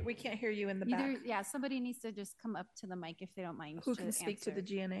can't hear you in the back. Yeah, somebody needs to just come up to the mic if they don't mind. Who can speak to the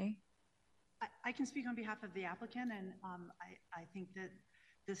GNA? I can speak on behalf of the applicant, and I think that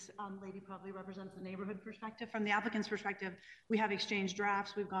this lady probably represents the neighborhood perspective. From the applicant's perspective, we have exchanged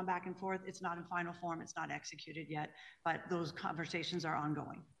drafts, we've gone back and forth. It's not in final form, it's not executed yet, but those conversations are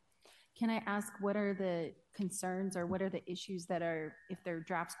ongoing. Can I ask, what are the concerns or what are the issues that are, if there are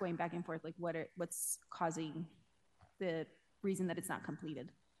drafts going back and forth, like what's causing the reason that it's not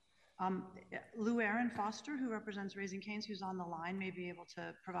completed? Lou Aaron Foster, who represents Raising Cane's, who's on the line, may be able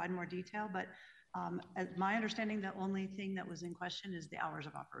to provide more detail, but as my understanding, the only thing that was in question is the hours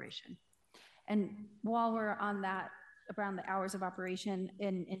of operation. And while we're on that, around the hours of operation,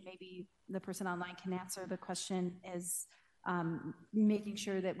 and maybe the person online can answer the question, is making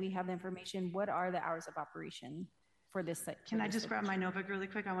sure that we have the information. What are the hours of operation for this site? Can I just grab my notebook really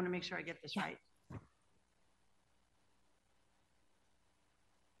quick? I want to make sure I get this right.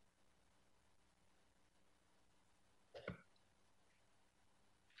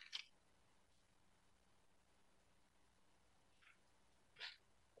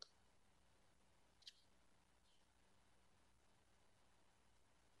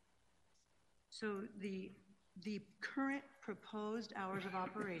 So the current proposed hours of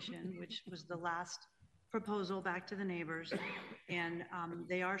operation, which was the last proposal back to the neighbors, and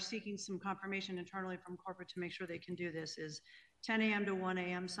they are seeking some confirmation internally from corporate to make sure they can do this, is 10 a.m. to 1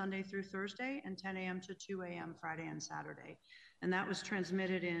 a.m. Sunday through Thursday and 10 a.m. to 2 a.m. Friday and Saturday. And that was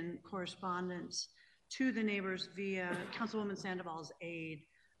transmitted in correspondence to the neighbors via Councilwoman Sandoval's aide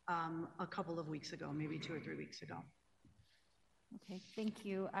a couple of weeks ago, maybe 2 or 3 weeks ago. Okay, thank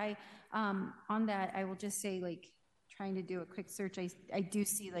you. On that, I will just say, like, trying to do a quick search, I do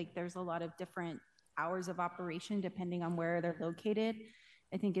see like there's a lot of different hours of operation depending on where they're located.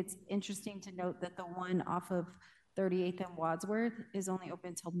 I think it's interesting to note that the one off of 38th and Wadsworth is only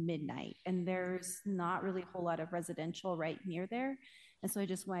open till midnight, and there's not really a whole lot of residential right near there. And so I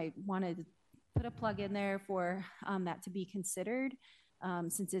just wanted to put a plug in there for that to be considered.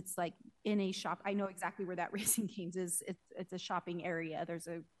 Since it's like in a shop, I know exactly where that Raising Cane's is. It's a shopping area. There's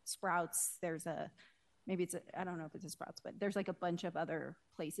a Sprouts. There's a, maybe it's a, I don't know if it's a Sprouts, but there's like a bunch of other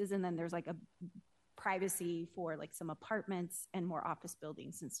places. And then there's like a privacy for like some apartments and more office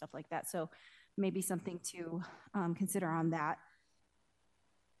buildings and stuff like that. So maybe something to consider on that.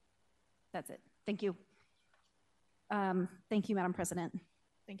 That's it. Thank you. Thank you, Madam President.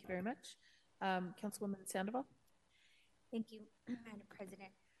 Thank you very much. Councilwoman Sandoval. Thank you, Madam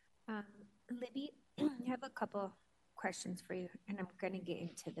President. Libby, I have a couple questions for you, and I'm going to get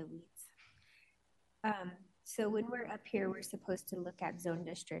into the weeds. So when we're up here, we're supposed to look at zone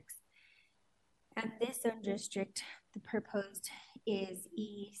districts. And this zone district, the proposed is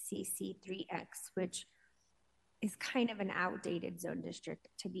ECC3X, which is kind of an outdated zone district,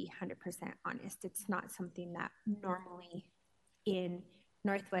 to be 100% honest. It's not something that normally in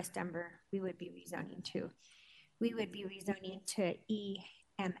Northwest Denver we would be rezoning to. We would be rezoning to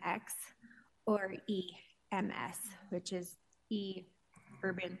EMX or EMS, which is E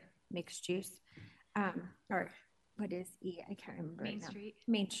urban mixed use. Or what is E? I can't remember. Main Street.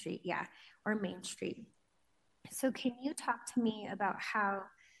 Main Street, yeah, or Main Street. So can you talk to me about how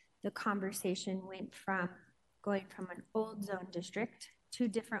the conversation went from going from an old zone district, 2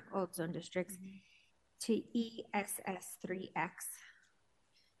 different old zone districts, to ESS3X?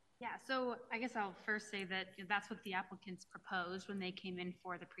 Yeah, so I guess I'll first say that that's what the applicants proposed when they came in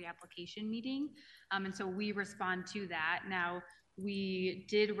for the pre-application meeting. And so we respond to that. Now, we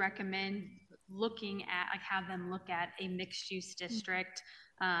did recommend looking at, like, have them look at a mixed-use district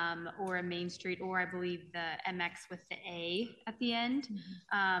or a Main Street, or I believe the MX with the A at the end.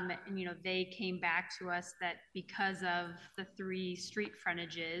 And, you know, they came back to us that because of the 3 street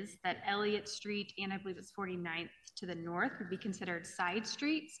frontages, that Elliott Street and I believe it's 49th to the north would be considered side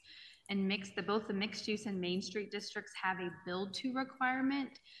streets, and both the mixed use and Main Street districts have a build to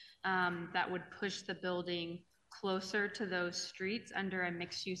requirement that would push the building closer to those streets under a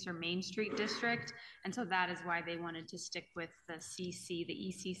mixed use or Main Street district. And so that is why they wanted to stick with the CC, the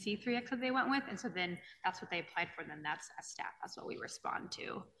ECC3X that they went with. And so then that's what they applied for. Then that's as staff, that's what we respond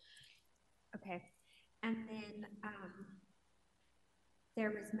to. Okay. And then there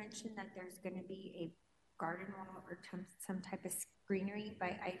was mention that there's going to be a garden wall or some type of greenery,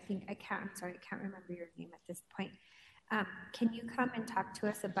 but I'm sorry, I can't remember your name at this point. Can you come and talk to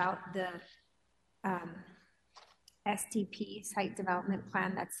us about the SDP site development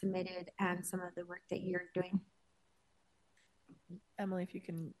plan that's submitted and some of the work that you're doing? Emily, if you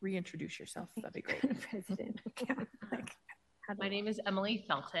can reintroduce yourself, that'd be great. President. My name is Emily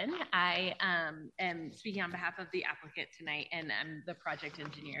Felton. I am speaking on behalf of the applicant tonight, and I'm the project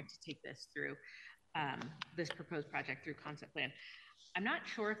engineer to take this through this proposed project through concept plan. I'm not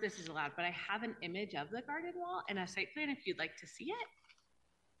sure if this is allowed, but I have an image of the garden wall and a site plan if you'd like to see it.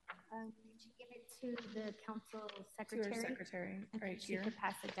 Could you give it to the council secretary? To our secretary, and right she here. could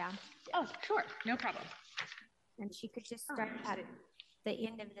pass it down. Oh, sure, no problem. And she could just start at the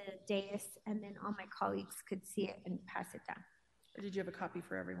end of the dais, and then all my colleagues could see it and pass it down. Or did you have a copy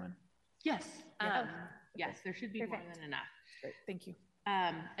for everyone? Yes. Yeah. Yes, there should be Perfect. more than enough. Great, thank you.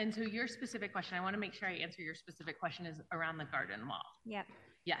 And so your specific question, I want to make sure I answer your specific question, is around the garden wall. Yep.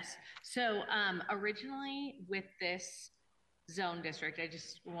 Yes. So originally with this zone district, I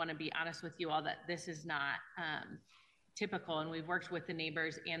just want to be honest with you all that this is not typical, and we've worked with the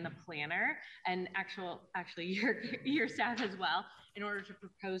neighbors and the planner and actually your staff as well in order to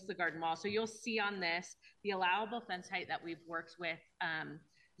propose the garden wall. So you'll see on this, the allowable fence height that we've worked with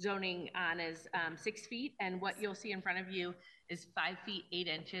zoning on is 6 feet, and what you'll see in front of you is 5 feet 8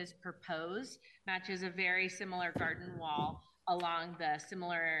 inches proposed, matches a very similar garden wall along the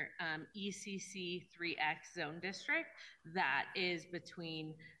similar ECC 3X zone district that is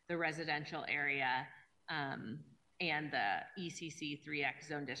between the residential area and the ECC 3X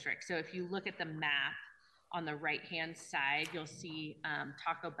zone district. So if you look at the map on the right-hand side, you'll see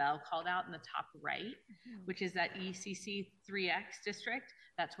Taco Bell called out in the top right, which is that ECC 3X district.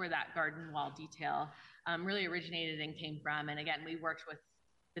 That's where that garden wall detail really originated and came from. And again, we worked with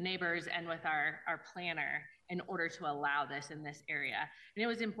the neighbors and with our planner in order to allow this in this area. And it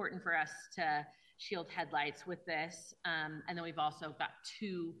was important for us to shield headlights with this. And then we've also got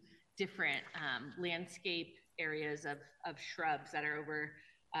 2 different landscape areas of shrubs that are over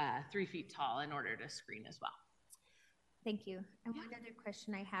 3 feet tall in order to screen as well. Thank you. And one other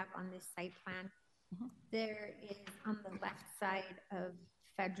question I have on this site plan. There is on the left side of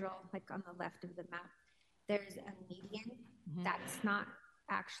Federal, like on the left of the map, there's a median that's not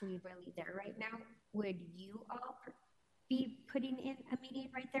actually really there right now. Would you all be putting in a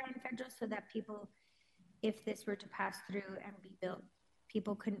median right there on Federal so that people, if this were to pass through and be built,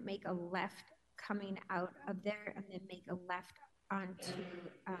 people couldn't make a left coming out of there and then make a left onto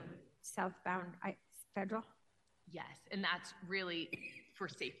southbound Federal? Yes, and that's really for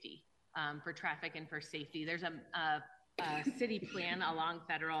safety, for traffic and for safety. There's a city plan along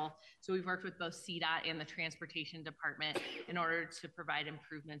Federal, so we've worked with both CDOT and the Transportation Department in order to provide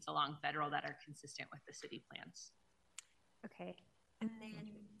improvements along Federal that are consistent with the city plans. Okay, and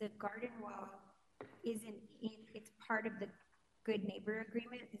then the garden wall isn't in, it's part of the Good Neighbor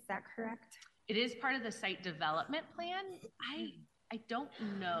Agreement, is that correct? It is part of the site development plan. I don't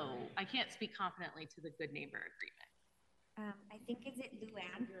know. I can't speak confidently to the Good Neighbor Agreement. I think, is it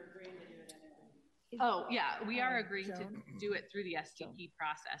Luann? Oh, yeah, we are agreeing to do it through the SDP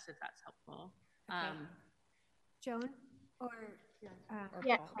process, if that's helpful. Okay. Joan or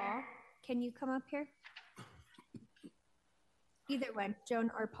Yeah. Paul, can you come up here? Either one,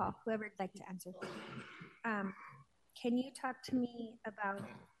 Joan or Paul, whoever would like to answer. Can you talk to me about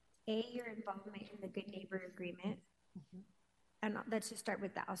your involvement in the Good Neighbor Agreement? And let's just start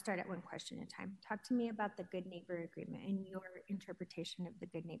with that. I'll start at one question at a time. Talk to me about the Good Neighbor Agreement and your interpretation of the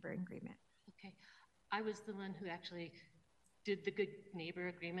Good Neighbor Agreement. Okay. I was the one who actually did the Good Neighbor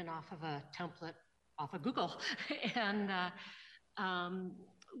Agreement off of a template off of Google. And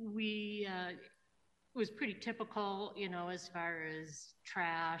it was pretty typical, you know, as far as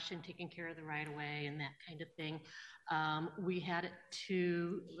trash and taking care of the right of way and that kind of thing. We had it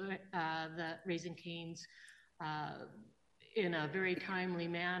to the Raising Cane's in a very timely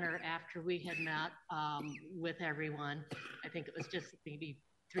manner after we had met with everyone. I think it was just maybe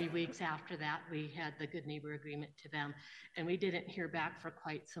 3 weeks after that, we had the Good Neighbor Agreement to them, and we didn't hear back for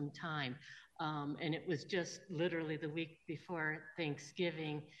quite some time. And it was just literally the week before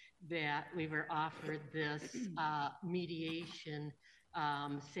Thanksgiving that we were offered this mediation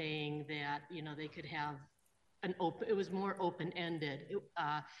saying that, you know, they could have it was more open-ended,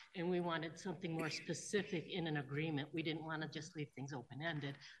 and we wanted something more specific in an agreement. We didn't want to just leave things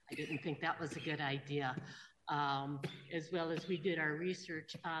open-ended. I didn't think that was a good idea. As well as we did our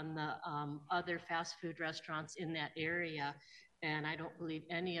research on the other fast food restaurants in that area, and I don't believe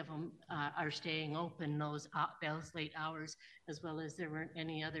any of them are staying open those late hours, as well as there weren't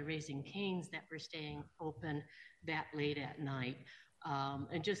any other Raising Cane's that were staying open that late at night.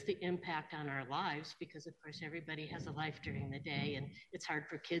 And just the impact on our lives, because of course everybody has a life during the day, and it's hard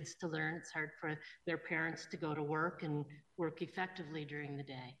for kids to learn, it's hard for their parents to go to work and work effectively during the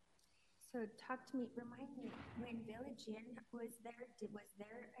day. So talk to me, remind me, when Village Inn was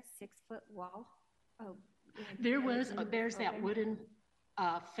there a 6-foot wall? Oh, There's that wooden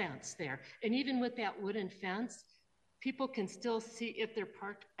fence there. And even with that wooden fence, people can still see if they're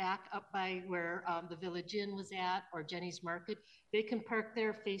parked back up by where the Village Inn was at or Jenny's Market. They can park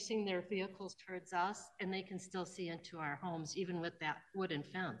there facing their vehicles towards us, and they can still see into our homes, even with that wooden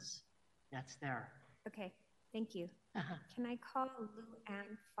fence that's there. Okay, thank you. Can I call Lou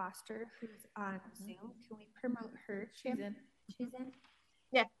Ann Foster, who's on Zoom? Can we promote her? She's in. She's in?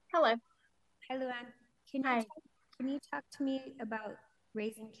 Yes, hello. Hi, Lou Ann. Can you talk to me about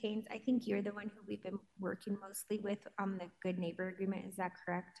Raising Cane's? I think you're the one who we've been working mostly with on the Good Neighbor Agreement. Is that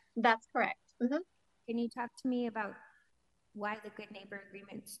correct? That's correct. Can you talk to me about why the Good Neighbor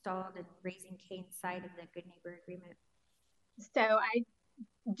Agreement stalled and Raising Cane's side of the Good Neighbor Agreement? So I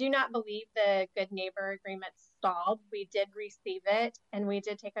do not believe the Good Neighbor Agreement stalled. We did receive it, and we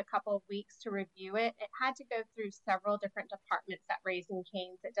did take a couple of weeks to review it. It had to go through several different departments at Raising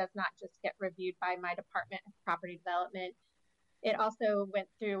Cane's. It does not just get reviewed by my Department of Property Development. It also went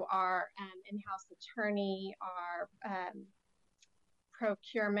through our in-house attorney, our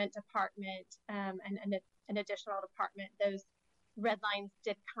procurement department, and an additional department. Those red lines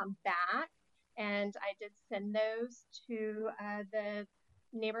did come back, and I did send those to the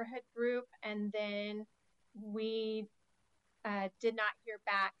neighborhood group, and then we did not hear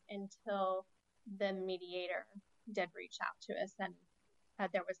back until the mediator did reach out to us, and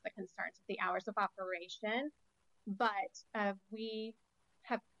there was the concerns of the hours of operation. But we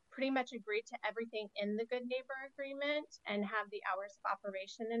have pretty much agreed to everything in the Good Neighbor Agreement and have the hours of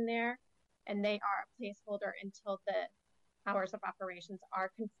operation in there, and they are a placeholder until the hours of operations are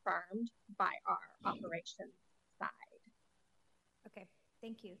confirmed by our operations side. Okay,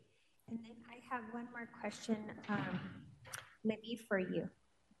 thank you. And then I have one more question, maybe for you.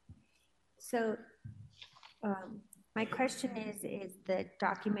 So my question is the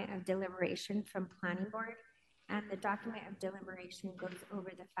document of deliberation from Planning Board. And the document of deliberation goes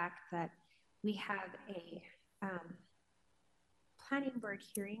over the fact that we have a Planning Board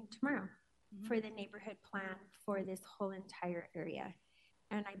hearing tomorrow for the neighborhood plan for this whole entire area.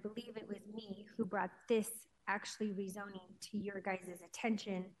 And I believe it was me who brought this actually rezoning to your guys'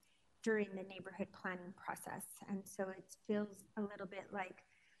 attention during the neighborhood planning process. And so it feels a little bit like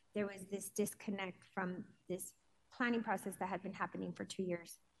there was this disconnect from this planning process that had been happening for 2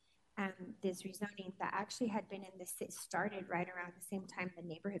 years. And this rezoning that actually had been started right around the same time the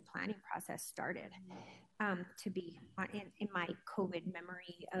neighborhood planning process started, to be in my COVID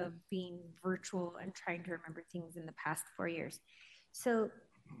memory of being virtual and trying to remember things in the past 4 years. So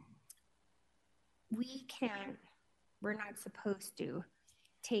we're not supposed to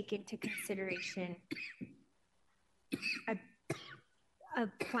take into consideration a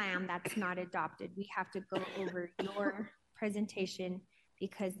plan that's not adopted. We have to go over your presentation,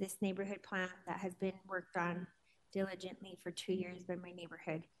 because this neighborhood plan that has been worked on diligently for 2 years by my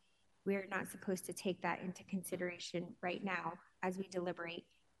neighborhood, we're not supposed to take that into consideration right now as we deliberate,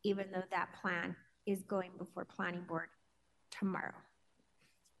 even though that plan is going before Planning Board tomorrow.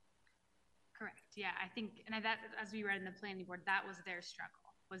 Correct. Yeah, I think, and that, as we read in the Planning Board, that was their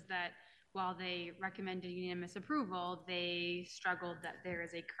struggle, was that while they recommended unanimous approval, they struggled that there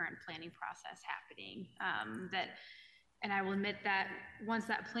is a current planning process happening. And I will admit that once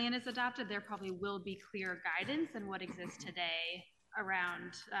that plan is adopted, there probably will be clear guidance in what exists today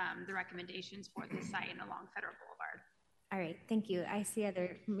around the recommendations for this site along Federal Boulevard. All right, thank you. I see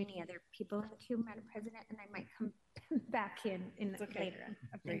many other people in the queue, Madam President, and I might come back in later on.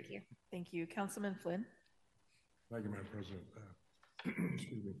 Thank you. Thank you. Councilman Flynn. Thank you, Madam President.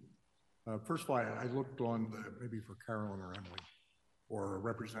 Excuse me. First of all, I looked on maybe for Carolyn or Emily or a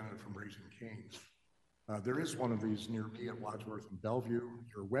representative from Raising Cane's. There is one of these near me at Wadsworth and Bellevue.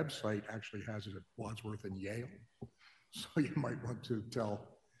 Your website actually has it at Wadsworth and Yale. So you might want to tell,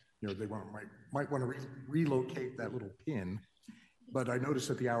 they might want to relocate that little pin. But I noticed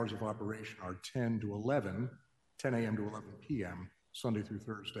that the hours of operation are 10 a.m. to 11 p.m., Sunday through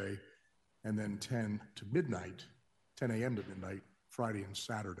Thursday, and then 10 a.m. to midnight, Friday and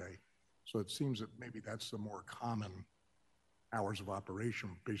Saturday. So it seems that maybe that's the more common hours of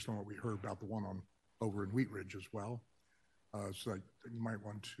operation based on what we heard about the one over in Wheat Ridge as well. So you might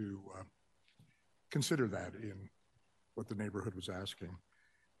want to consider that in what the neighborhood was asking.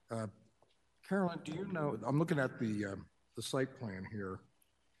 Carolyn, do you know, I'm looking at the site plan here,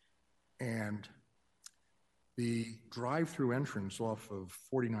 and the drive-through entrance off of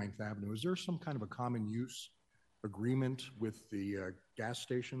 49th Avenue, is there some kind of a common use agreement with the gas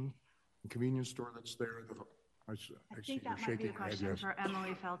station and convenience store that's there? I think that might be a question for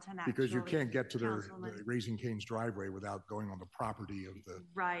Emily Felton, actually. Because you can't get to the Raising Cane's driveway without going on the property of the...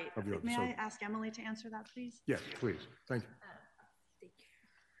 Right. Of May I ask Emily to answer that, please? Yes, please. Thank you.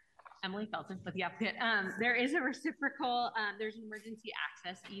 Emily Felton with the applicant. There is a reciprocal, there's an emergency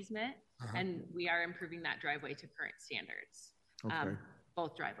access easement, and we are improving that driveway to current standards. Okay.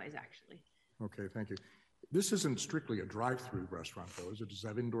 Both driveways, actually. Okay, thank you. This isn't strictly a drive-through restaurant, though, is it? Does it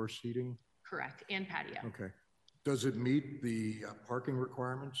have indoor seating? Correct, and patio. Okay. Does it meet the parking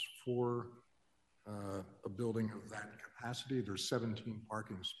requirements for a building of that capacity? There's 17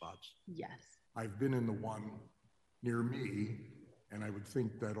 parking spots. Yes. I've been in the one near me, and I would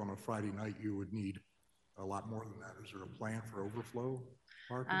think that on a Friday night you would need a lot more than that. Is there a plan for overflow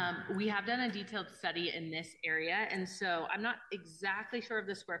parking? We have done a detailed study in this area, and so I'm not exactly sure of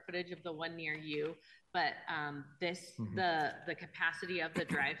the square footage of the one near you, but the capacity of the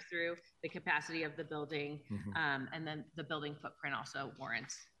drive-through, the capacity of the building, and then the building footprint also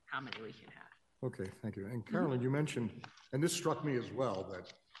warrants how many we can have. Okay, thank you. And Carolyn, you mentioned, and this struck me as well,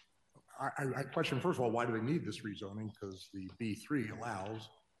 that I question, first of all, why do they need this rezoning? Because the B3 allows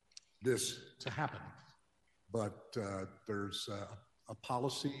this to happen. But there's a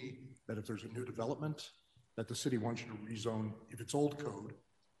policy that if there's a new development, that the city wants you to rezone, if it's old code,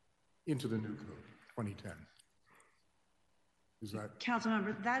 into the new code, 2010. Is that?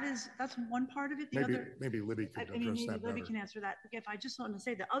 Councilmember, that's one part of it. Maybe Libby could address maybe that Libby better. can answer that. If I just want to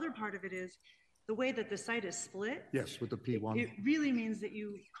say the other part of it is the way that the site is split. Yes, with the P1. It really means that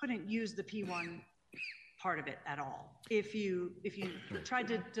you couldn't use the P1 part of it at all. If you tried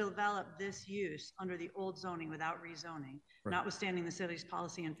to develop this use under the old zoning without rezoning, notwithstanding the city's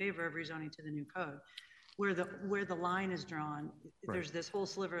policy in favor of rezoning to the new code, where the line is drawn, there's this whole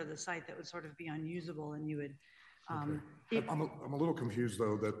sliver of the site that would sort of be unusable, and you would. I'm a little confused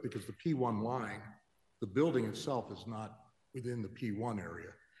though, that because the P1 line, the building itself is not within the P1 area.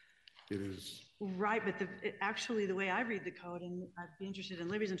 It is. Right, but actually the way I read the code, and I'd be interested in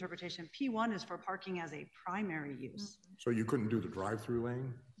Libby's interpretation, P1 is for parking as a primary use. So you couldn't do the drive-through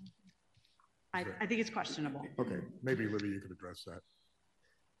lane? I think it's questionable. Okay, maybe Libby, you could address that.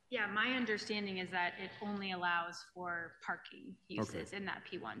 Yeah, my understanding is that it only allows for parking uses in that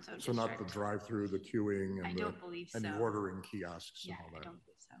P1 zone. So not the drive-through, the queuing, and I don't believe so. And the ordering kiosks Yeah, and all that. I don't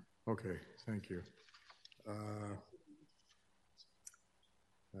believe so. Okay, thank you.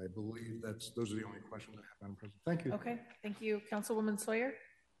 I believe those are the only questions I have, Madam President. Thank you. Okay, thank you. Councilwoman Sawyer?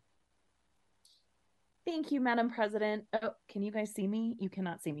 Thank you, Madam President. Oh, can you guys see me? You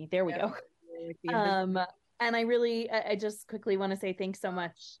cannot see me. There we go. And I just quickly want to say thanks so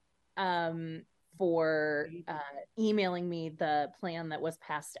much for emailing me the plan that was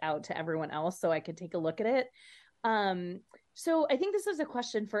passed out to everyone else so I could take a look at it. So I think this is a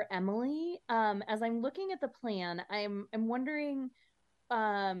question for Emily. As I'm looking at the plan, I'm wondering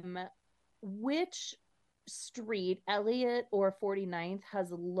which street, Elliott or 49th,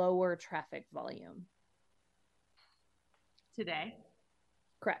 has lower traffic volume? Today?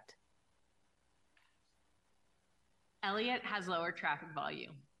 Correct. Elliott has lower traffic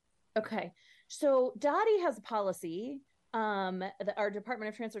volume. Okay. So Dottie has a policy. Our Department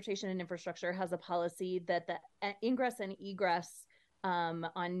of Transportation and Infrastructure has a policy that the ingress and egress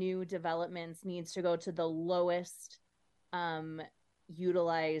on new developments needs to go to the lowest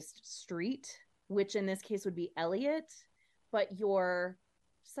utilized street, which in this case would be Elliott, but your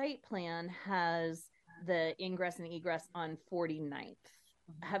site plan has the ingress and egress on 49th.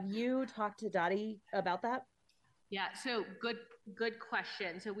 Have you talked to Dottie about that? Yeah, so good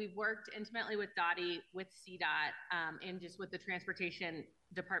question. So we've worked intimately with Dottie, with CDOT, and just with the transportation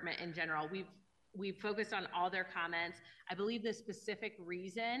department in general. We've focused on all their comments. I believe the specific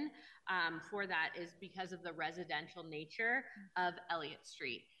reason for that is because of the residential nature of Elliott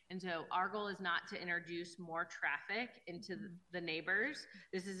Street. And so our goal is not to introduce more traffic into the neighbors.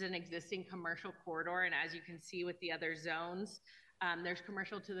 This is an existing commercial corridor, and as you can see with the other zones, there's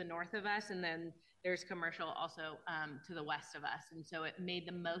commercial to the north of us, and then there's commercial also to the west of us. And so it made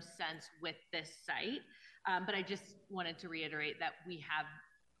the most sense with this site. But I just wanted to reiterate that we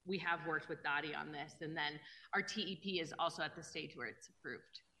have worked with Dottie on this, and then our TEP is also at the stage where it's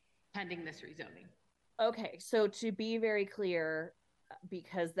approved, pending this rezoning. Okay, so to be very clear,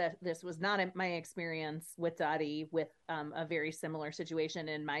 because this was not my experience with Dottie with a very similar situation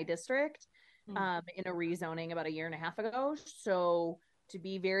in my district, in a rezoning about a year and a half ago. So to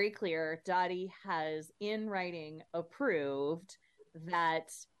be very clear, Dottie has in writing approved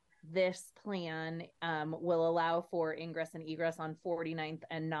that this plan will allow for ingress and egress on 49th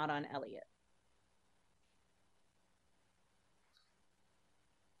and not on Elliott.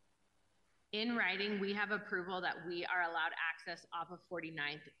 In writing, we have approval that we are allowed access off of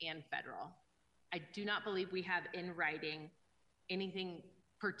 49th and Federal. I do not believe we have in writing anything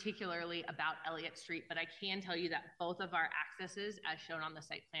particularly about Elliott Street, but I can tell you that both of our accesses, as shown on the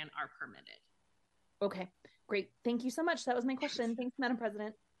site plan, are permitted. Okay, great. Thank you so much. That was my question. Thanks, Madam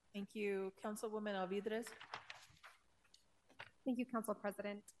President. Thank you. Councilwoman Alvidrez. Thank you, Council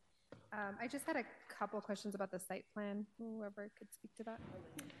President. I just had a couple questions about the site plan. Whoever could speak to that.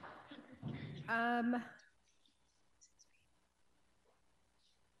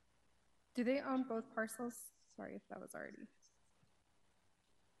 Do they own both parcels? Sorry if that was already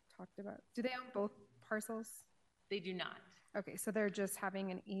talked about. Do they own both parcels? They do not. Okay, so they're just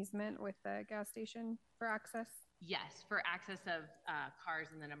having an easement with the gas station for access? Yes, for access of cars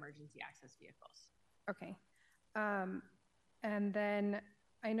and then emergency access vehicles. Okay. And then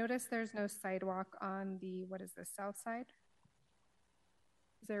I noticed there's no sidewalk on the, what is the south side?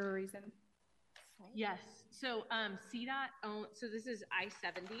 Is there a reason? Yes, so CDOT owns, so this is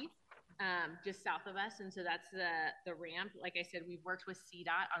I-70, just south of us, and so that's the ramp. Like I said, we've worked with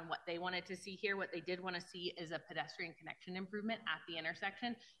CDOT on what they wanted to see here. What they did want to see is a pedestrian connection improvement at the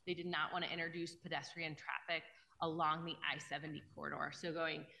intersection. They did not want to introduce pedestrian traffic along the I-70 corridor. So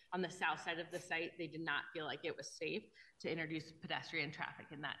going on the south side of the site, they did not feel like it was safe to introduce pedestrian traffic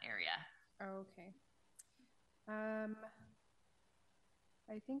in that area. Okay.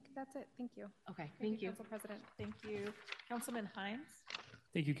 I think that's it. Thank you. Okay, thank you. Council President. Thank you. Councilman Hines.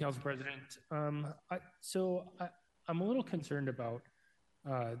 Thank you, Council President. I'm a little concerned about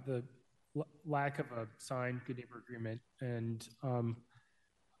the lack of a signed good neighbor agreement, and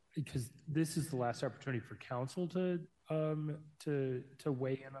because this is the last opportunity for council to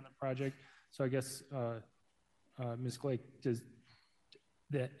weigh in on the project. So I guess, Ms. Glake, does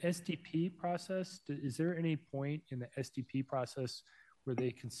the SDP process, is there any point in the SDP process where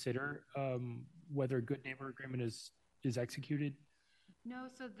they consider whether a good neighbor agreement is executed? No,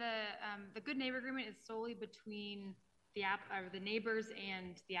 so the good neighbor agreement is solely between the neighbors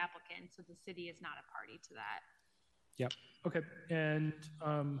and the applicant, so the city is not a party to that. Yep. Okay. And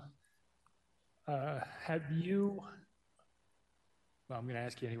have you? Well, I'm going to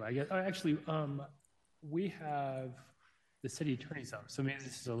ask you anyway. I guess actually, we have the city attorney's office. So maybe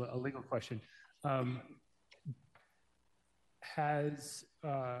this is a legal question. Has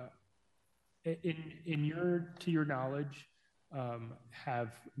to your knowledge, have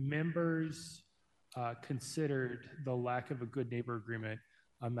members considered the lack of a good neighbor agreement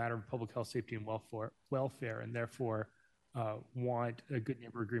a matter of public health, safety, and welfare, and therefore want a good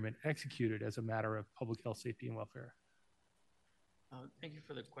neighbor agreement executed as a matter of public health, safety, and welfare? Thank you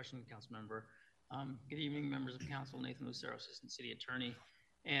for the question, Council Member. Good evening, members of council. Nathan Lucero, Assistant City Attorney.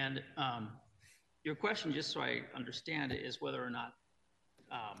 And your question, just so I understand it, is whether or not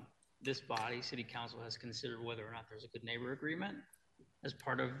this body, City Council, has considered whether or not there's a good neighbor agreement as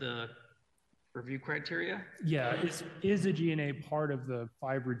part of the review criteria? Yeah, is a GNA part of the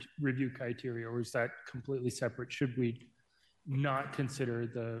 5 review criteria, or is that completely separate? Should we not consider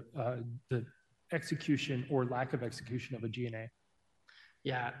the execution or lack of execution of a GNA?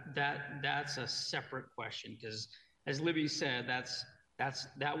 Yeah, that's a separate question, because as Libby said,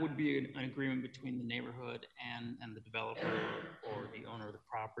 that would be an agreement between the neighborhood and the developer or the owner of the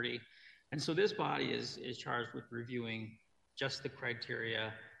property. And so this body is charged with reviewing just the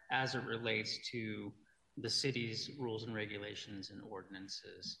criteria as it relates to the city's rules and regulations and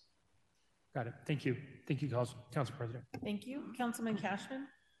ordinances. Got it. Thank you. Thank you, Council President. Thank you. Councilman Cashman.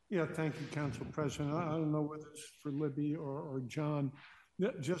 Yeah, thank you, Council President. I don't know whether it's for Libby or John.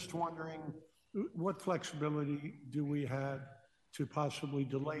 Just wondering, what flexibility do we have to possibly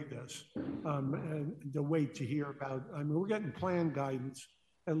delay this and to wait to hear about? I mean, we're getting plan guidance,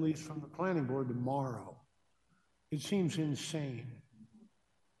 at least from the planning board tomorrow. It seems insane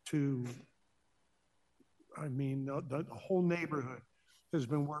to, I mean, the whole neighborhood has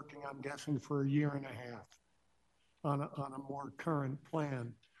been working, I'm guessing, for a year and a half on a more current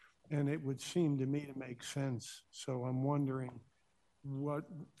plan. And it would seem to me to make sense. So I'm wondering what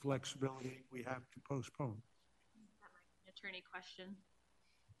flexibility we have to postpone. That might be an attorney question.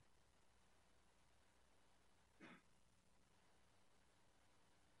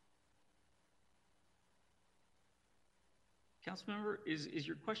 Councilmember, is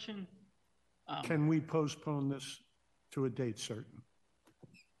your question? Can we postpone this to a date certain?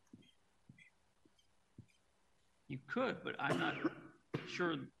 you could, but I'm not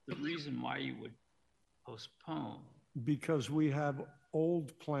sure the reason why you would postpone. Because we have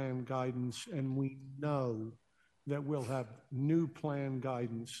old plan guidance and we know that we'll have new plan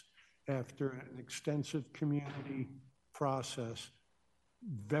guidance after an extensive community process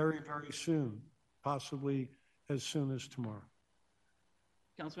very, very soon, possibly as soon as tomorrow.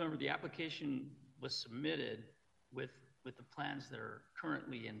 Councilmember, the application was submitted with the plans that are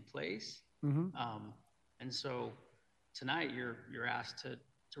currently in place. Mm-hmm. And so tonight you're asked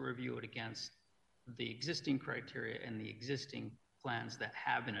to review it against the existing criteria and the existing plans that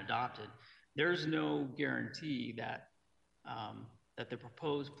have been adopted. There's no guarantee that that the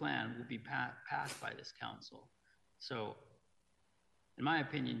proposed plan will be passed by this council. So in my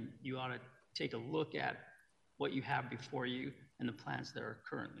opinion, you ought to take a look at what you have before you and the plans that are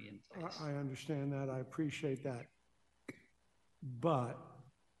currently in place. I understand that. I appreciate that. But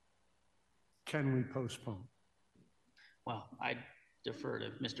can we postpone? Well, I defer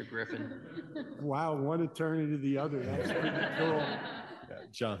to Mr. Griffin. Wow, one attorney to the other. That's pretty cool.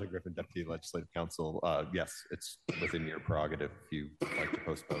 Jonathan Griffin, Deputy Legislative Counsel. Yes, it's within your prerogative. If you like to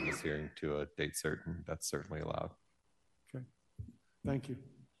postpone this hearing to a date certain, that's certainly allowed. Okay, thank you.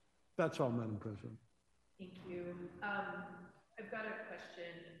 That's all, Madam President. Thank you. I've got a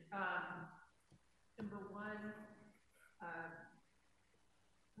question. Number one,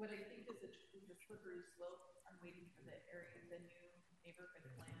 what I think is a slippery slope. I'm waiting for the new neighborhood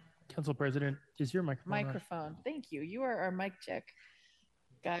plan. Council President, is your microphone on? Thank you. You are our mic check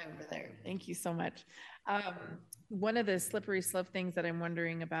guy over there. Thank you so much. One of the slippery slope things that I'm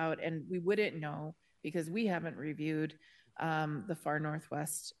wondering about, and we wouldn't know because we haven't reviewed the Far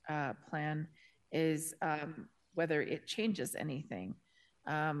Northwest plan, is whether it changes anything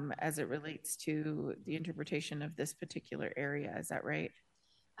as it relates to the interpretation of this particular area. Is that right?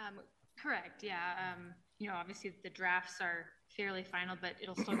 Correct. Yeah. Obviously the drafts are fairly final, but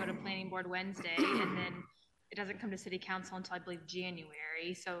it'll still go to planning board Wednesday, and then it doesn't come to city council until I believe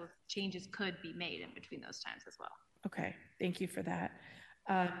January. So changes could be made in between those times as well. Okay. Thank you for that.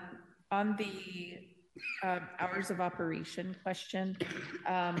 On the hours of operation question,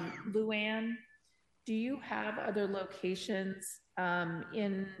 Luann, do you have other locations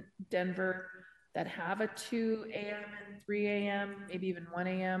in Denver that have a 2 a.m. and 3 a.m., maybe even 1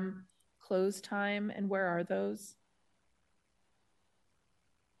 a.m. close time? And where are those?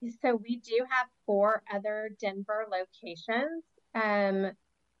 So we do have 4 other Denver locations.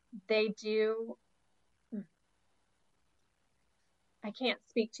 They do, I can't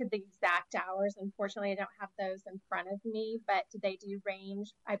speak to the exact hours. Unfortunately, I don't have those in front of me, but they do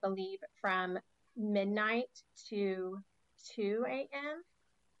range, I believe, from midnight to 2 a.m.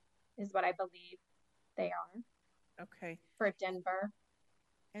 is what I believe they are. Okay. For Denver.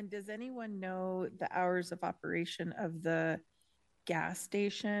 And does anyone know the hours of operation of the gas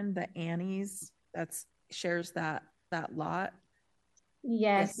station, the Annie's, that's shares that lot?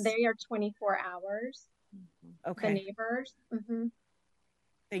 Yes, they are 24 hours. Okay. The neighbors. Mm-hmm.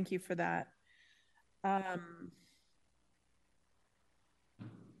 Thank you for that.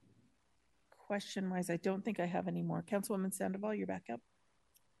 Question-wise, I don't think I have any more. Councilwoman Sandoval, you're back up.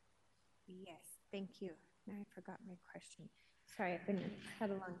 Yes, thank you. I forgot my question. Sorry, I've had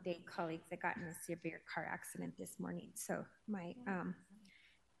a long day, colleagues. I got in a severe car accident this morning, so my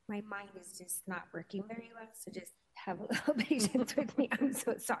mind is just not working very well. So just have a little patience with me. I'm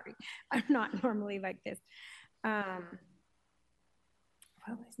so sorry. I'm not normally like this.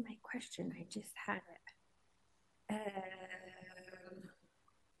 What was my question? I just had it.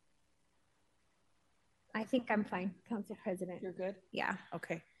 I think I'm fine, Council President. You're good? Yeah.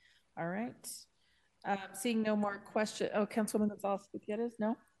 Okay. All right. Seeing no more questions. Oh, Councilwoman Gonzalez Gutierrez,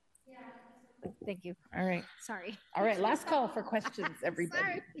 no? Yeah. Thank you. All right. Sorry. All right. Last call for questions,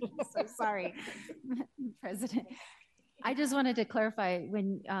 everybody. So sorry, President. I just wanted to clarify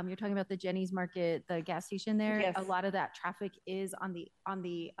when you're talking about the Jenny's Market, the gas station there, Yes. a lot of that traffic is on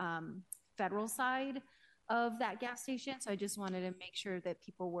the federal side of that gas station. So I just wanted to make sure that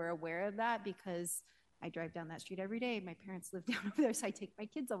people were aware of that because I drive down that street every day. My parents live down over there, so I take my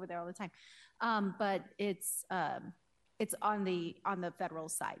kids over there all the time. But it's on the federal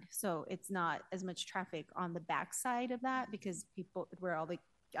side, so it's not as much traffic on the back side of that because people where all the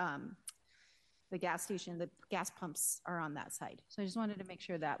gas station, the gas pumps are on that side. So I just wanted to make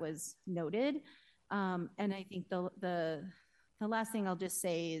sure that was noted. And I think the last thing I'll just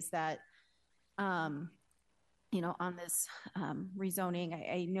say is that on this rezoning,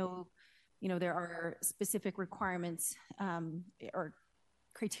 I know. There are specific requirements or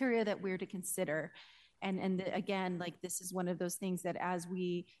criteria that we're to consider. Again, like this is one of those things that as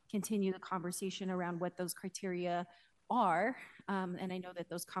we continue the conversation around what those criteria are, and I know that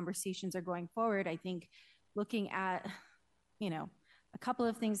those conversations are going forward, I think looking at, a couple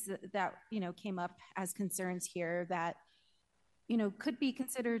of things that came up as concerns here that, could be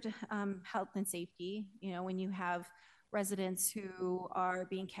considered health and safety, when you have residents who are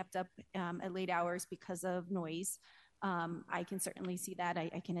being kept up at late hours because of noise. I can certainly see that.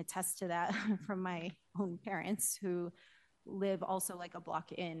 I can attest to that from my own parents who live also like a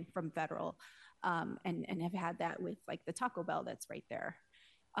block in from Federal, and have had that with like the Taco Bell that's right there.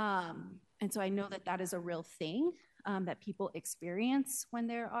 And so I know that that is a real thing that people experience when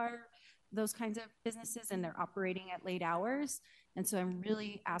there are those kinds of businesses and they're operating at late hours. And so I'm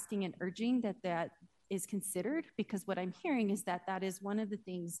really asking and urging that that is considered, because what I'm hearing is that that is one of the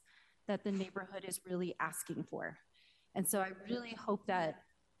things that the neighborhood is really asking for. And so I really hope that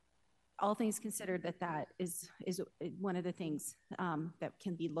all things considered, that is one of the things that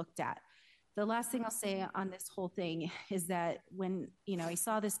can be looked at. The last thing I'll say on this whole thing is that when, I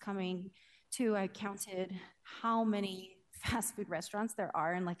saw this coming too, I counted how many fast food restaurants there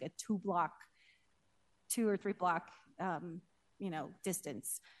are in like a 2 or 3 block,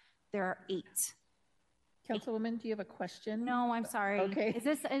 distance. There are 8. Councilwoman, do you have a question? No, I'm sorry. Okay. Is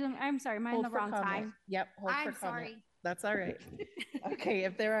this, I'm sorry, am I in the wrong time? Yep. Hold I'm for comment. sorry. That's all right. Okay,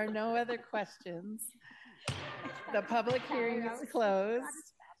 if there are no other questions, the public hearing is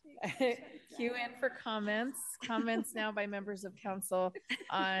closed. Queue in for comments. Comments now by members of council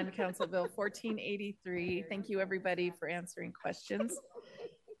on Council Bill 1483. Thank you, everybody, for answering questions.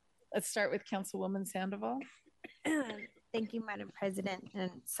 Let's start with Councilwoman Sandoval. Thank you, Madam President. And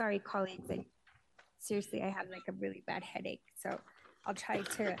sorry, colleagues, seriously, I have like a really bad headache. So I'll try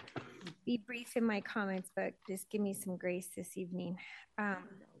to be brief in my comments, but just give me some grace this evening.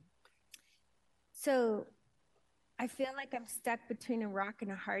 So I feel like I'm stuck between a rock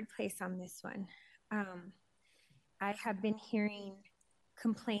and a hard place on this one. I have been hearing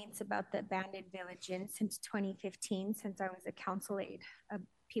complaints about the abandoned Village Inn since 2015, since I was a council aide, of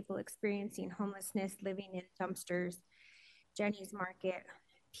people experiencing homelessness, living in dumpsters, Jenny's Market,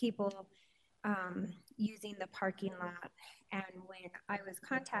 people using the parking lot. And when I was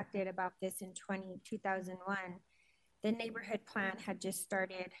contacted about this in 2001, the neighborhood plan had just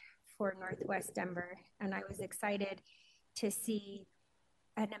started for Northwest Denver, and I was excited to see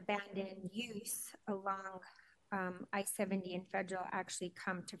an abandoned use along I-70 and Federal actually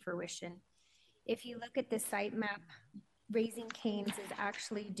come to fruition. If you look at the site map, Raising Cane's is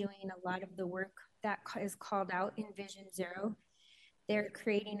actually doing a lot of the work that is called out in Vision Zero. They're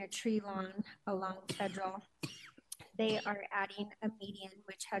creating a tree lawn along Federal. They are adding a median,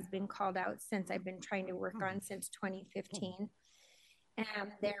 which has been called out since I've been trying to work on since 2015.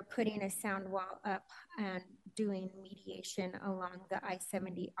 And they're putting a sound wall up and doing mediation along the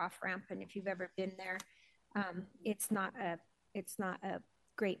I-70 off-ramp. And if you've ever been there, it's not a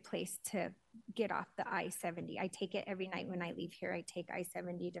great place to get off the I-70. I take it every night when I leave here. I take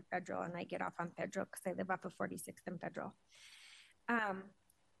I-70 to Federal, and I get off on Federal because I live off of 46th and Federal.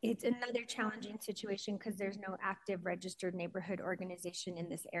 It's another challenging situation because there's no active registered neighborhood organization in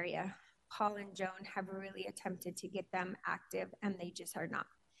this area. Paul and Joan have really attempted to get them active, and they just are not.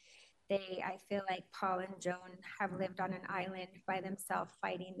 I feel like Paul and Joan have lived on an island by themselves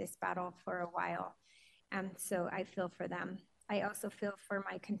fighting this battle for a while. And so I feel for them. I also feel for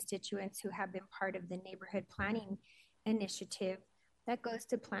my constituents who have been part of the neighborhood planning initiative that goes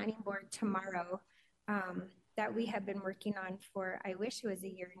to planning board tomorrow, that we have been working on for, I wish it was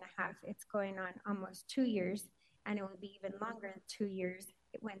 1.5 years. It's going on almost 2 years, and it will be even longer than 2 years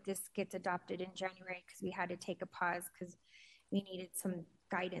when this gets adopted in January, because we had to take a pause because we needed some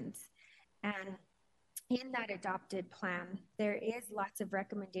guidance. And in that adopted plan, there is lots of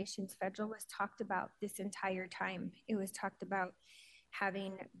recommendations. Federal was talked about this entire time. It was talked about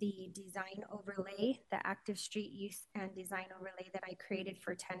having the design overlay, the active street use and design overlay that I created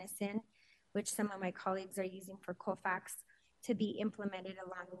for Tennyson, which some of my colleagues are using for Colfax, to be implemented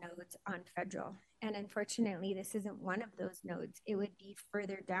along nodes on Federal. And unfortunately, this isn't one of those nodes. It would be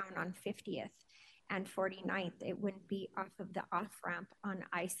further down on 50th and 49th. It wouldn't be off of the off-ramp on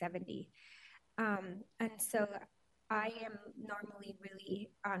I-70. And so I am normally really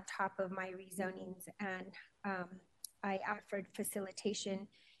on top of my rezonings, and I offered facilitation,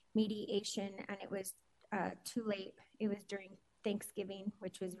 mediation, and it was too late. It was during Thanksgiving,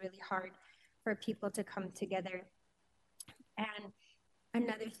 which was really hard for people to come together. And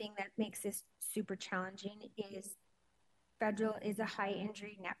another thing that makes this super challenging is Federal is a high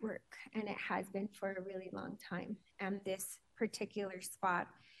injury network, and it has been for a really long time. And this particular spot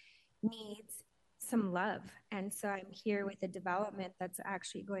needs some love. And so I'm here with a development that's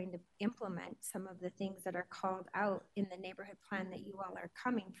actually going to implement some of the things that are called out in the neighborhood plan that you all are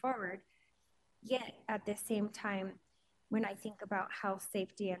coming forward. Yet at the same time, when I think about health,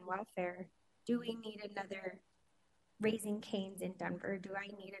 safety, and welfare, do we need another Raising Cane's in Denver? Do I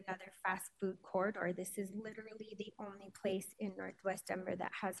need another fast food corridor? This is literally the only place in Northwest Denver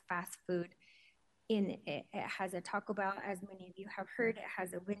that has fast food in it. It has a Taco Bell, as many of you have heard. It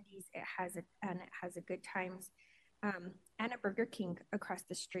has a Wendy's. It has a Good Times, and a Burger King across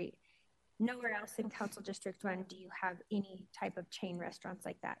the street. Nowhere else in Council District 1 do you have any type of chain restaurants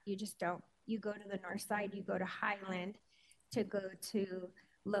like that. You just don't. You go to the north side, you go to Highland to go to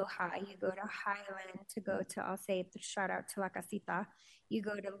Loja, you go to Highland to go to, I'll say, shout out to La Casita. You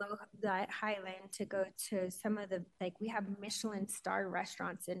go to Highland to go to some of the, like, we have Michelin star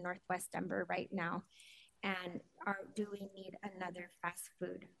restaurants in Northwest Denver right now. And do we need another fast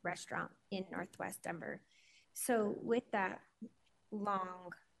food restaurant in Northwest Denver? So with that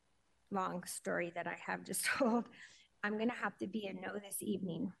long story that I have just told, I'm going to have to be a no this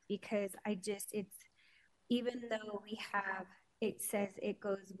evening, because even though it says it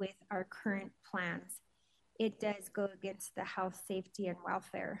goes with our current plans, it does go against the health, safety, and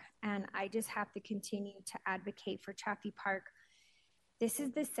welfare. And I just have to continue to advocate for Chaffee Park. This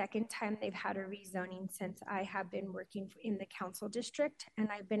is the second time they've had a rezoning since I have been working in the council district, and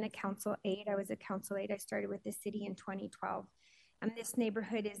I've been a council aide. I was a council aide. I started with the city in 2012. And this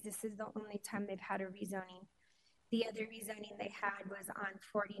neighborhood this is the only time they've had a rezoning. The other rezoning they had was on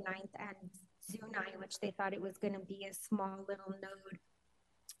 49th and Zuni, which they thought it was going to be a small little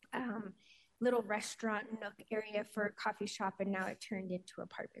node, little restaurant nook area for a coffee shop, and now it turned into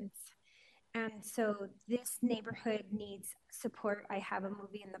apartments. And so this neighborhood needs support. I have a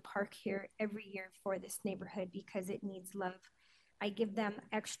movie in the park here every year for this neighborhood because it needs love. I give them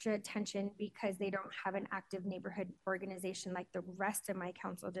extra attention because they don't have an active neighborhood organization like the rest of my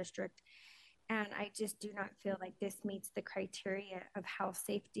council district. And I just do not feel like this meets the criteria of health,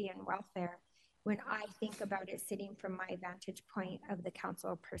 safety, and welfare when I think about it sitting from my vantage point of the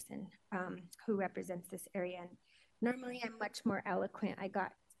council person who represents this area. And normally I'm much more eloquent. I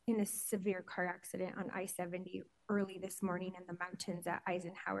got in a severe car accident on I-70 early this morning in the mountains at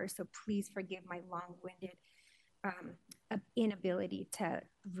Eisenhower. So please forgive my long-winded inability to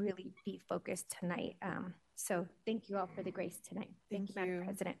really be focused tonight. So thank you all for the grace tonight. Thank you, Madam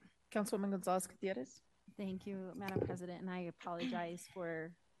President. Councilwoman Gonzalez Gutierrez. Thank you, Madam President, and I apologize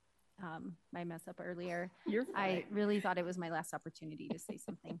for my mess up earlier. You're fine. I really thought it was my last opportunity to say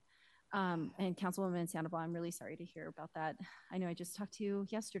something. And Councilwoman Sandoval, I'm really sorry to hear about that. I know I just talked to you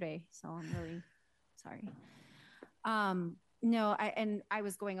yesterday, so I'm really sorry. No, I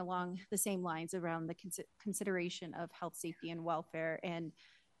was going along the same lines around the consideration of health, safety, and welfare, and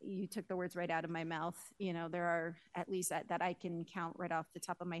you took the words right out of my mouth. You know, there are, at least that I can count right off the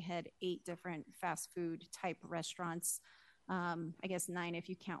top of my head, 8 different fast food type restaurants. I guess 9 if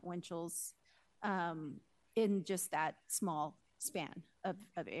you count Winchell's, in just that small span of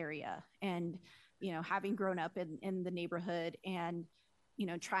area. And, you know, having grown up in the neighborhood and, you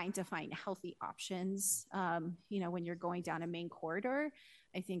know, trying to find healthy options, you know, when you're going down a main corridor,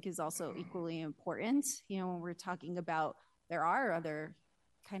 I think is also equally important. You know, when we're talking about, there are other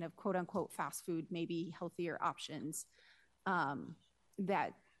kind of quote unquote fast food, maybe healthier options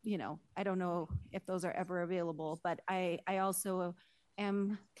that, you know, I don't know if those are ever available, but I also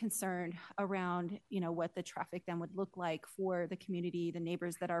am concerned around, you know, what the traffic then would look like for the community, the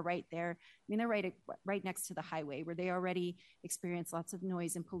neighbors that are right there. I mean, they're right next to the highway where they already experience lots of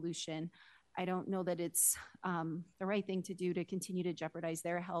noise and pollution. I don't know that it's the right thing to do to continue to jeopardize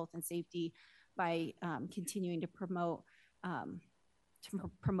their health and safety by continuing to promote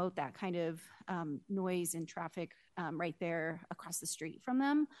that kind of noise and traffic right there across the street from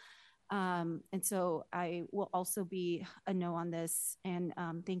them. And so I will also be a no on this. And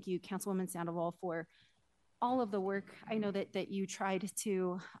thank you, Councilwoman Sandoval, for all of the work. I know that you tried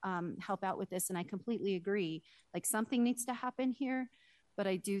to help out with this, and I completely agree. Like, something needs to happen here, but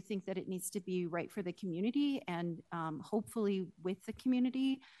I do think that it needs to be right for the community and hopefully with the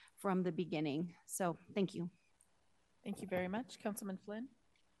community from the beginning. So thank you. Thank you very much. Councilman Flynn.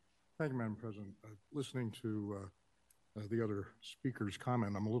 Thank you, Madam President. Listening to the other speaker's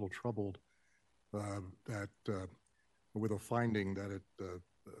comment, I'm a little troubled that with a finding that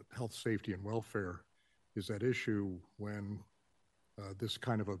health, safety, and welfare is at issue when this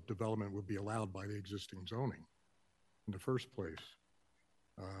kind of a development would be allowed by the existing zoning in the first place.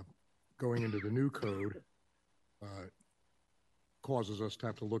 Going into the new code causes us to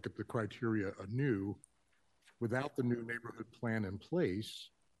have to look at the criteria anew. Without the new neighborhood plan in place,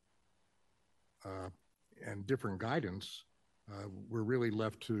 and different guidance, we're really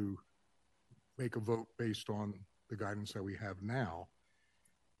left to make a vote based on the guidance that we have now.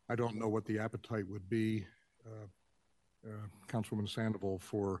 I don't know what the appetite would be, Councilwoman Sandoval,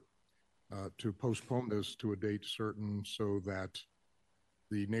 for to postpone this to a date certain so that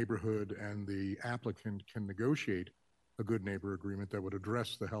the neighborhood and the applicant can negotiate a good neighbor agreement that would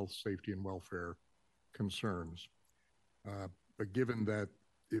address the health, safety, and welfare concerns. But given that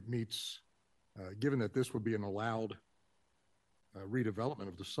it meets, given that this would be an allowed redevelopment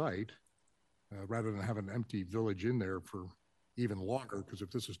of the site, rather than have an empty village in there for even longer, because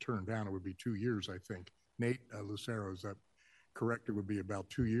if this is turned down, it would be 2 years, I think. Nate Lucero, is that correct? It would be about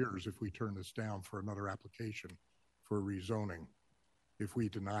 2 years if we turn this down for another application for rezoning. If we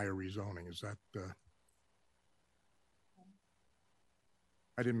deny a rezoning, is that?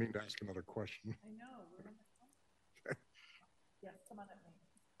 I didn't mean to ask another question. I know. Yes, come on at me.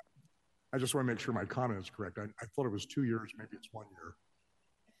 I just want to make sure my comment is correct. I thought it was 2 years, maybe it's 1 year.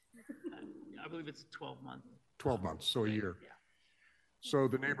 I believe it's 12 months. 12 months, so a year. Yeah. So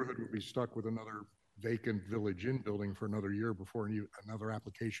the neighborhood would be stuck with another vacant Village Inn building for another year before another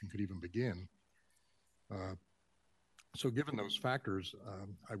application could even begin. So given those factors,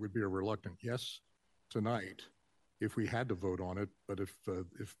 I would be a reluctant yes tonight if we had to vote on it. But if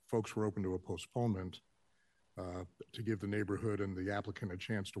folks were open to a postponement to give the neighborhood and the applicant a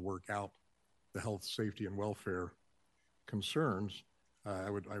chance to work out the health, safety, and welfare concerns, I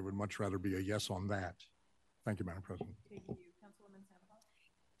would much rather be a yes on that. Thank you, Madam President. Thank you, Councilwoman Sandoval.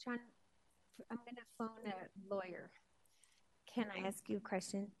 John, I'm going to phone a lawyer. Can I ask you a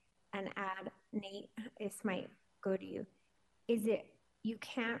question and add, Nate, this might go to you. Is it you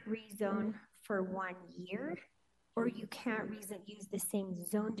can't rezone for 1 year, or you can't use the same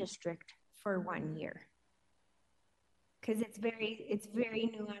zone district for 1 year? Because it's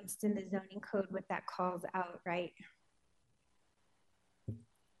very nuanced in the zoning code what that calls out, right?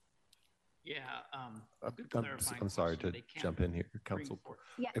 Yeah. I'm sorry to jump in here, Council.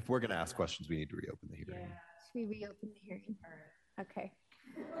 Yeah. If we're going to ask questions, we need to reopen the hearing. Yeah. Should we reopen the hearing? Okay.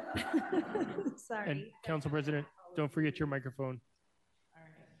 Sorry. And Council President, don't forget your microphone. All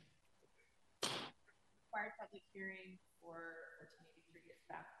right. Required public hearing for 1483 is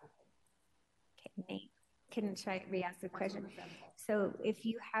back open. Okay, Nate, can I re-ask the question? So if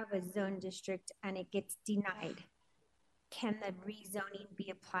you have a zone district and it gets denied, can the rezoning be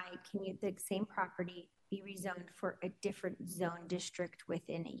applied? Can the same property be rezoned for a different zone district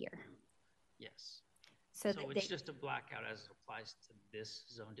within a year? Yes. So it's just a blackout as it applies to this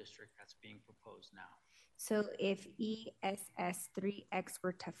zone district that's being proposed now. So if ESS 3X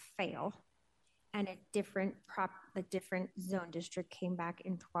were to fail and a different zone district came back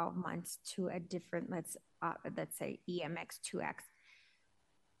in 12 months to a different, let's say EMX 2X,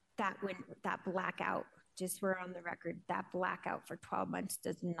 that blackout, just we're on the record, that blackout for 12 months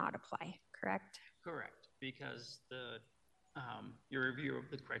does not apply, correct? Correct, because your review of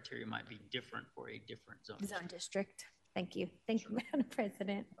the criteria might be different for a different zone district. Thank you. Thank you, Madam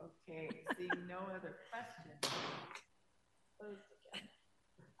President. Okay, seeing no other questions.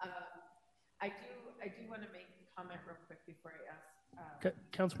 I do want to make a comment real quick before I ask.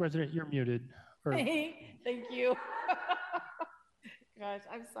 Council President, you're muted. Hey, thank you. Gosh,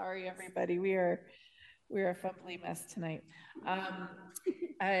 I'm sorry, everybody. We are a fumbly mess tonight.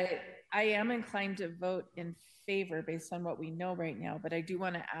 I am inclined to vote in favor based on what we know right now, but I do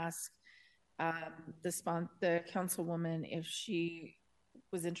want to ask the councilwoman if she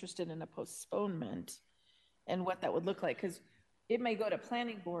was interested in a postponement and what that would look like, because it may go to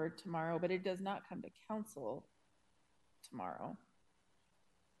planning board tomorrow, but it does not come to council tomorrow.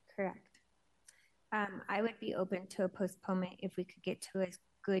 Correct. I would be open to a postponement if we could get to a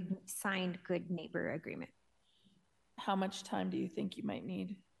signed good neighbor agreement. How much time do you think you might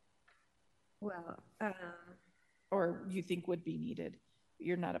need? Well, or you think would be needed?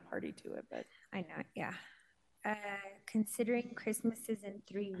 You're not a party to it, but I know, yeah. Considering Christmas is in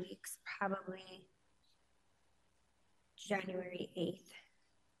 3 weeks, probably January 8th.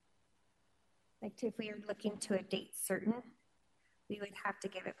 Like if we are looking to a date certain, we would have to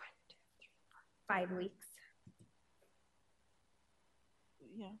give it 5 weeks.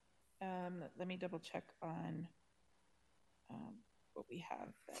 Yeah. Let me double check on what we have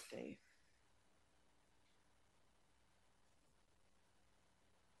that day.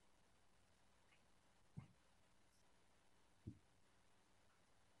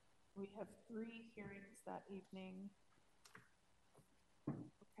 We have 3 hearings that evening.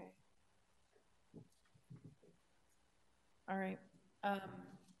 Okay. All right.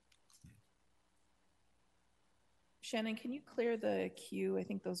 Shannon, can you clear the queue? I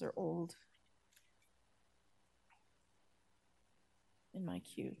think those are old. in my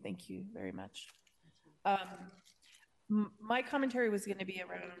queue. Thank you very much. My commentary was going to be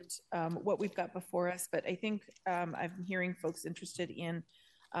around what we've got before us, but I think I'm hearing folks interested in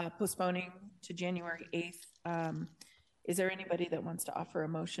postponing to January 8th. Is there anybody that wants to offer a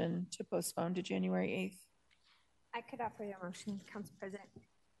motion to postpone to January 8th? I could offer a motion, Council President.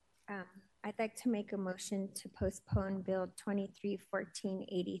 I'd like to make a motion to postpone Bill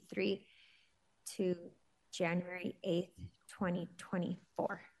 231483 to January 8th,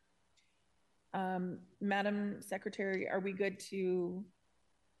 2024. Madam Secretary, are we good to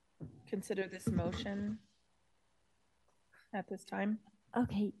consider this motion at this time?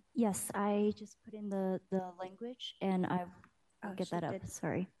 Okay, yes, I just put in the language and I'll get that up.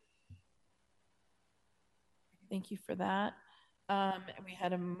 Sorry. Thank you for that. We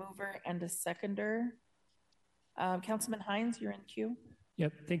had a mover and a seconder. Councilman Hines, you're in queue.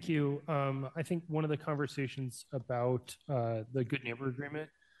 Yep, thank you. I think one of the conversations about the Good Neighbor Agreement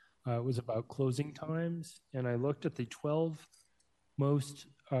was about closing times, and I looked at the 12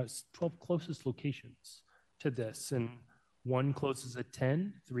 closest locations to this, and 1 closes at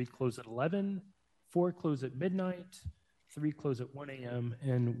 10, 3 close at 11, 4 close at midnight, 3 close at 1 a.m.,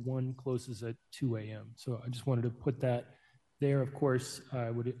 and 1 closes at 2 a.m. So I just wanted to put that there. Of course,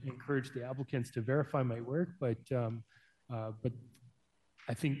 I would encourage the applicants to verify my work, but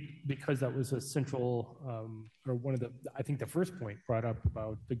I think because that was a central, or one of the, I think the first point brought up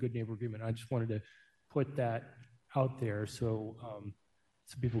about the Good Neighbor Agreement, I just wanted to put that out there so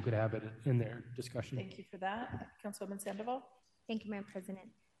so people could have it in their discussion. Thank you for that. Councilwoman Sandoval. Thank you, Madam President.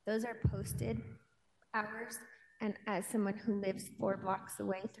 Those are posted hours, and as someone who lives 4 blocks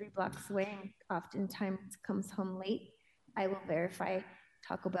away, 3 blocks away, and oftentimes comes home late, I will verify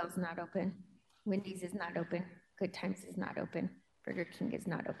Taco Bell's not open, Wendy's is not open, Good Times is not open, Burger King is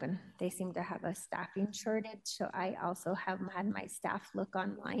not open. They seem to have a staffing shortage, so I also have had my staff look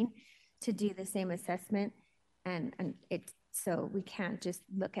online to do the same assessment, and so we can't just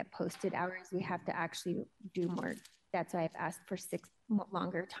look at posted hours. We have to actually do more. That's why I've asked for 6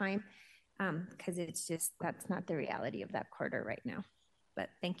 longer time, because it's just, that's not the reality of that quarter right now. But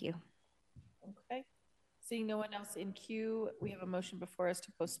thank you. Okay. Seeing no one else in queue, we have a motion before us to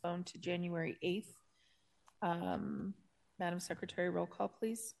postpone to January 8th. Madam Secretary, roll call,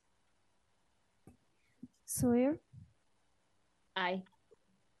 please. Sawyer? Aye.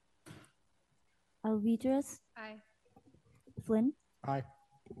 Alvidrez? Aye. Flynn? Aye.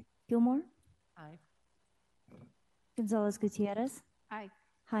 Gilmore? Aye. Gonzalez Gutierrez? Aye.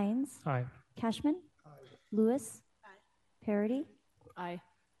 Hines? Aye. Cashman? Aye. Lewis? Aye. Parody? Aye.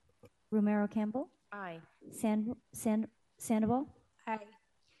 Romero Campbell? Aye. Sandoval? Aye.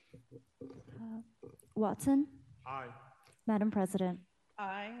 Watson? Aye. Madam President?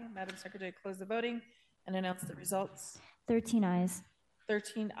 Aye. Madam Secretary, close the voting and announce the results. 13 ayes.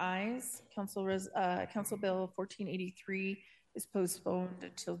 13 ayes. Council Bill 1483 is postponed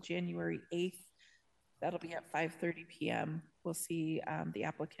until January 8th. That'll be at 5:30 p.m. We'll see the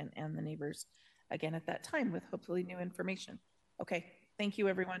applicant and the neighbors again at that time with hopefully new information. Okay, thank you,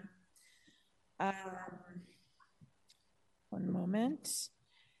 everyone. One moment.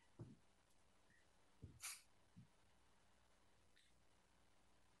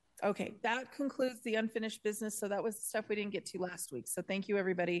 Okay, that concludes the unfinished business. So that was the stuff we didn't get to last week. So thank you,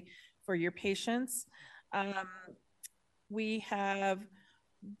 everybody, for your patience. We have,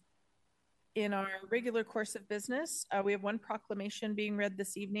 in our regular course of business, we have one proclamation being read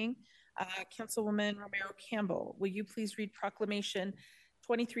this evening. Councilwoman Romero Campbell, will you please read proclamation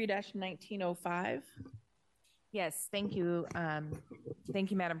 23-1905? Yes, thank you. Thank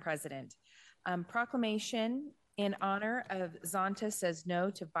you, Madam President. Proclamation in honor of Zonta Says No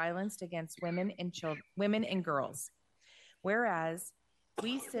to Violence Against Women and Girls. Whereas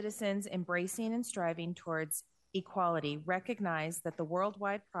we citizens embracing and striving towards equality recognize that the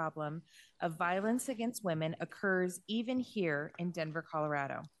worldwide problem of violence against women occurs even here in Denver,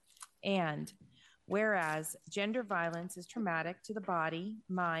 Colorado. And whereas gender violence is traumatic to the body,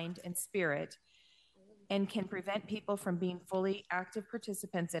 mind, and spirit, and can prevent people from being fully active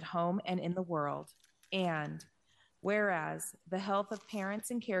participants at home and in the world. And whereas the health of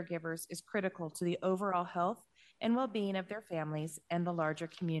parents and caregivers is critical to the overall health and well-being of their families and the larger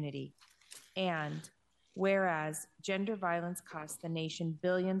community. And whereas gender violence costs the nation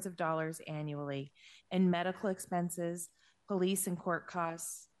billions of dollars annually in medical expenses, police and court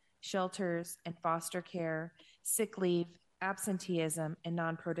costs, shelters and foster care, sick leave, absenteeism, and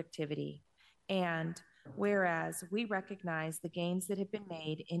non-productivity. And whereas we recognize the gains that have been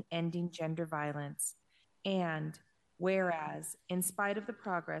made in ending gender violence. And whereas, in spite of the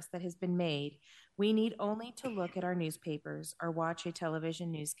progress that has been made, we need only to look at our newspapers or watch a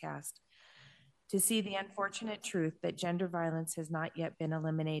television newscast to see the unfortunate truth that gender violence has not yet been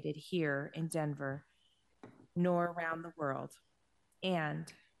eliminated here in Denver, nor around the world. And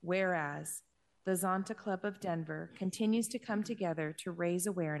whereas the Zonta Club of Denver continues to come together to raise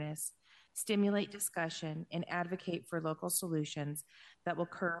awareness, stimulate discussion, and advocate for local solutions that will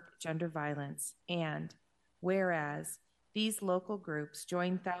curb gender violence. And whereas these local groups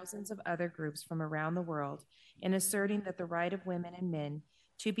join thousands of other groups from around the world in asserting that the right of women and men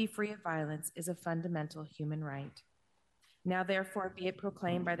to be free of violence is a fundamental human right. Now, therefore, be it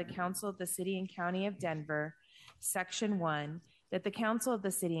proclaimed by the Council of the City and County of Denver, Section 1, that the Council of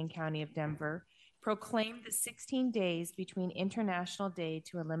the City and County of Denver proclaim the 16 days between International Day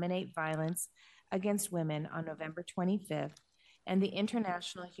to Eliminate Violence Against Women on November 25th and the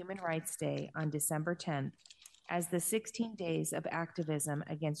International Human Rights Day on December 10th as the 16 days of activism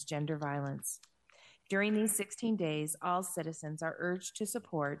against gender violence. During these 16 days, all citizens are urged to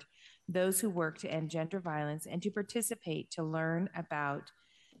support those who work to end gender violence and to participate to learn about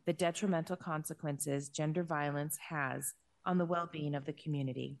the detrimental consequences gender violence has on the well-being of the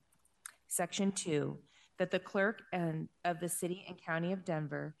community. Section 2, that the clerk of the City and County of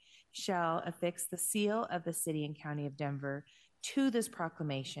Denver shall affix the seal of the City and County of Denver to this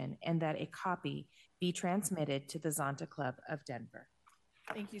proclamation and that a copy be transmitted to the Zonta Club of Denver.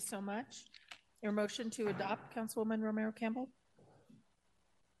 Thank you so much. Your motion to adopt, Councilwoman Romero Campbell?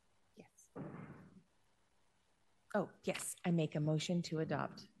 Yes. Oh, yes, I make a motion to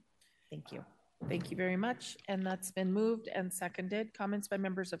adopt. Thank you. Thank you very much. And that's been moved and seconded. Comments by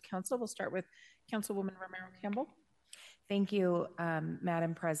members of council. We'll start with Councilwoman Romero Campbell. Thank you,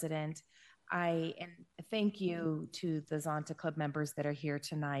 Madam President. And thank you to the Zonta Club members that are here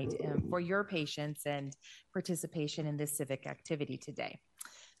tonight for your patience and participation in this civic activity today.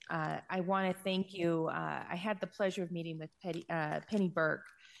 I want to thank you. I had the pleasure of meeting with Penny Burke,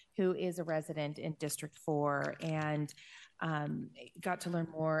 who is a resident in District 4, and got to learn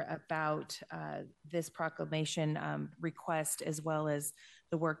more about this proclamation request, as well as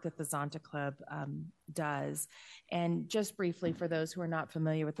the work that the Zonta Club does. And just briefly, for those who are not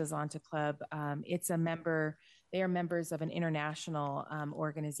familiar with the Zonta Club, they are members of an international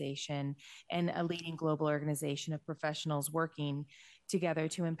organization and a leading global organization of professionals working together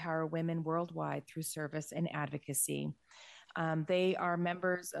to empower women worldwide through service and advocacy. They are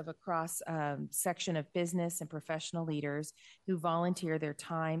members of a cross section of business and professional leaders who volunteer their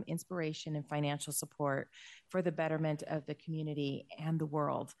time, inspiration, and financial support for the betterment of the community and the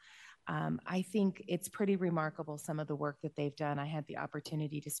world. I think it's pretty remarkable, some of the work that they've done. I had the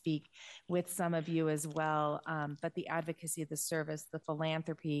opportunity to speak with some of you as well, but the advocacy, the service, the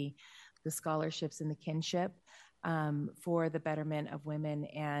philanthropy, the scholarships, and the kinship for the betterment of women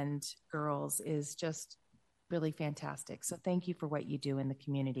and girls is just really fantastic. So thank you for what you do in the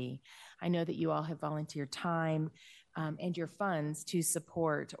community. I know that you all have volunteered time and your funds to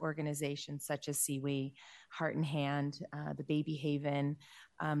support organizations such as CWE, Heart and Hand, the Baby Haven,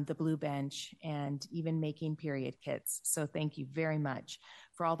 the Blue Bench, and even making period kits. So thank you very much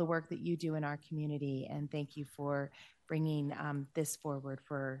for all the work that you do in our community, and thank you for bringing this forward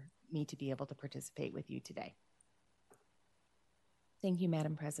for me to be able to participate with you today. Thank you,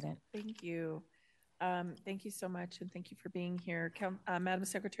 Madam President. Thank you. Thank you so much, and thank you for being here. Madam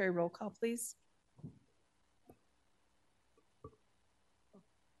Secretary, roll call, please.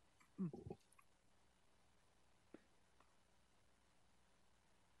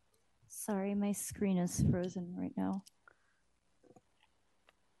 Sorry, my screen is frozen right now.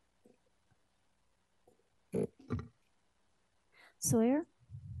 Sawyer?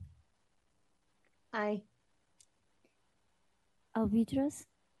 Aye. Alvidrez?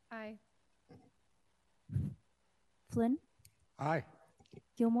 Aye. Flynn? Aye.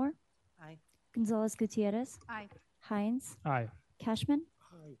 Gilmore? Aye. Gonzalez Gutierrez? Aye. Hines? Aye. Cashman?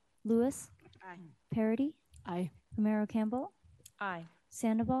 Aye. Lewis? Aye. Parody? Aye. Romero Campbell? Aye.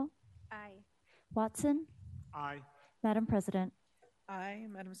 Sandoval? Aye. Watson? Aye. Madam President? Aye.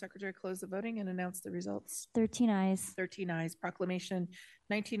 Madam Secretary, close the voting and announce the results. 13 ayes. 13 ayes. Proclamation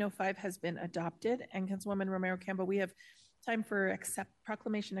 1905 has been adopted. And Councilwoman Romero Campbell, we have time for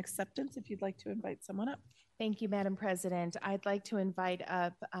proclamation acceptance if you'd like to invite someone up. Thank you, Madam President. I'd like to invite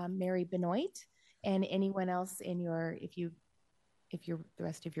up Mary Benoit and anyone else in your, if the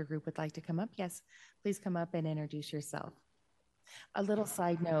rest of your group would like to come up, yes, please come up and introduce yourself. A little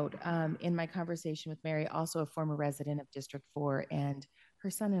side note, in my conversation with Mary, also a former resident of District 4, and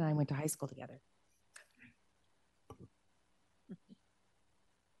her son and I went to high school together.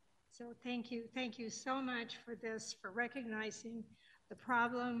 So thank you so much for this, for recognizing the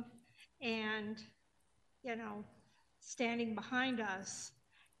problem and, you know, standing behind us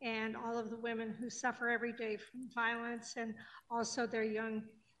and all of the women who suffer every day from violence and also their young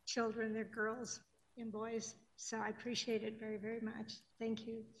children, their girls and boys. So I appreciate it very, very much. Thank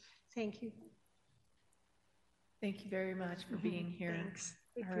you. Thank you. Thank you very much for being here. Thanks.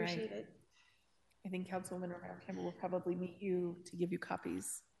 We All appreciate right. it. I think Councilwoman Romero Campbell will probably meet you to give you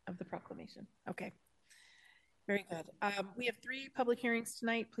copies of the proclamation. Okay. Very good. We have 3 public hearings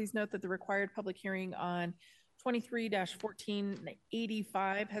tonight. Please note that the required public hearing on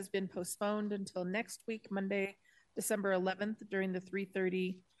 23-1485 has been postponed until next week, Monday, December 11th, during the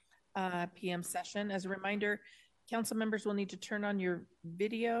 3:30 p.m. session. As a reminder, council members will need to turn on your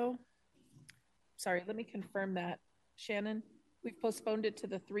video. Sorry, let me confirm that. Shannon, we've postponed it to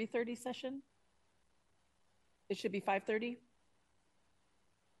the 3:30 session. It should be 5:30.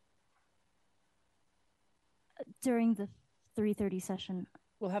 During the 3:30 session.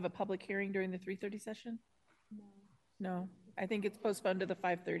 We'll have a public hearing during the 3:30 session? No, I think it's postponed to the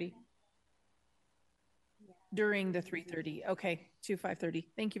 5:30. During the 3:30. Okay, to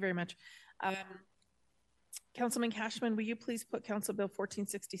 5:30. Thank you very much. Councilman Cashman, will you please put Council Bill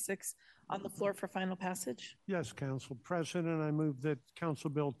 1466 on the floor for final passage? Yes, Council President, I move that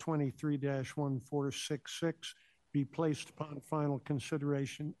Council Bill 23-1466 be placed upon final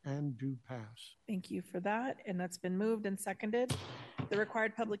consideration and do pass. Thank you for that. And that's been moved and seconded. The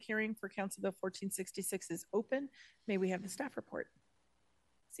required public hearing for Council Bill 1466 is open. May we have the staff report?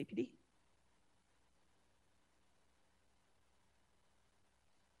 CPD.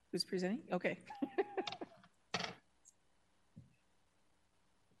 Who's presenting? Okay.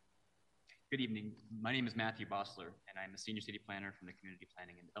 Good evening. My name is Matthew Bossler, and I'm a senior city planner from the Community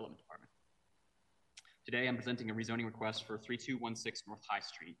Planning and Development Department. Today, I'm presenting a rezoning request for 3216 North High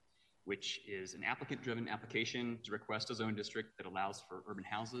Street, which is an applicant-driven application to request a zone district that allows for urban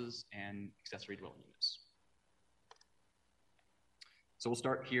houses and accessory dwelling units. So we'll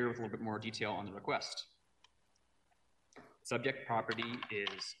start here with a little bit more detail on the request. Subject property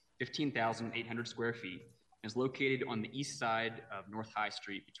is 15,800 square feet and is located on the east side of North High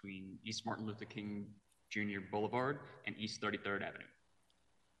Street between East Martin Luther King Jr. Boulevard and East 33rd Avenue.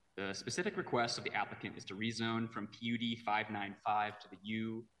 The specific request of the applicant is to rezone from PUD 595 to the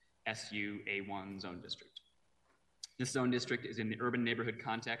USU A1 zone district. This zone district is in the urban neighborhood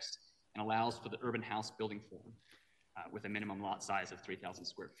context and allows for the urban house building form with a minimum lot size of 3,000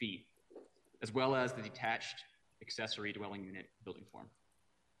 square feet, as well as the detached accessory dwelling unit building form.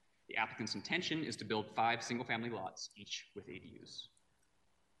 The applicant's intention is to build 5 single-family lots, each with ADUs.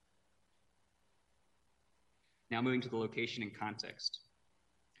 Now moving to the location and context.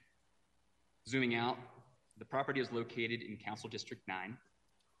 Zooming out, the property is located in Council District 9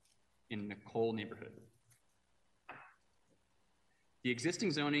 in the Cole neighborhood. The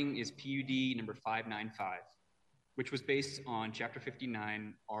existing zoning is PUD number 595, which was based on Chapter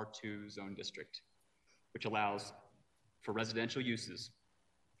 59 R2 zone district, which allows for residential uses.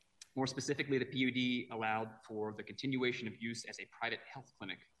 More specifically, the PUD allowed for the continuation of use as a private health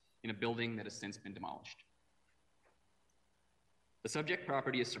clinic in a building that has since been demolished. The subject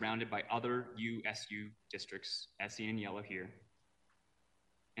property is surrounded by other USU districts, as seen in yellow here,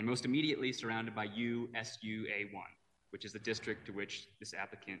 and most immediately surrounded by USU A1, which is the district to which this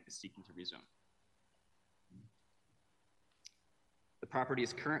applicant is seeking to rezone. The property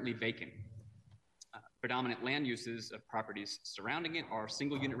is currently vacant. Predominant land uses of properties surrounding it are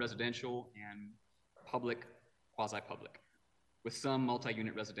single-unit residential and public, quasi-public, with some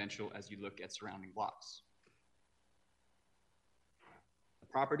multi-unit residential as you look at surrounding blocks. The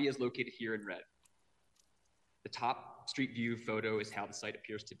property is located here in red. The top street view photo is how the site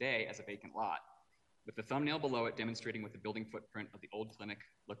appears today as a vacant lot, with the thumbnail below it demonstrating what the building footprint of the old clinic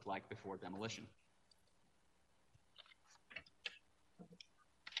looked like before demolition.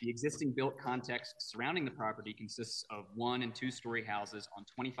 The existing built context surrounding the property consists of 1- and 2-story houses on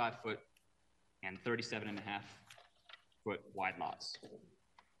 25-foot and 37.5-foot wide lots.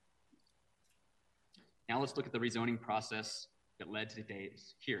 Now let's look at the rezoning process that led to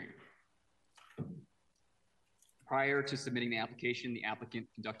today's hearing. Prior to submitting the application, the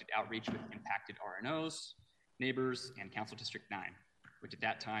applicant conducted outreach with impacted RNOs, neighbors, and Council District 9, which at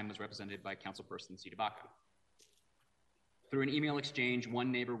that time was represented by Councilperson Zita Baca. Through an email exchange,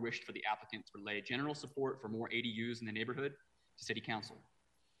 one neighbor wished for the applicant to relay general support for more ADUs in the neighborhood to City Council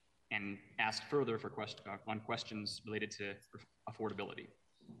and asked further for on questions related to affordability.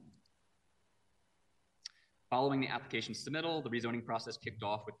 Following the application submittal, the rezoning process kicked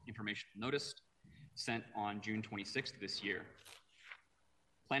off with informational notice sent on June 26th this year.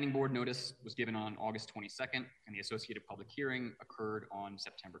 Planning board notice was given on August 22nd, and the associated public hearing occurred on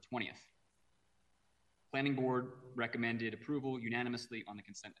September 20th. Planning board recommended approval unanimously on the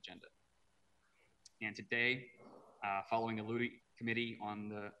consent agenda. And today, following a LUDI committee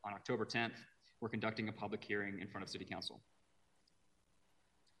on October 10th, we're conducting a public hearing in front of City Council.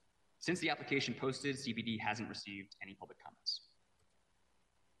 Since the application posted, CPD hasn't received any public comments.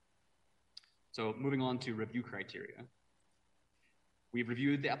 So moving on to review criteria. We've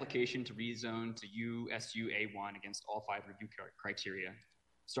reviewed the application to rezone to USUA1 against all 5 review criteria,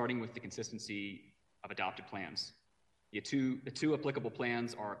 starting with the consistency of adopted plans. The two applicable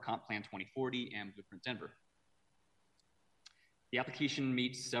plans are Comp Plan 2040 and Blueprint Denver. The application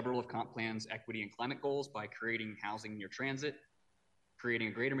meets several of Comp Plan's equity and climate goals by creating housing near transit, creating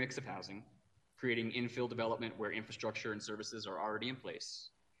a greater mix of housing, creating infill development where infrastructure and services are already in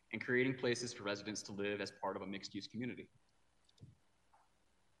place, and creating places for residents to live as part of a mixed-use community.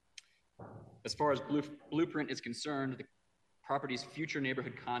 As far as Blueprint is concerned, the property's future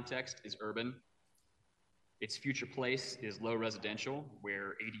neighborhood context is urban. Its future place is low residential,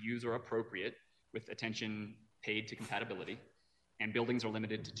 where ADUs are appropriate with attention paid to compatibility, and buildings are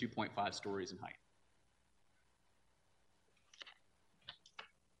limited to 2.5 stories in height.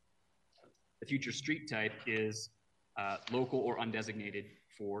 The future street type is local or undesignated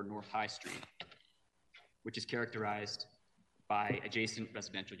for North High Street, which is characterized by adjacent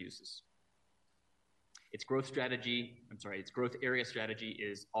residential uses. Its growth area strategy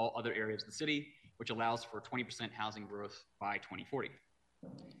is all other areas of the city, which allows for 20% housing growth by 2040.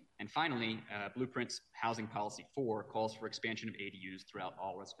 And finally, Blueprint's Housing Policy 4 calls for expansion of ADUs throughout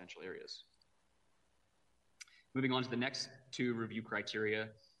all residential areas. Moving on to the next 2 review criteria,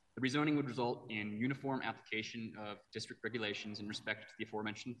 the rezoning would result in uniform application of district regulations in respect to the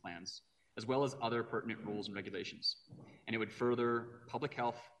aforementioned plans, as well as other pertinent rules and regulations. And it would further public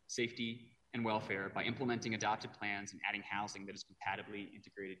health, safety, and welfare by implementing adopted plans and adding housing that is compatibly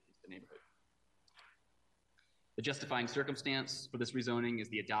integrated into the neighborhood. The justifying circumstance for this rezoning is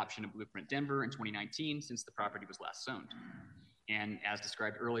the adoption of Blueprint Denver in 2019, since the property was last zoned. And as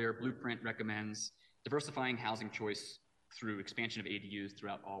described earlier, Blueprint recommends diversifying housing choice through expansion of ADUs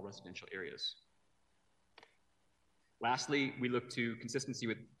throughout all residential areas. Lastly, we look to consistency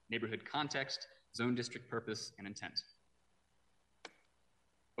with neighborhood context, zone district purpose, and intent.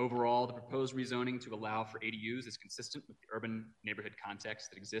 Overall, the proposed rezoning to allow for ADUs is consistent with the urban neighborhood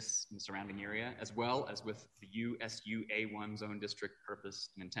context that exists in the surrounding area, as well as with the USUA1 zone district purpose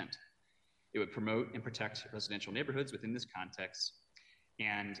and intent. It would promote and protect residential neighborhoods within this context,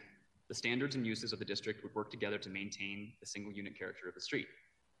 and the standards and uses of the district would work together to maintain the single unit character of the street.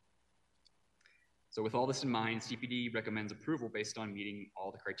 So with all this in mind, CPD recommends approval based on meeting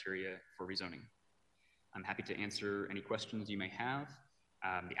all the criteria for rezoning. I'm happy to answer any questions you may have.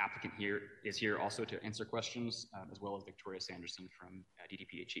 The applicant is here also to answer questions, as well as Victoria Sanderson from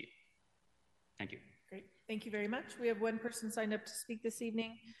DDPHE. Thank you. Great. Thank you very much. We have 1 person signed up to speak this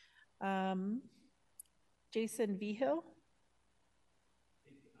evening. Jason Vigil.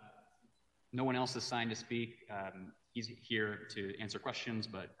 No one else is signed to speak. He's here to answer questions,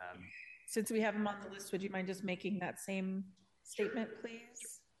 but since we have him on the list, would you mind just making that same statement,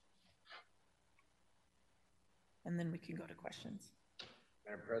 please? And then we can go to questions.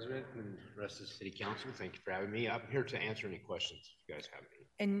 Madam President and the rest of the City Council, thank you for having me. I'm here to answer any questions if you guys have any.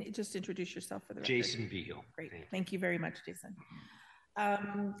 And just introduce yourself for the record. Jason Vigil. Great. Thank you very much, Jason.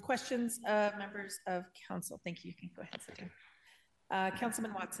 Questions, members of council? Thank you. You can go ahead and sit down.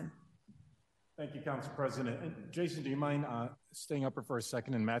 Councilman Watson. Thank you, Council President. And Jason, do you mind staying up for a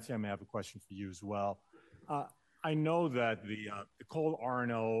second? And Matthew, I may have a question for you as well. I know that the Cole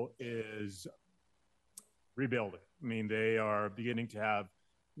R&O is rebuilding. I mean, they are beginning to have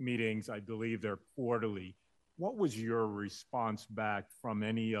meetings. I believe they're quarterly. What was your response back from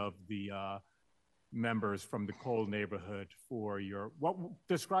any of the members from the Cole neighborhood for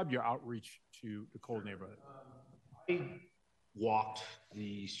describe your outreach to the Cole neighborhood? I walked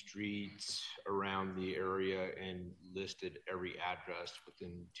the streets around the area and listed every address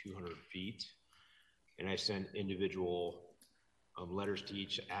within 200 feet. And I sent individual letters to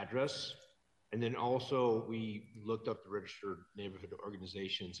each address. And then also we looked up the registered neighborhood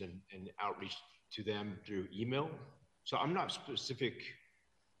organizations and outreach to them through email. So I'm not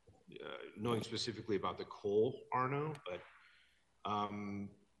knowing specifically about the Cole R&O, but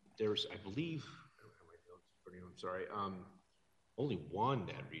there's, I believe, I'm sorry, only one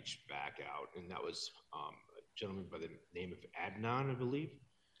that reached back out, and that was a gentleman by the name of Adnan, I believe.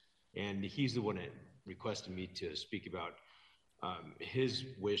 And he's the one that requested me to speak about his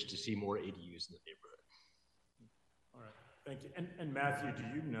wish to see more ADUs in the neighborhood. All right. Thank you. And Matthew, do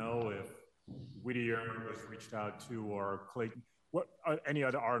you know if Whittier was reached out to, or Clayton, what any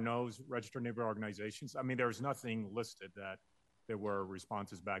other RNOs, registered neighborhood organizations? I mean, there's nothing listed that there were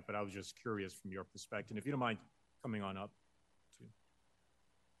responses back, but I was just curious from your perspective. If you don't mind coming on up.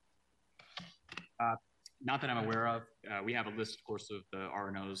 Not that I'm aware of. We have a list, of course, of the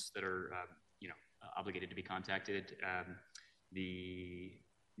RNOs that are, obligated to be contacted. The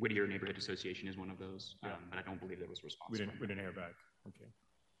Whittier Neighborhood Association is one of those, but I don't believe there was a response. We didn't hear back. Okay.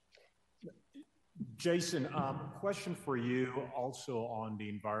 Jason, question for you also on the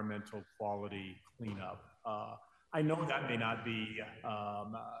environmental quality cleanup. I know that may not be,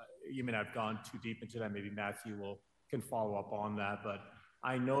 you may not have gone too deep into that. Maybe Matthew can follow up on that, but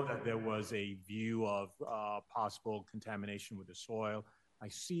I know that there was a view of possible contamination with the soil. I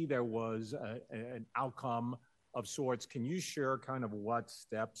see there was an outcome of sorts. Can you share kind of what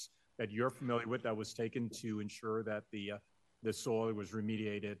steps that you're familiar with that was taken to ensure that the soil was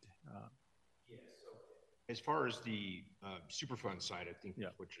remediated? Yes. So as far as the Superfund side, I think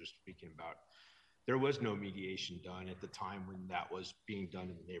what you're speaking about, there was no mediation done at the time when that was being done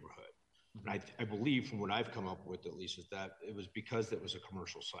in the neighborhood. And I believe, from what I've come up with at least, is that it was because it was a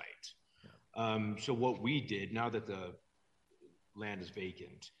commercial site. So what we did, now that the land is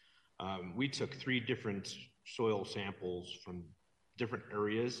vacant, we took 3 different soil samples from different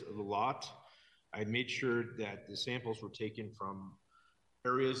areas of the lot. I made sure that the samples were taken from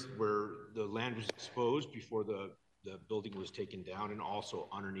areas where the land was exposed before the building was taken down, and also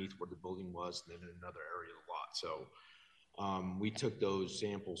underneath where the building was, and then in another area of the lot. So we took those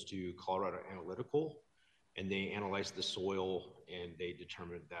samples to Colorado Analytical, and they analyzed the soil, and they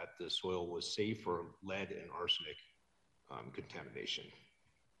determined that the soil was safe for lead and arsenic contamination.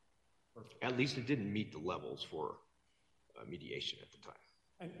 At least it didn't meet the levels for mediation at the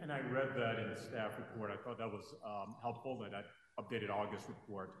time. And I read that in the staff report. I thought that was helpful, that updated August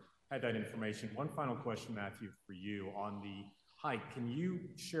report had that information. One final question, Matthew, for you on the height. Can you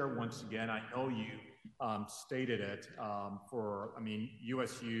share once again, I know you stated it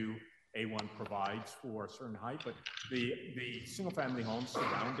USU A1 provides for a certain height, but the single family homes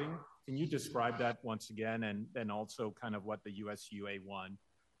surrounding, can you describe that once again? And then also kind of what the USU A1,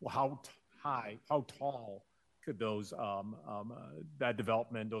 how tall could those, that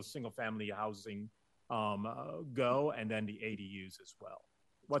development, those single family housing go, and then the ADUs as well?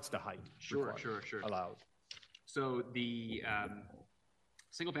 What's the height? Sure. Allowed. So the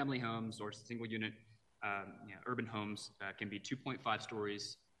single family homes or single unit urban homes can be 2.5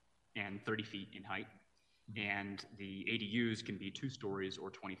 stories and 30 feet in height. And the ADUs can be 2 stories or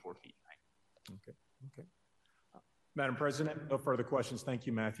 24 feet in height. Okay. Madam President, no further questions. Thank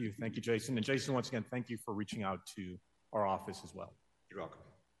you, Matthew. Thank you, Jason. And Jason, once again, thank you for reaching out to our office as well. You're welcome.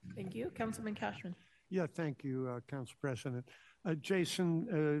 Thank you. Councilman Cashman. Yeah, thank you, Council President.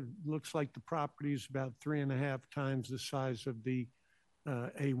 Jason, looks like the property is about 3.5 times the size of the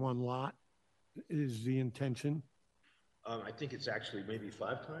A1 lot. Is the intention? I think it's actually maybe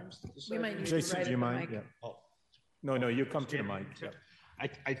 5 times the size. We might need Jason, to do you mind? Yeah. Oh. No, you come to the mic. Yeah.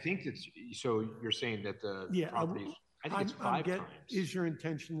 I think it's, so you're saying that the properties, I think it's 5 times. Is your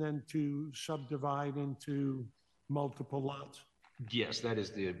intention then to subdivide into multiple lots? Yes, that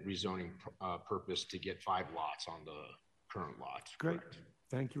is the rezoning purpose, to get 5 lots on the current lot. Great. Correct.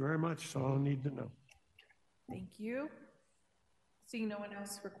 Thank you very much. That's all I need to know. Thank you. Seeing no one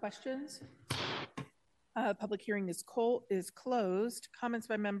else for questions, public hearing is closed. Comments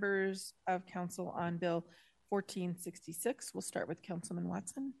by members of council on Bill 1466. We'll start with Councilman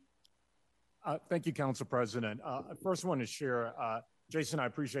Watson. Thank you, Council President. First, I want to share, Jason, I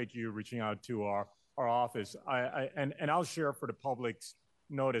appreciate you reaching out to our office. And I'll share for the public's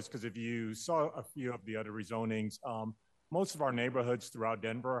notice, because if you saw a few of the other rezonings, most of our neighborhoods throughout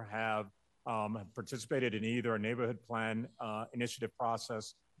Denver have participated in either a neighborhood plan initiative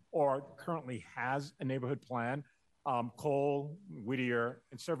process or currently has a neighborhood plan. Cole, Whittier,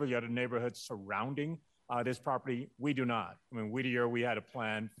 and several of the other neighborhoods surrounding this property, we do not. I mean, Whittier, we had a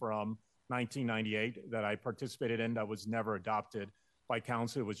plan from 1998 that I participated in that was never adopted by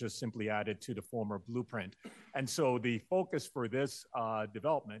council. It was just simply added to the former blueprint. And so the focus for this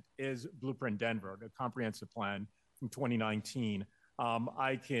development is Blueprint Denver, the comprehensive plan from 2019.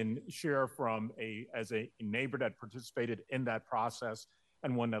 I can share from as a neighbor that participated in that process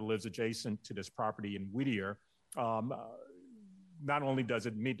and one that lives adjacent to this property in Whittier. Not only does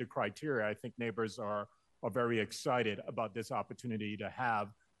it meet the criteria, I think neighbors are very excited about this opportunity to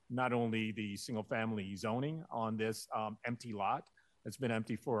have not only the single family zoning on this empty lot that's been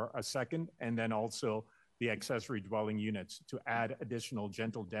empty for a second, and then also the accessory dwelling units to add additional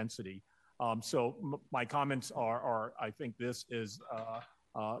gentle density My comments are, I think this is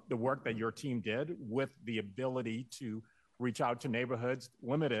the work that your team did with the ability to reach out to neighborhoods,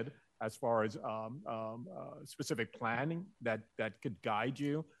 limited as far as specific planning that could guide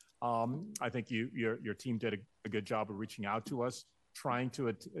you. I think your team did a good job of reaching out to us, trying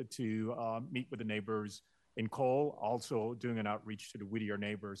to meet with the neighbors in Cole, also doing an outreach to the Whittier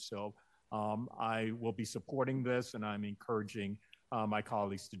neighbors. So I will be supporting this, and I'm encouraging my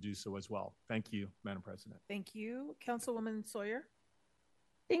colleagues to do so as well. Thank you, Madam President. Thank you. Councilwoman Sawyer.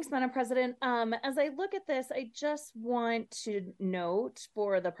 Thanks, Madam President. As I look at this, I just want to note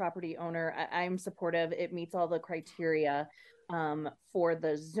for the property owner, I'm supportive. It meets all the criteria for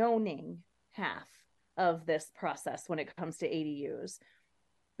the zoning half of this process when it comes to ADUs.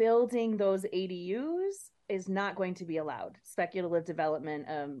 Building those ADUs is not going to be allowed. Speculative development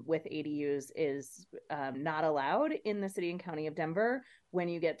with ADUs is not allowed in the city and county of Denver. When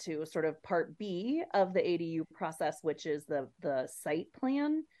you get to sort of part B of the ADU process, which is the site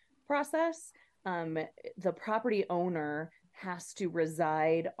plan process, the property owner has to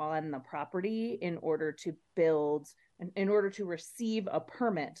reside on the property in order to build, in order to receive a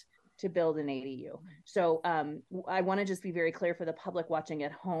permit to build an ADU. So I want to just be very clear for the public watching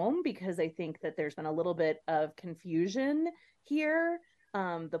at home, because I think that there's been a little bit of confusion here.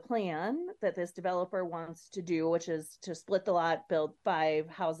 The plan that this developer wants to do, which is to split the lot, build 5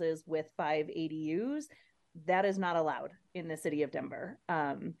 houses with 5 ADUs, that is not allowed in the city of Denver.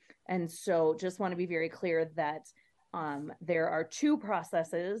 And so just want to be very clear that there are 2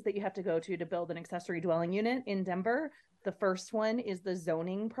 processes that you have to go to build an accessory dwelling unit in Denver. The first one is the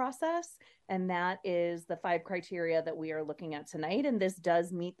zoning process, and that is the 5 criteria that we are looking at tonight. And this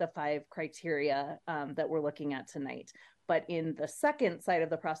does meet the 5 criteria that we're looking at tonight. But in the second side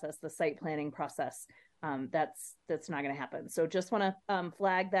of the process, the site planning process, that's not going to happen. So just want to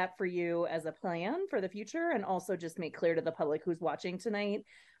flag that for you as a plan for the future, and also just make clear to the public who's watching tonight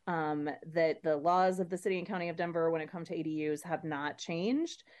that the laws of the city and county of Denver when it comes to ADUs have not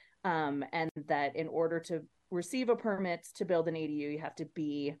changed, and that in order to receive a permit to build an ADU, you have to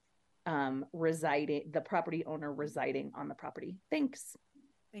be the property owner residing on the property. Thanks.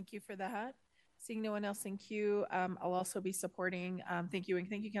 Thank you for that. Seeing no one else in queue, I'll also be supporting. Thank you. And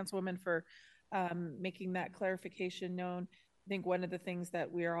thank you, Councilwoman, for making that clarification known. I think one of the things that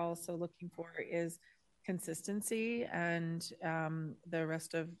we are also looking for is consistency, and the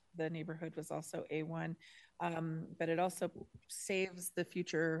rest of the neighborhood was also A1. But it also saves the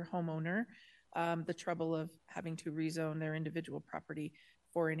future homeowner the trouble of having to rezone their individual property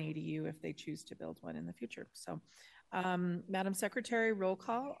for an ADU if they choose to build one in the future. So, Madam Secretary, roll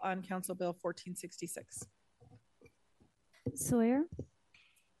call on Council Bill 1466. Sawyer.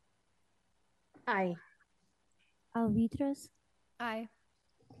 Aye. Alvidrez. Aye.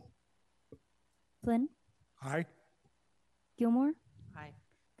 Flynn. Aye. Gilmore. Aye.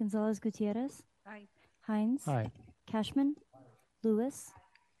 Gonzalez Gutierrez. Aye. Hines. Aye. Cashman. Lewis.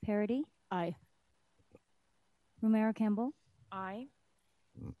 Parody. Aye. Romero Campbell. Aye.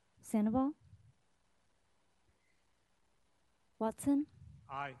 Sandoval. Watson.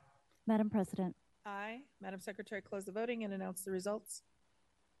 Aye. Madam President. Aye. Madam Secretary, close the voting and announce the results.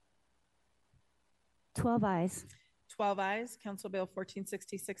 12 ayes. 12 ayes. Council Bill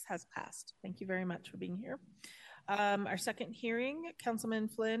 1466 has passed. Thank you very much for being here. Our second hearing, Councilman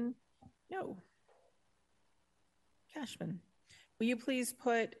Flynn. No. Cashman. Will you please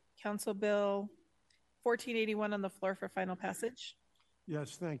put Council Bill 1481 on the floor for final passage?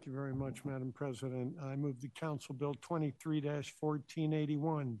 Yes, thank you very much, Madam President. I move the Council Bill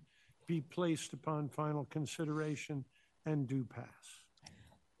 23-1481 be placed upon final consideration and do pass.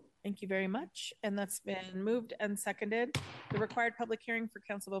 Thank you very much. And that's been moved and seconded. The required public hearing for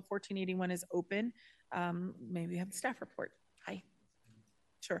Council Bill 1481 is open. May we have the staff report? Hi.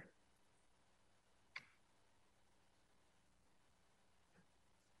 Sure.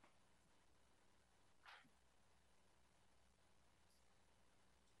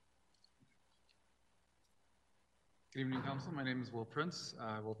 Good evening, Council. My name is Will Prince.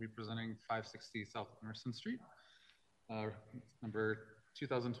 I will be presenting 560 South Emerson Street, number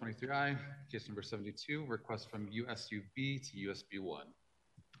 2023I, case number 72, request from USUB to USB1.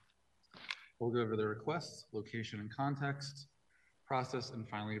 We'll go over the request, location and context, process, and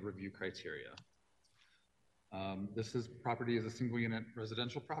finally review criteria. This property is a single unit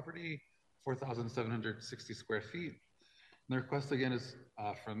residential property, 4,760 square feet. And the request again is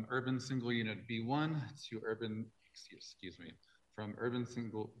from urban single unit B1 to urban, from urban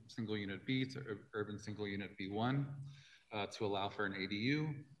single unit B to urban single unit B1 to allow for an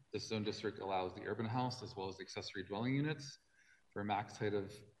ADU. This zone district allows the urban house as well as the accessory dwelling units for a max height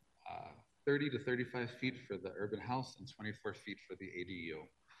of 30 to 35 feet for the urban house and 24 feet for the ADU,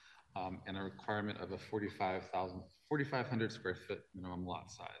 and a requirement of a 4,500 square foot minimum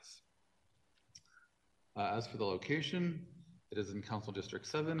lot size. As for the location, it is in Council District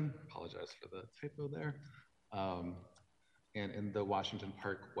 7, apologize for the typo there, and in the Washington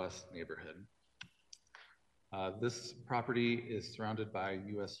Park West neighborhood. This property is surrounded by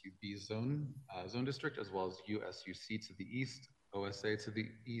USUB zone district, as well as USUC to the east, OSA to the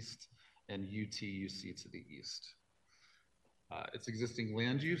east, and UTUC to the east. Its existing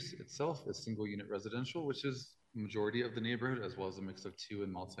land use itself is single unit residential, which is the majority of the neighborhood, as well as a mix of 2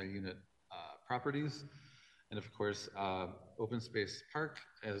 and multi-unit properties. And of course, open space park,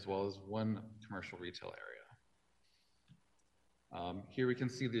 as well as 1 commercial retail area. Here we can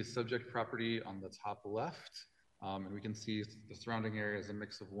see the subject property on the top left, and we can see the surrounding area is a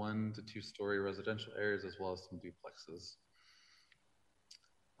mix of 1 to 2-story residential areas, as well as some duplexes.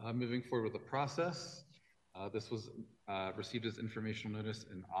 Moving forward with the process, this was received as informational notice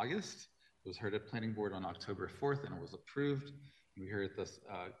in August. It was heard at Planning Board on October 4th, and it was approved. We heard at this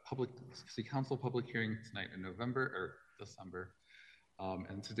City Council public hearing tonight in December.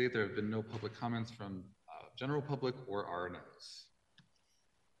 And to date, there have been no public comments from general public or RNOs.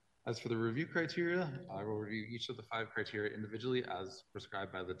 As for the review criteria, I will review each of the 5 criteria individually as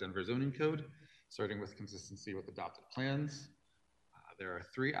prescribed by the Denver Zoning Code, starting with consistency with adopted plans. There are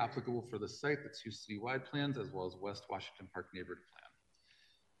 3 applicable for the site, the 2 citywide plans, as well as West Washington Park Neighborhood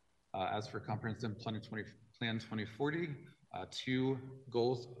Plan. As for Comprehensive Plan 2040, 2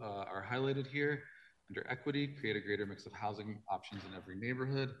 goals are highlighted here. Under equity, create a greater mix of housing options in every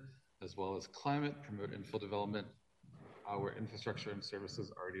neighborhood, as well as climate, promote infill development where infrastructure and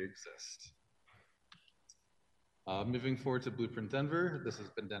services already exist. Moving forward to Blueprint Denver, this has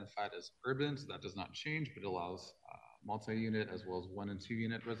been identified as urban, so that does not change, but allows multi-unit as well as 1 and 2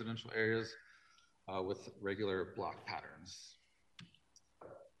 unit residential areas with regular block patterns.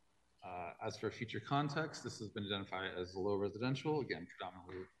 As for future context, this has been identified as low residential, again,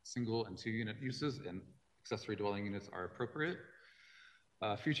 predominantly single and 2 unit uses, and accessory dwelling units are appropriate.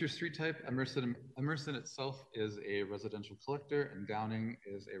 Future street type, Emerson itself is a residential collector, and Downing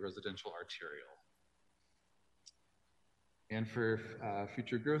is a residential arterial. And for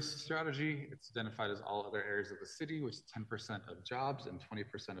future growth strategy, it's identified as all other areas of the city, which is 10% of jobs and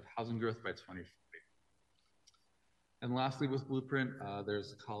 20% of housing growth by 2040. And lastly, with Blueprint,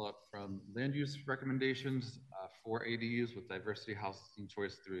 there's a call up from land use recommendations for ADUs with diversity housing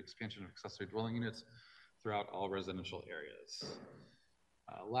choice through expansion of accessory dwelling units throughout all residential areas.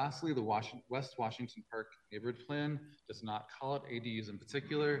 Lastly, the West Washington Park Neighborhood Plan does not call out ADUs in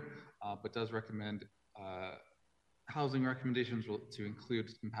particular, but does recommend housing recommendations to include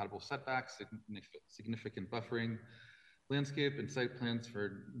compatible setbacks, significant buffering, landscape and site plans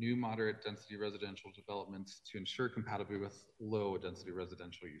for new moderate density residential developments to ensure compatibility with low density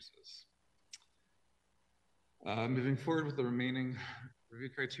residential uses. Moving forward with the remaining review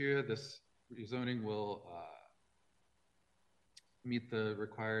criteria, this rezoning will meet the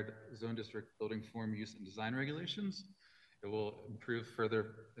required zone district building form use and design regulations. It will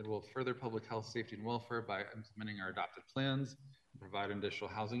further public health, safety, and welfare by implementing our adopted plans and provide an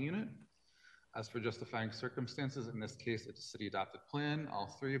additional housing unit. As for justifying circumstances, in this case, it's a city adopted plan,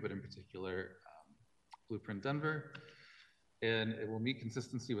 all 3, but in particular, Blueprint Denver. And it will meet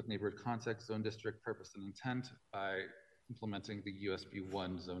consistency with neighborhood context, zone district, purpose, and intent by implementing the USB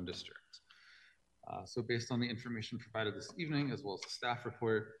 1 zone district. So based on the information provided this evening, as well as the staff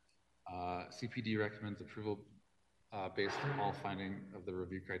report, CPD recommends approval based on all finding of the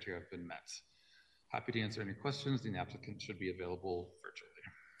review criteria have been met. Happy to answer any questions. The applicant should be available virtually.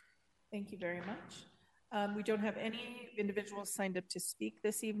 Thank you very much. We don't have any individuals signed up to speak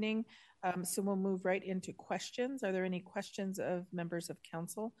this evening, so we'll move right into questions. Are there any questions of members of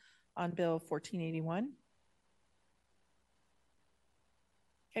council on Bill 1481?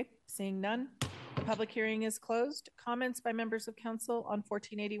 Okay, seeing none, the public hearing is closed. Comments by members of council on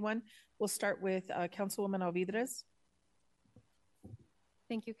 1481. We'll start with Councilwoman Alvidrez.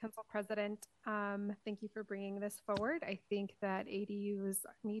 Thank you, Council President. Thank you for bringing this forward. I think that ADUs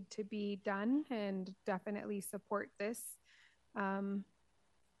need to be done and definitely support this.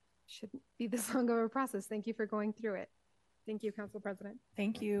 Shouldn't be this long of a process. Thank you for going through it. Thank you, Council President.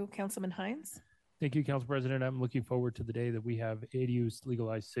 Thank you, Councilman Hines. Thank you, Council President. I'm looking forward to the day that we have ADUs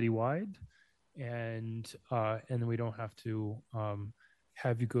legalized citywide, and then we don't have to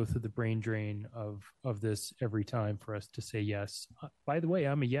have you go through the brain drain of this every time for us to say yes. By the way,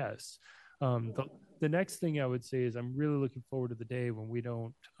 I'm a yes. The next thing I would say is I'm really looking forward to the day when we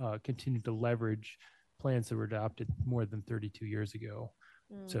don't continue to leverage plans that were adopted more than 32 years ago.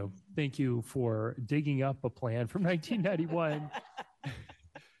 So thank you for digging up a plan from 1991.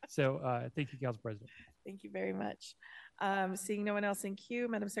 So thank you, Council President. Thank you very much. Seeing no one else in queue,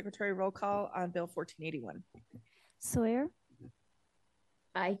 Madam Secretary, roll call on Bill 1481. Sawyer.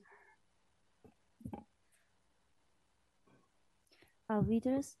 Aye.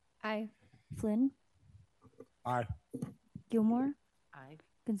 Alvidrez. Aye. Flynn. Aye. Gilmore. Aye.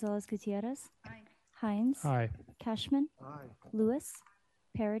 Gonzalez Gutierrez. Aye. Hines. Aye. Cashman. Aye. Lewis.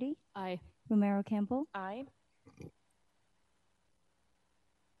 Parity. Aye. Romero Campbell. Aye.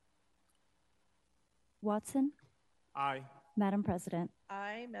 Watson. Aye. Madam President.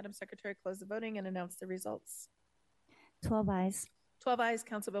 Aye. Madam Secretary, close the voting and announce the results. 12 ayes. 12 ayes.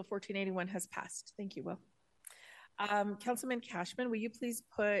 Council Bill 1481 has passed. Thank you, Will. Councilman Cashman, will you please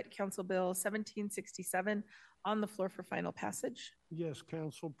put Council Bill 1767 on the floor for final passage? Yes,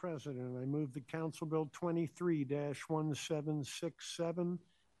 Council President, I move that Council Bill 23-1767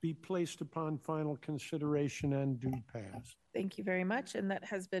 be placed upon final consideration and do pass. Thank you very much. And that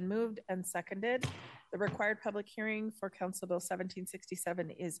has been moved and seconded. The required public hearing for Council Bill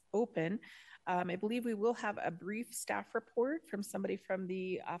 1767 is open. I believe we will have a brief staff report from somebody from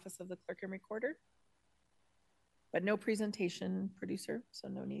the Office of the Clerk and Recorder, but no presentation, producer, so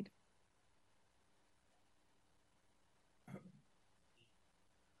no need.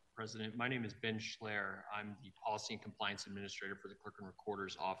 President, my name is Ben Schler. I'm the Policy and Compliance Administrator for the Clerk and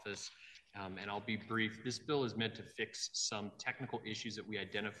Recorder's Office, and I'll be brief. This bill is meant to fix some technical issues that we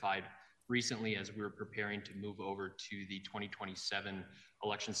identified recently as we were preparing to move over to the 2027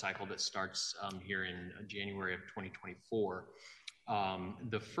 election cycle that starts here in January of 2024.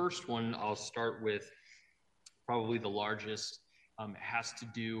 The first one I'll start with, probably the largest, has to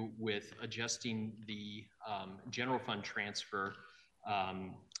do with adjusting the general fund transfer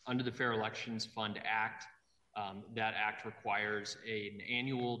under the Fair Elections Fund Act. That act requires an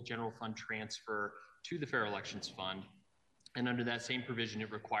annual general fund transfer to the Fair Elections Fund, and under that same provision,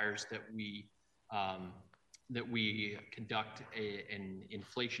 it requires that we conduct an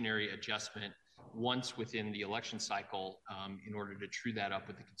inflationary adjustment once within the election cycle in order to true that up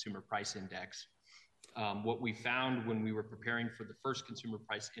with the Consumer Price Index. What we found when we were preparing for the first Consumer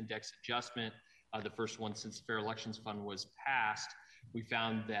Price Index adjustment, the first one since the Fair Elections Fund was passed, we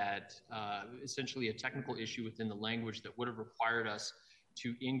found that essentially a technical issue within the language that would have required us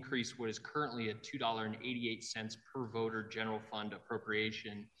to increase what is currently a $2.88 per voter general fund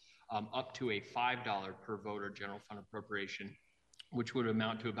appropriation up to a $5 per voter general fund appropriation, which would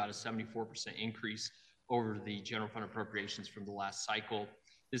amount to about a 74% increase over the general fund appropriations from the last cycle.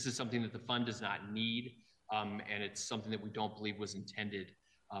 This is something that the fund does not need, and it's something that we don't believe was intended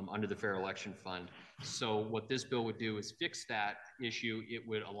under the Fair Election Fund. So what this bill would do is fix that issue. It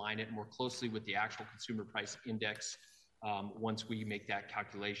would align it more closely with the actual Consumer Price Index once we make that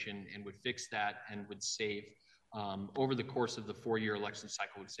calculation, and would fix that and would save, over the course of the 4-year election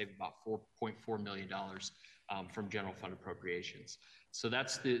cycle, would save about $4.4 million from general fund appropriations. So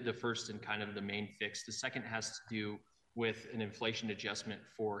that's the first and kind of the main fix. The second has to do with an inflation adjustment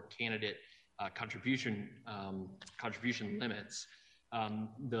for candidate contribution limits.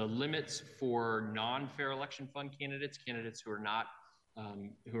 The limits for non-Fair Election Fund candidates who are not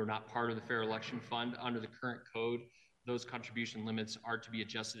part of the Fair Election Fund under the current code, those contribution limits are to be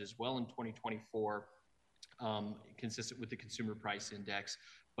adjusted as well in 2024, consistent with the Consumer Price Index.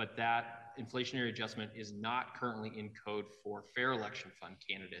 But that inflationary adjustment is not currently in code for Fair Election Fund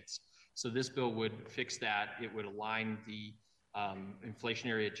candidates. So this bill would fix that. It would align the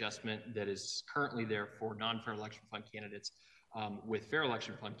inflationary adjustment that is currently there for non-Fair Election Fund candidates with Fair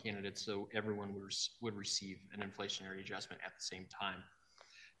Election Fund candidates, so everyone would receive an inflationary adjustment at the same time.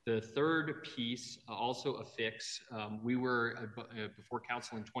 The third piece, also a fix, we were before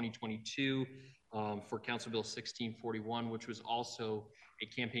Council in 2022 for Council Bill 1641, which was also a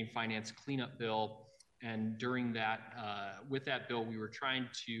campaign finance cleanup bill. And during that, with that bill, we were trying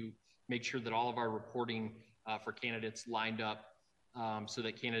to make sure that all of our reporting for candidates lined up so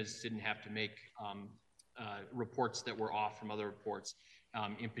that candidates didn't have to make reports that were off from other reports.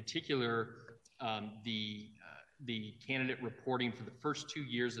 In particular, the candidate reporting for the first 2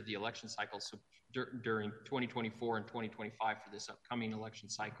 years of the election cycle, so during 2024 and 2025 for this upcoming election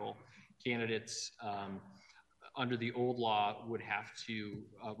cycle, candidates under the old law would have to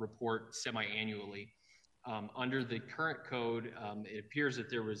report semi-annually. Under the current code, it appears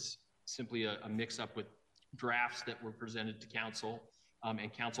that there was simply a mix-up with drafts that were presented to council,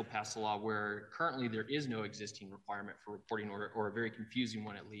 and council passed a law where currently there is no existing requirement for reporting, or a very confusing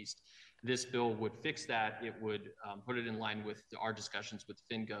one at least. This bill would fix that. It would put it in line with our discussions with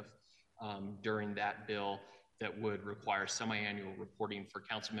FinGov during that bill, that would require semi-annual reporting for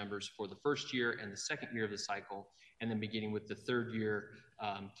council members for the first year and the second year of the cycle. And then beginning with the third year,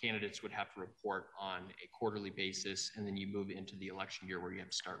 candidates would have to report on a quarterly basis. And then you move into the election year where you have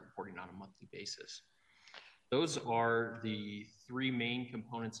to start reporting on a monthly basis. Those are the three main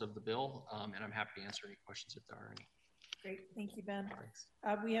components of the bill. And I'm happy to answer any questions if there are any. Great, thank you, Ben.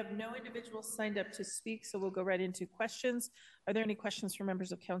 We have no individuals signed up to speak, so we'll go right into questions. Are there any questions from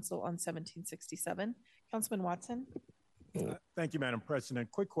members of council on 1767? Councilman Watson. Thank you, Madam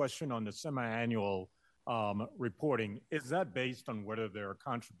President. Quick question on the semi-annual reporting. Is that based on whether there are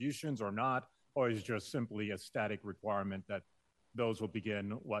contributions or not, or is it just simply a static requirement that those will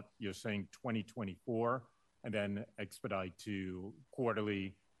begin, what you're saying, 2024, and then expedite to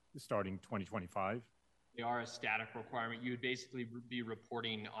quarterly starting 2025? They are a static requirement. You would basically be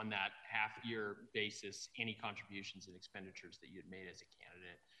reporting on that half-year basis any contributions and expenditures that you had made as a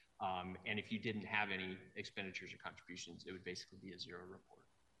candidate. And if you didn't have any expenditures or contributions, it would basically be a zero report.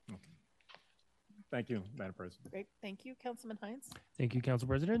 Okay. Thank you, Madam President. Great, thank you. Councilman Hines. Thank you, Council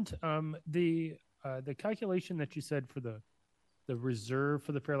President. The calculation that you said for the reserve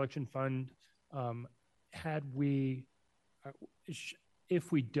for the Fair Election Fund, had we,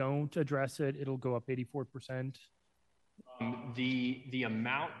 if we don't address it, it'll go up 84%. The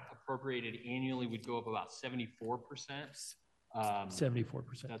amount appropriated annually would go up about 74%.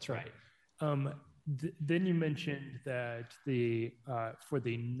 74%. That's right. Then you mentioned that for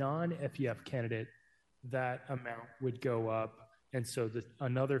the non-FEF candidate, that amount would go up. And so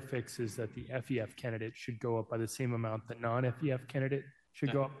another fix is that the FEF candidate should go up by the same amount the non-FEF candidate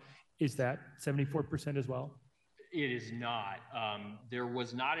should go up. Is that 74% as well? It is not. There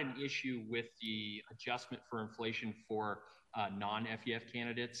was not an issue with the adjustment for inflation for non-FEF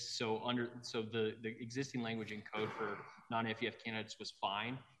candidates. So the existing language in code for non-FEF candidates was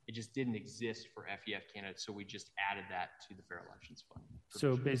fine. It just didn't exist for FEF candidates. So we just added that to the Fair Elections Fund.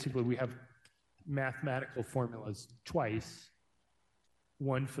 So basically we have mathematical formulas twice,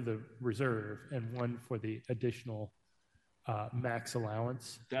 one for the reserve and one for the additional max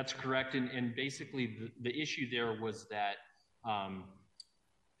allowance. That's correct. And basically the issue there was that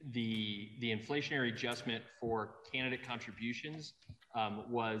the inflationary adjustment for candidate contributions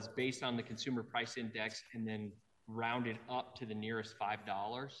was based on the consumer price index and then rounded up to the nearest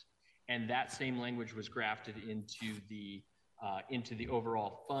 $5. And that same language was grafted into the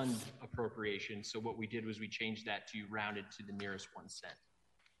overall fund appropriation. So what we did was we changed that to rounded to the nearest 1 cent.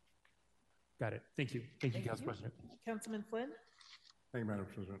 Got it. Thank you. Thank you, Council President. Councilman Flynn. Thank you, Madam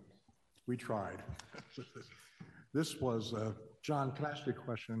President. We tried. This was, John, can I ask you a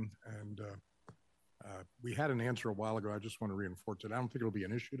question? And we had an answer a while ago. I just want to reinforce it. I don't think it'll be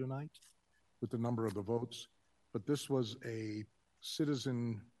an issue tonight with the number of the votes, but this was a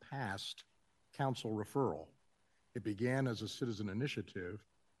citizen passed council referral. It began as a citizen initiative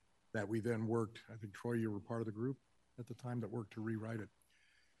that we then worked, I think, Troy, you were part of the group at the time that worked to rewrite it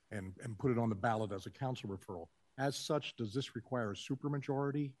and put it on the ballot as a council referral. As such, does this require a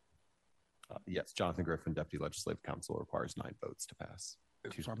supermajority? Yes, Jonathan Griffin, Deputy Legislative Counsel, requires 9 votes to pass.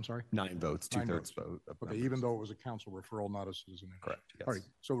 I'm sorry? 9 votes, 2/3 vote. Okay, even though it was a council referral, not a citizen initiative. Correct, yes. All right,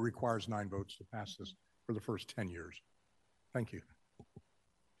 so it requires 9 votes to pass this for the first 10 years. Thank you.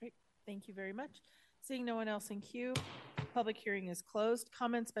 Great, thank you very much. Seeing no one else in queue, public hearing is closed.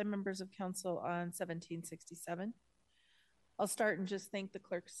 Comments by members of council on 1767. I'll start and just thank the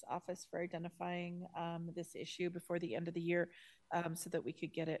clerk's office for identifying this issue before the end of the year so that we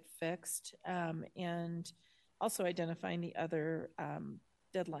could get it fixed, and also identifying the other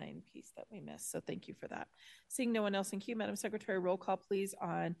deadline piece that we missed. So thank you for that. Seeing no one else in queue, Madam Secretary, roll call please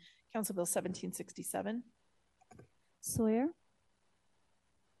on Council Bill 1767. Sawyer.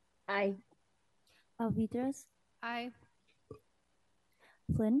 Aye. Alvidrez. Aye.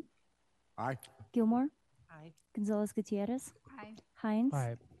 Flynn. Aye. Gilmore. Aye. Gonzalez Gutierrez. Aye. Hines.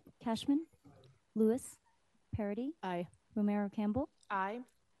 Aye. Cashman. Lewis. Parody. Aye. Romero Campbell. Aye.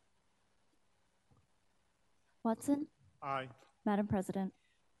 Watson. Aye. Madam President.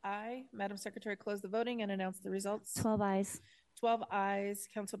 Aye. Madam Secretary, close the voting and announce the results. 12 ayes. 12 ayes.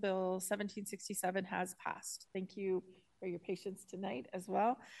 Council Bill 1767 has passed. Thank you for your patience tonight as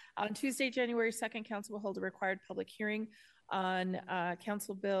well. On Tuesday, January 2nd, Council will hold a required public hearing on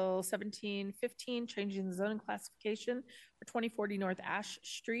Council Bill 1715, changing the zoning classification for 2040 North Ash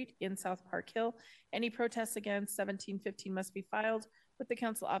Street in South Park Hill. Any protests against 1715 must be filed with the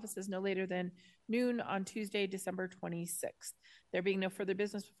council offices no later than noon on Tuesday, December 26th. There being no further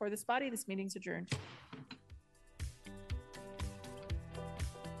business before this body, this meeting is adjourned.